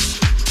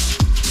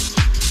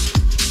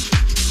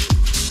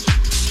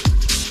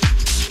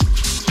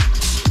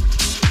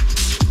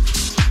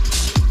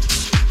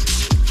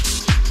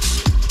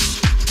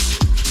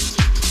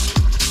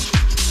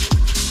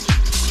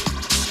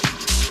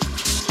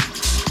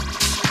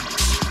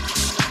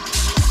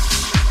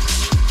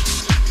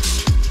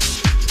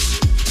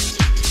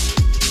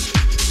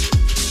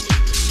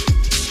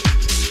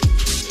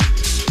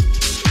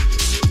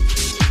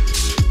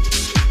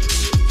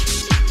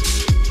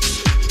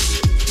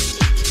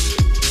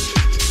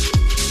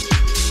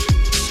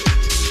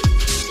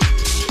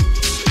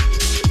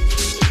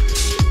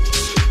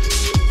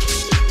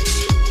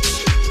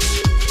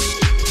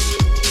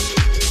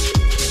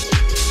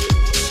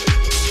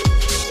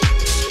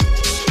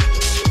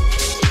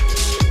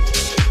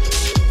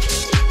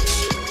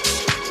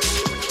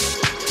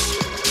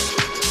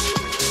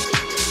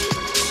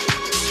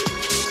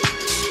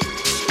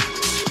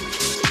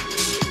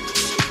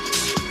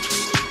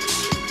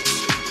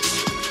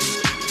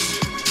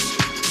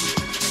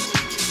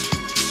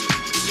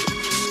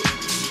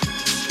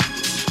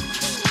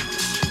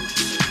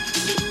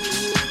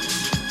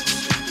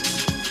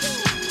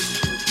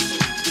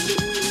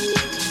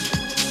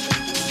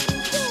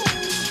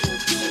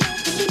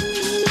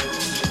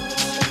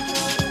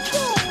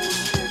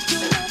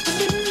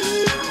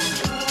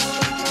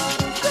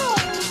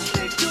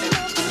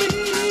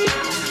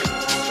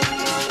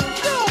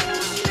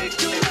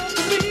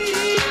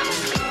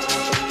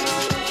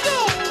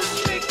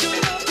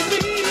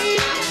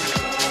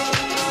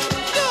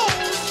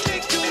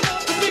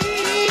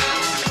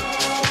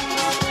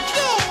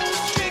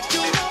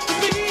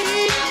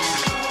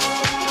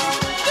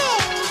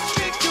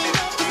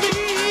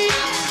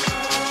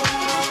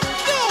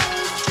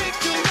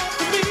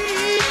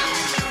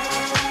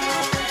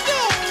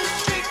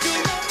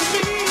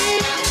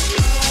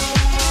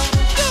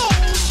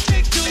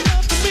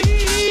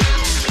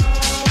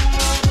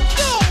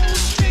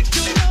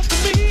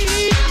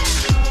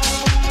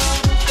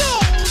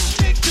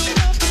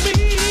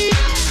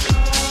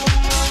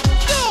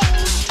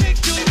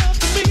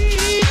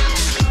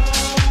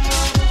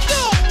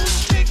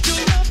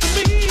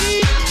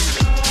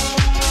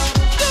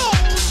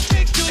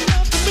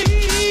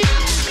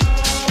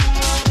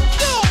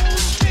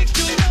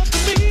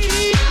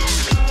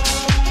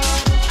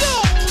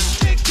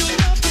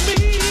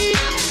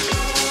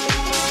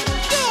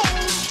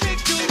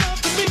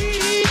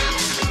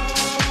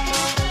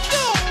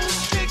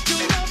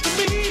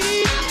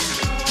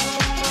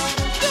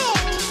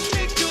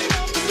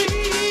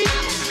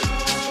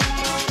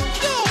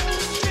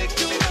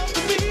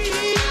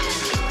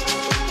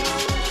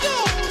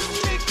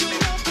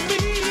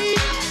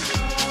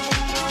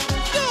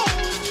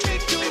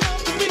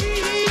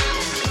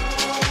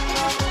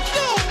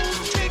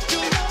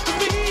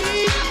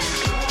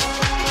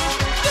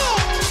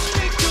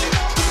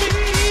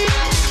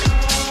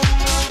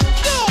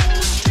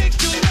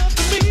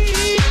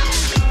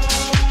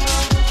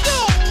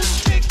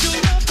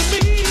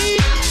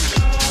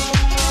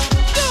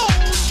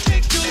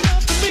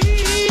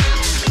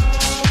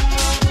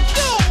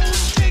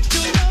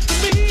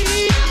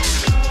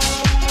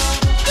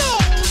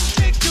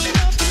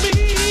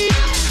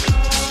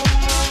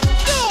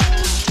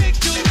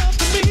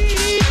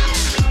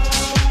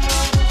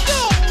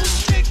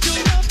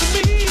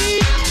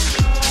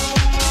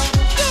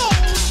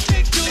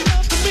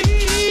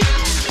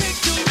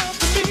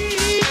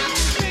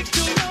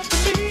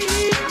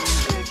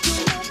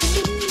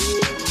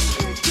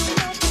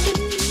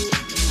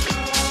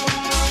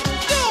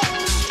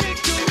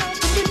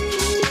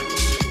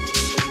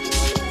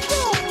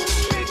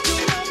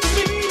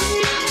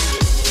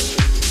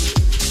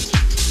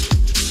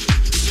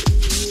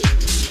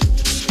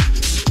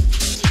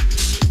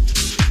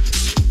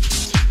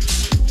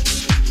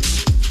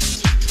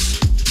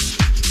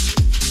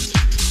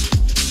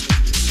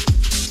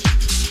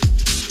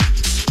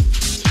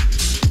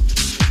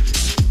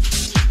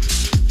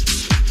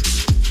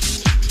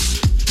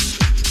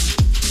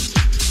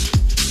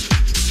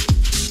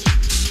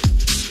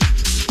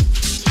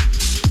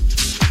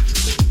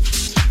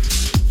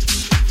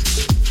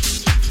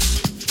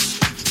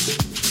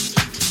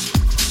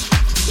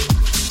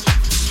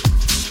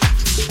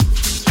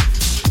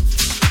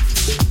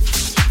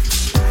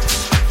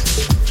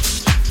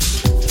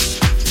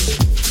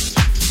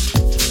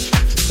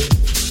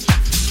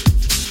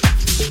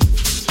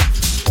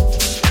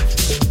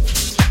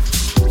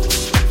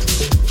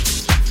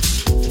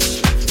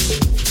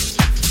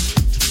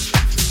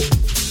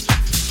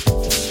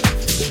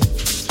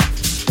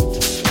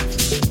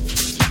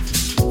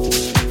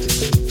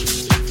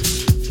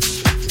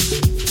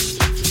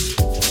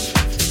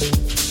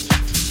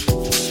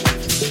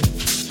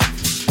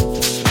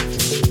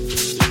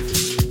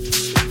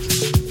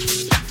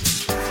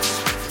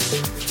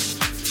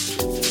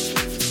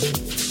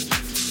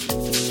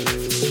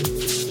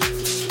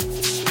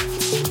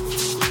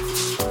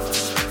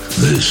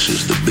 This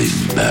is the Big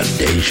Bad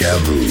Deja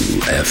Vu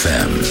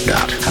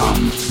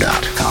FM.com.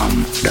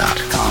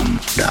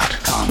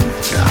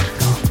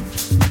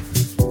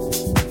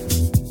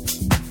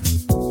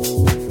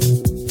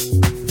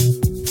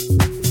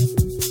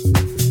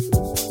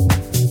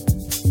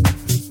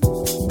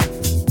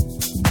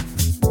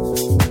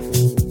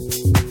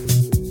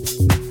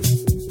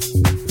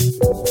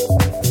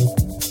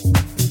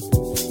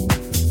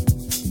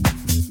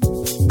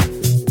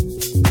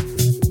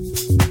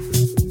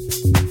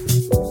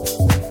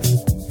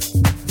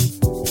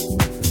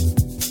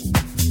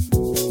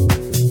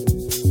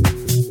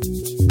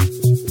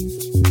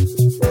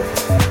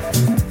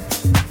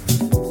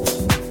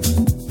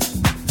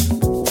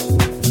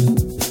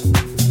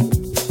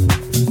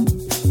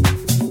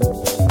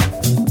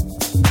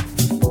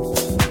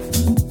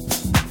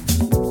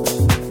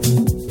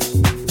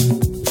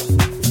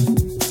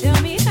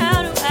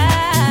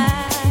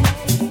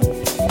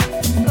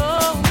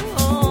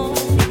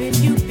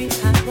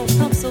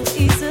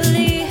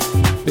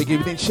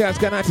 Shouts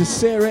going out to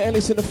Sarah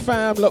Ellis and the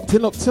fam, locked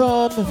in, locked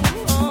on.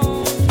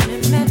 Can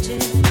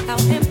imagine how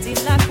empty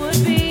life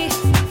would be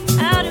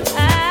out of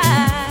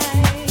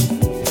eyes.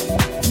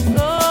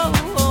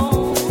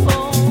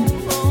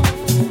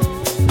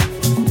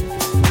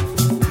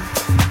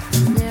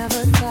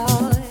 Never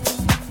thought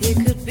it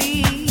could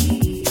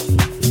be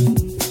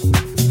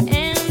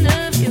end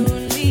of you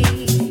and me.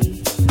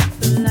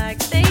 Like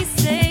they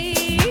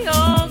say,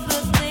 all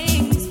good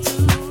things do.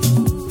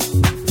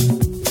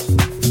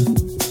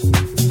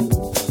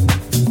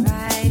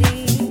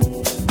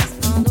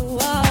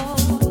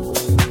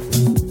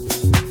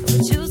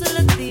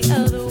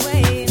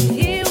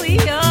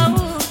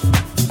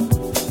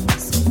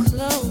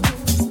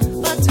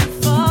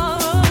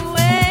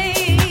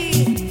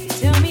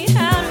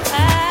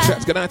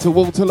 Going out to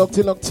Walter, locked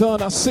in, locked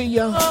on. I'll see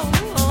ya.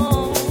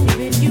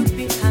 Even you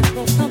behind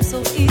won't come so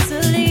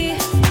easily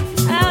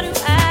out of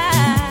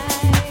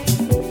eyes.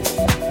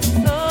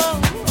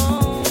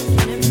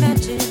 Can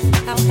imagine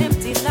how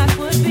empty life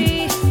would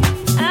be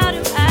out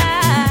of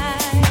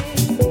eyes.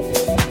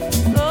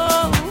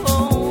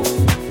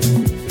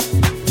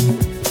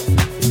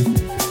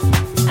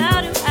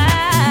 Out of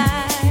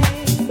eyes.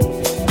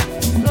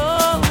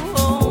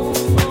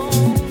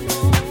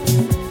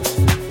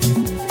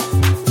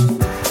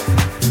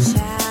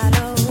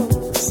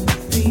 Shadows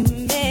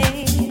remain.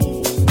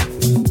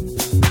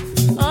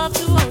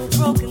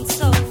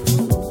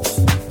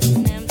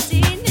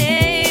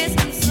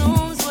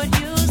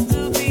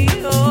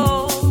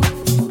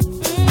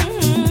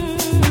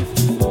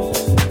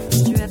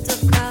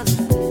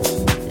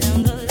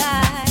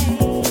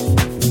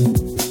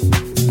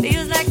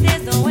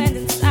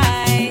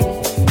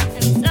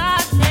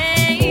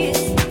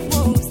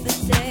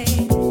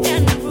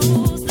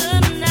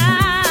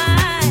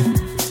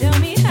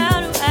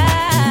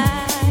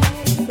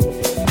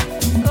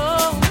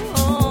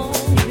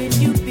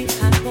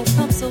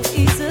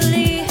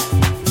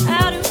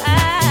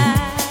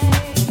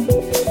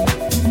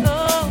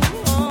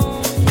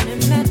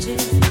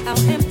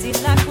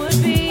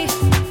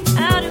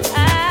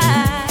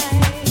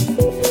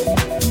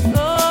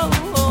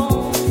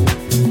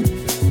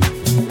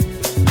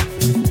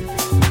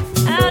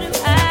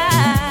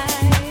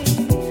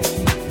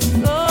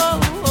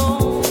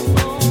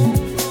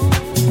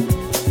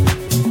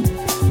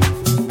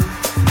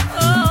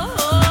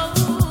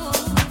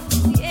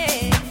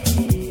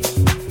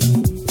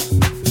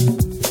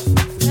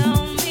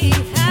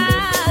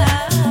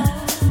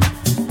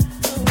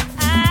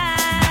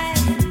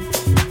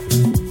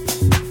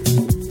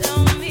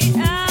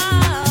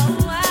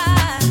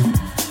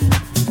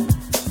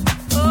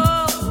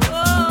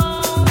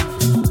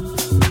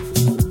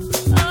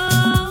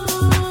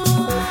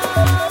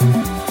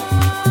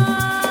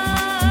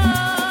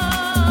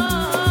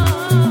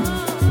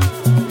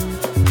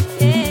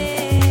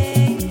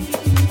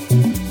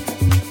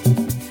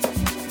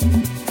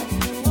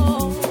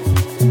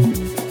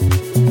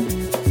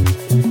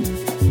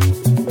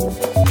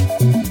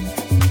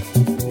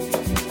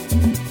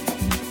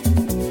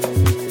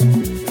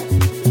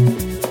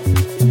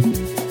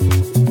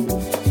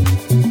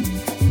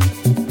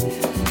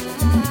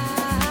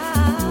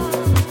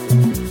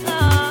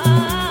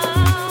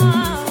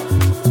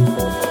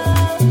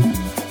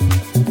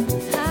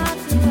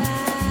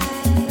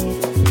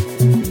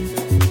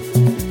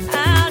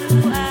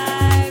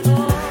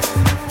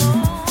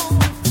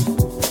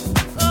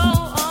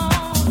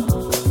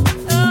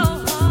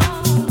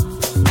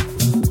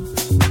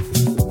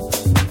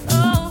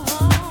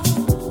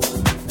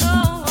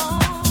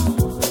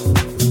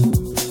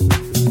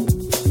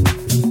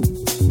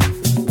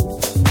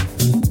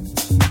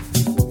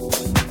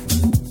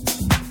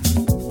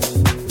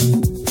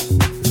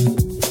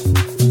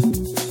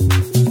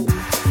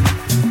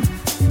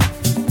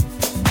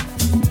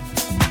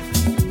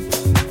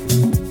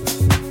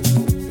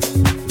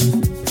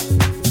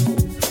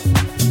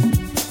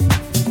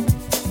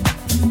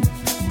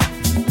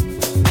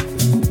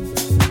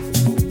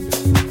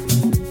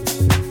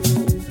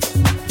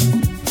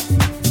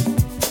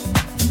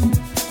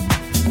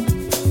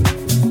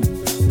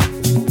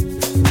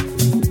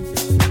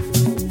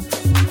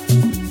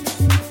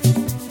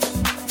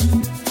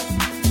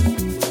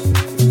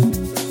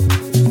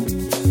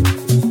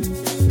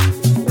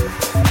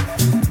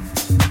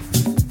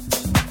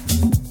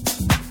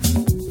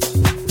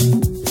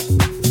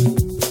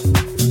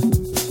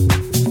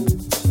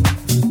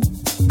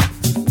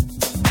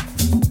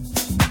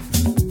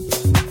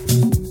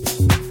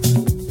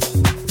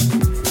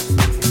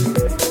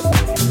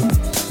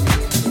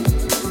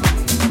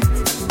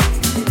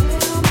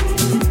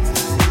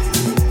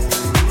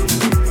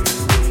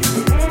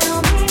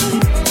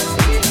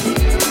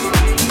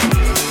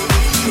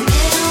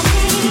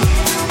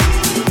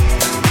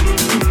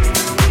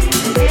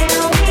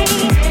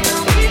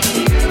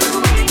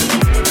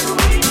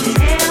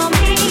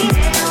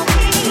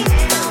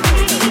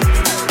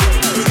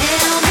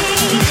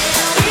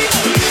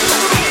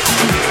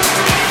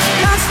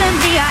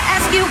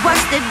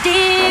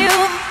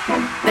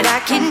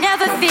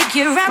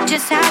 figure out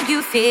just how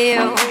you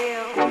feel.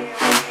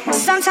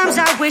 Sometimes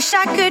I wish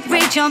I could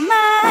read your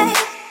mind.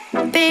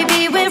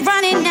 Baby, we're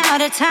running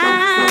out of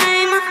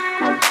time.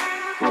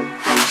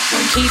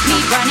 Keep me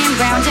running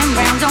round and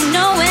round, don't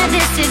know where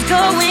this is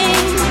going.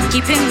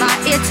 Keeping my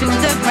ear to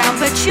the ground,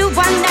 but you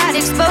are not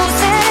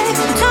exposing.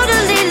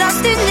 Totally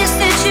lost in this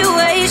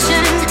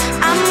situation,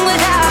 I'm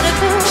without a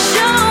clue.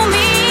 Show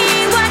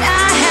me what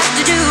I have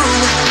to do.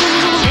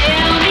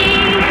 Tell me.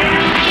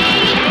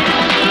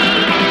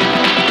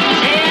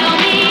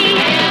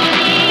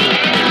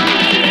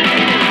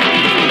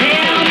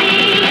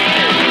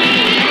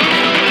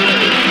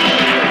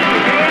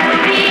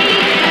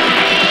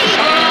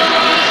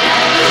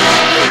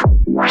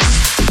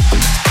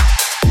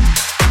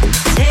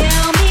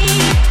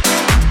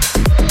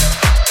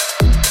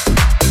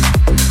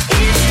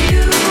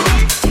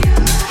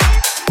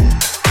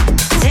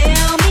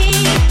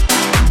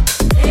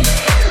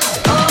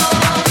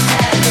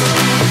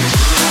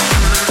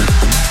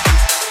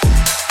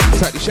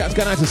 Shouts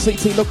going out to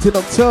CT Locked In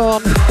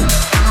Nocturne.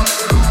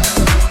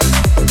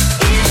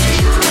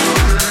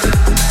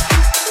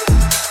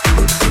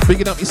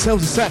 Bigging up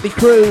yourselves, the Saturday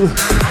crew.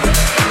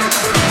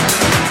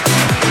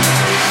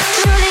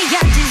 Surely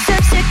I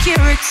deserve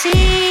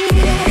security.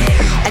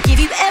 I give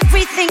you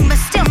everything, but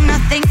still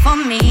nothing for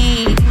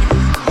me.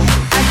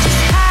 I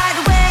just hide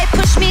away,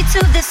 push me to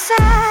the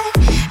side.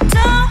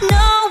 Don't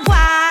know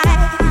why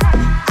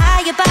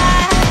I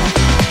abide.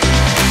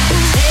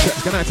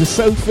 Shouts going out to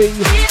Sophie.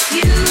 If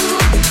you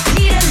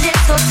need a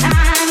little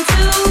time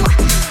to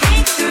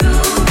think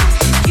through,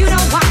 you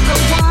don't want the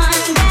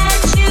one that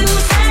you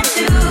turn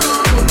to.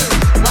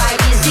 Why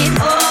is it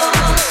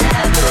all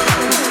taboo?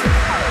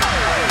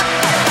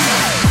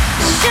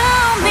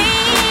 Show me,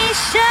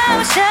 show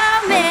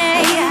me,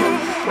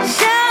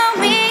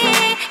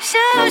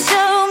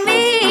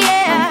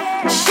 yeah.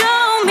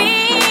 Show me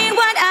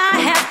what I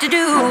have to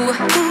do.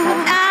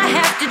 I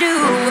have to do.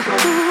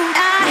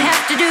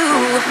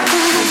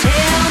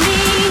 Tell me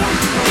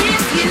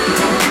if you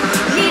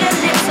need a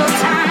little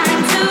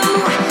time to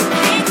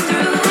think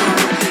through.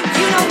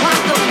 You don't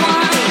want the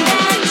one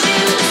that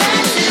you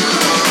turn to.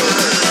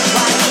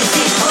 Why is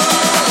it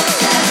all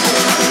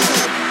taboo?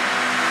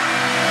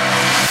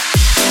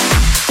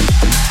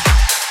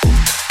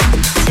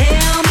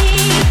 Tell me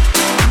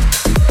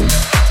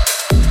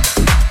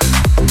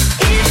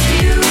if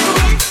you.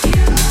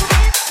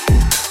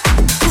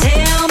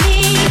 Tell me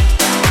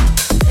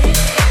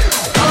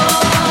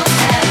all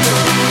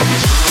taboo.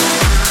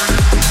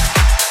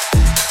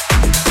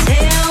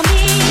 Tell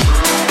me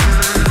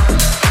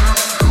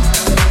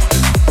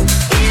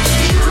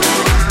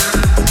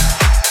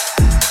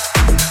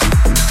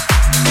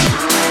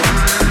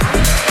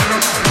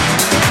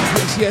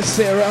Yes,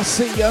 Sarah, I'll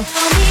see ya.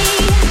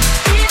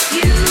 if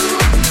you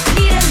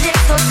need a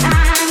little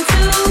time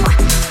to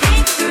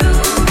think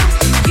through.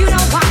 You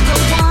don't want the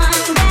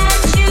one that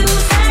you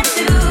turn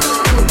to.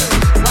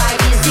 Why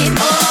is it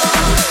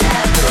all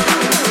taboo?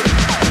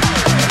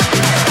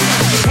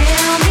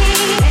 Tell me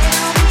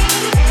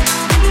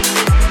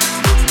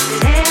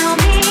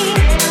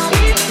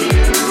if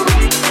you.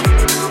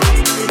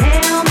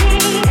 Tell me.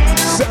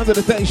 Sound of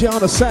the Deja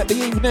on a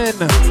Saturday evening.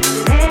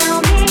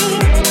 Tell me.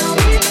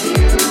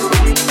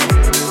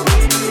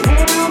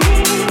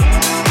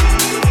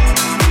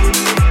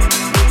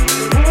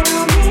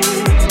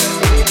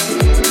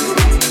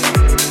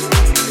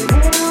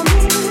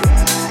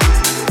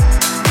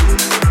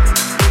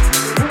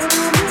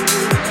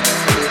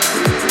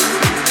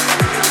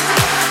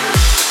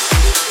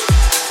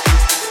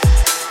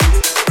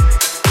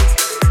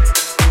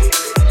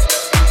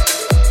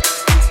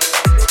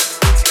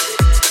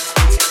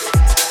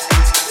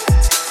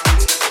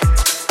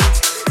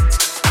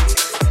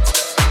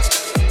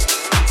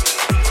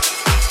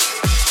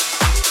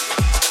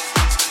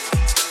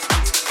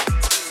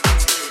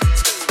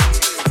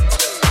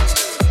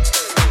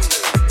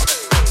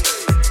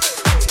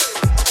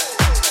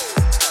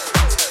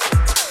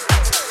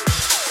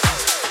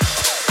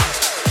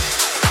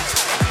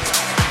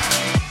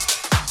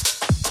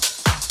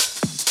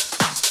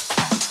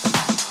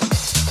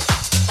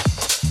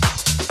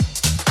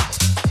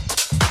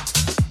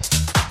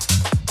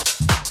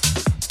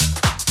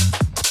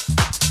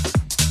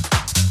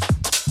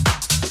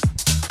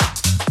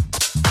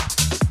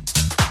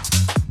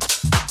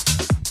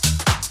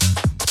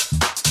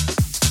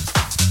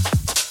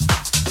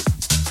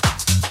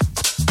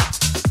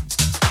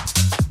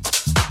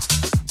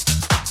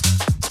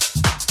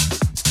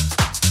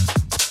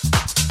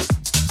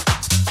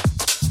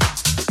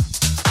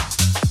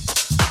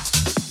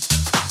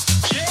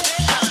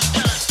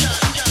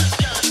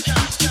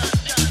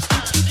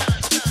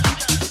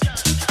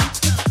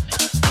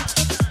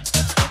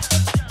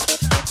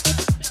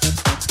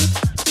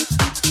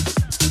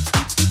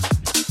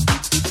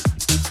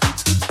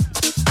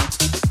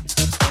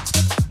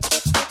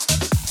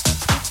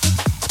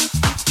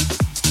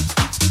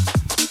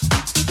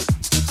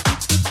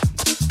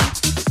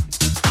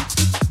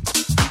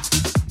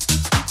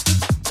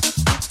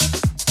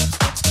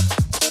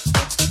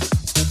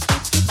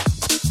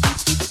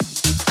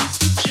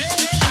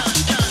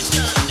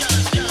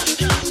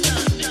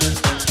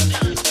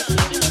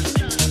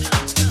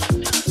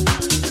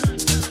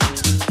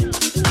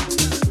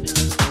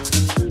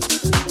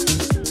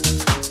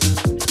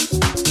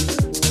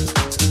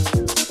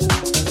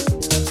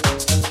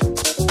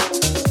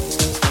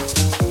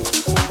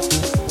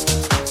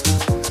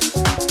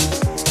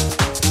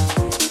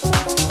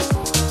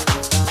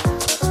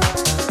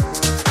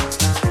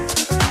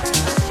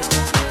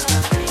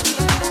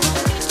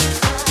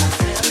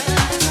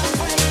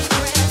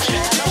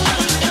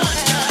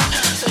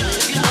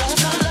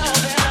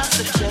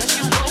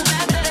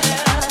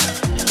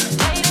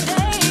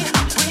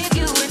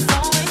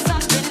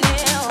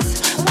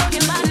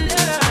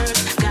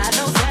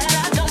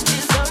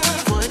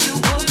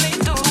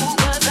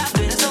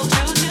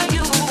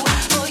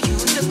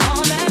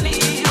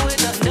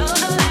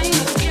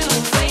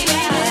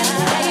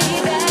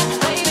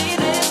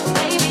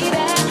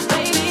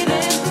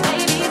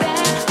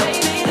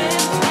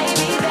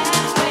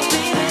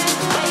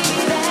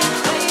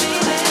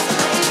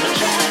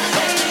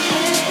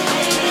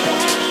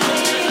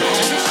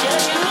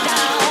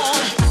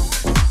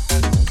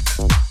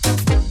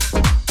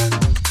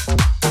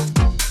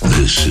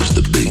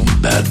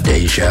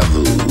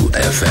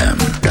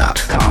 DejaVuFM.com.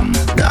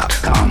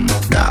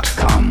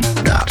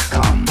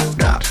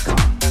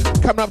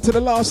 Coming up to the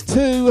last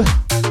two.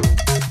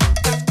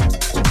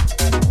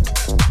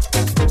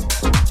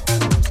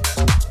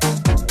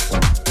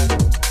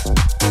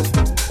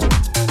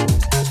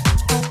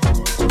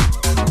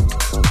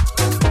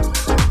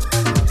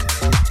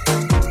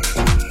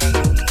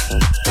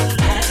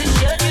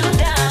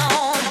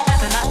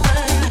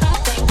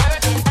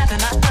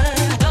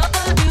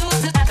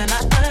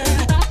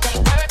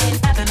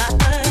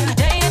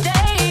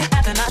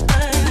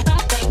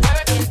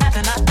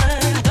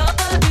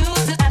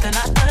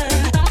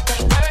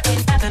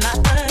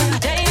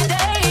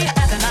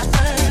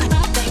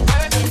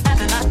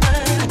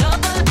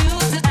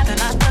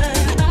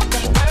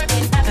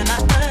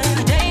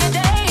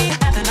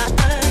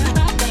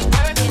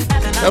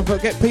 Don't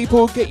forget,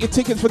 people, get your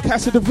tickets for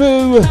Casa de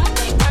Vu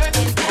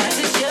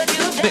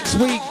next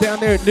week down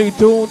there at New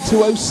Dawn,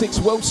 206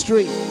 Wells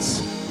Street.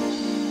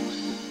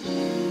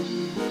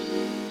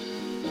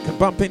 You can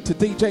bump into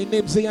DJ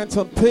Nibsy,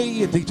 Anton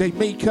P, and DJ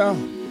Mika,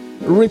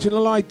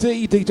 Original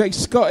ID, DJ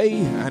Scotty,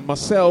 and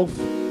myself.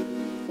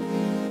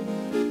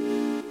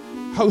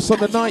 Hosts on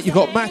the night, you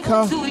got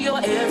Macca.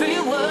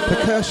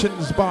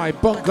 Percussions by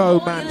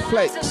Bongo Man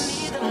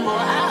Flex.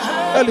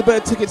 Early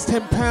bird tickets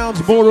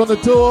 £10, more on the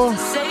door.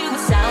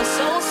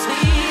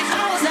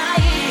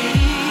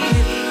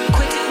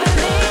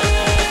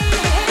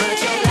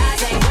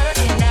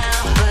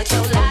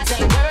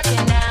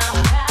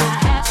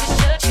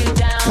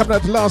 Coming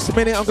up the last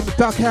minute, I'm going to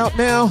duck out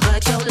now. I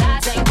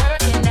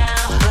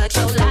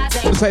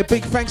want to say a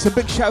big thanks and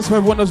big shouts to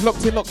everyone who's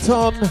locked in, locked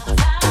on.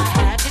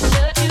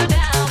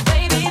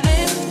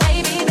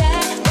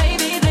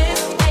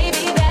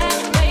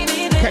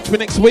 Catch me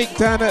next week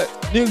down at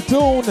New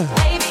Dawn,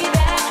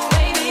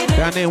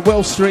 down there in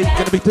Wells Street.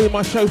 Going to be doing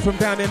my show from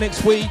down there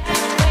next week.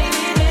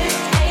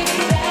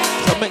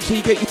 So make sure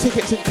you get your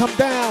tickets and come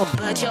down.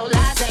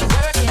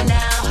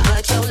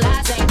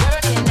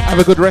 Have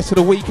a good rest of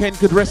the weekend,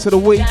 good rest of the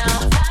week.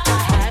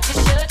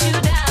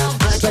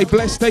 Stay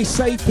blessed, stay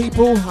safe,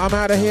 people. I'm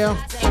out of here.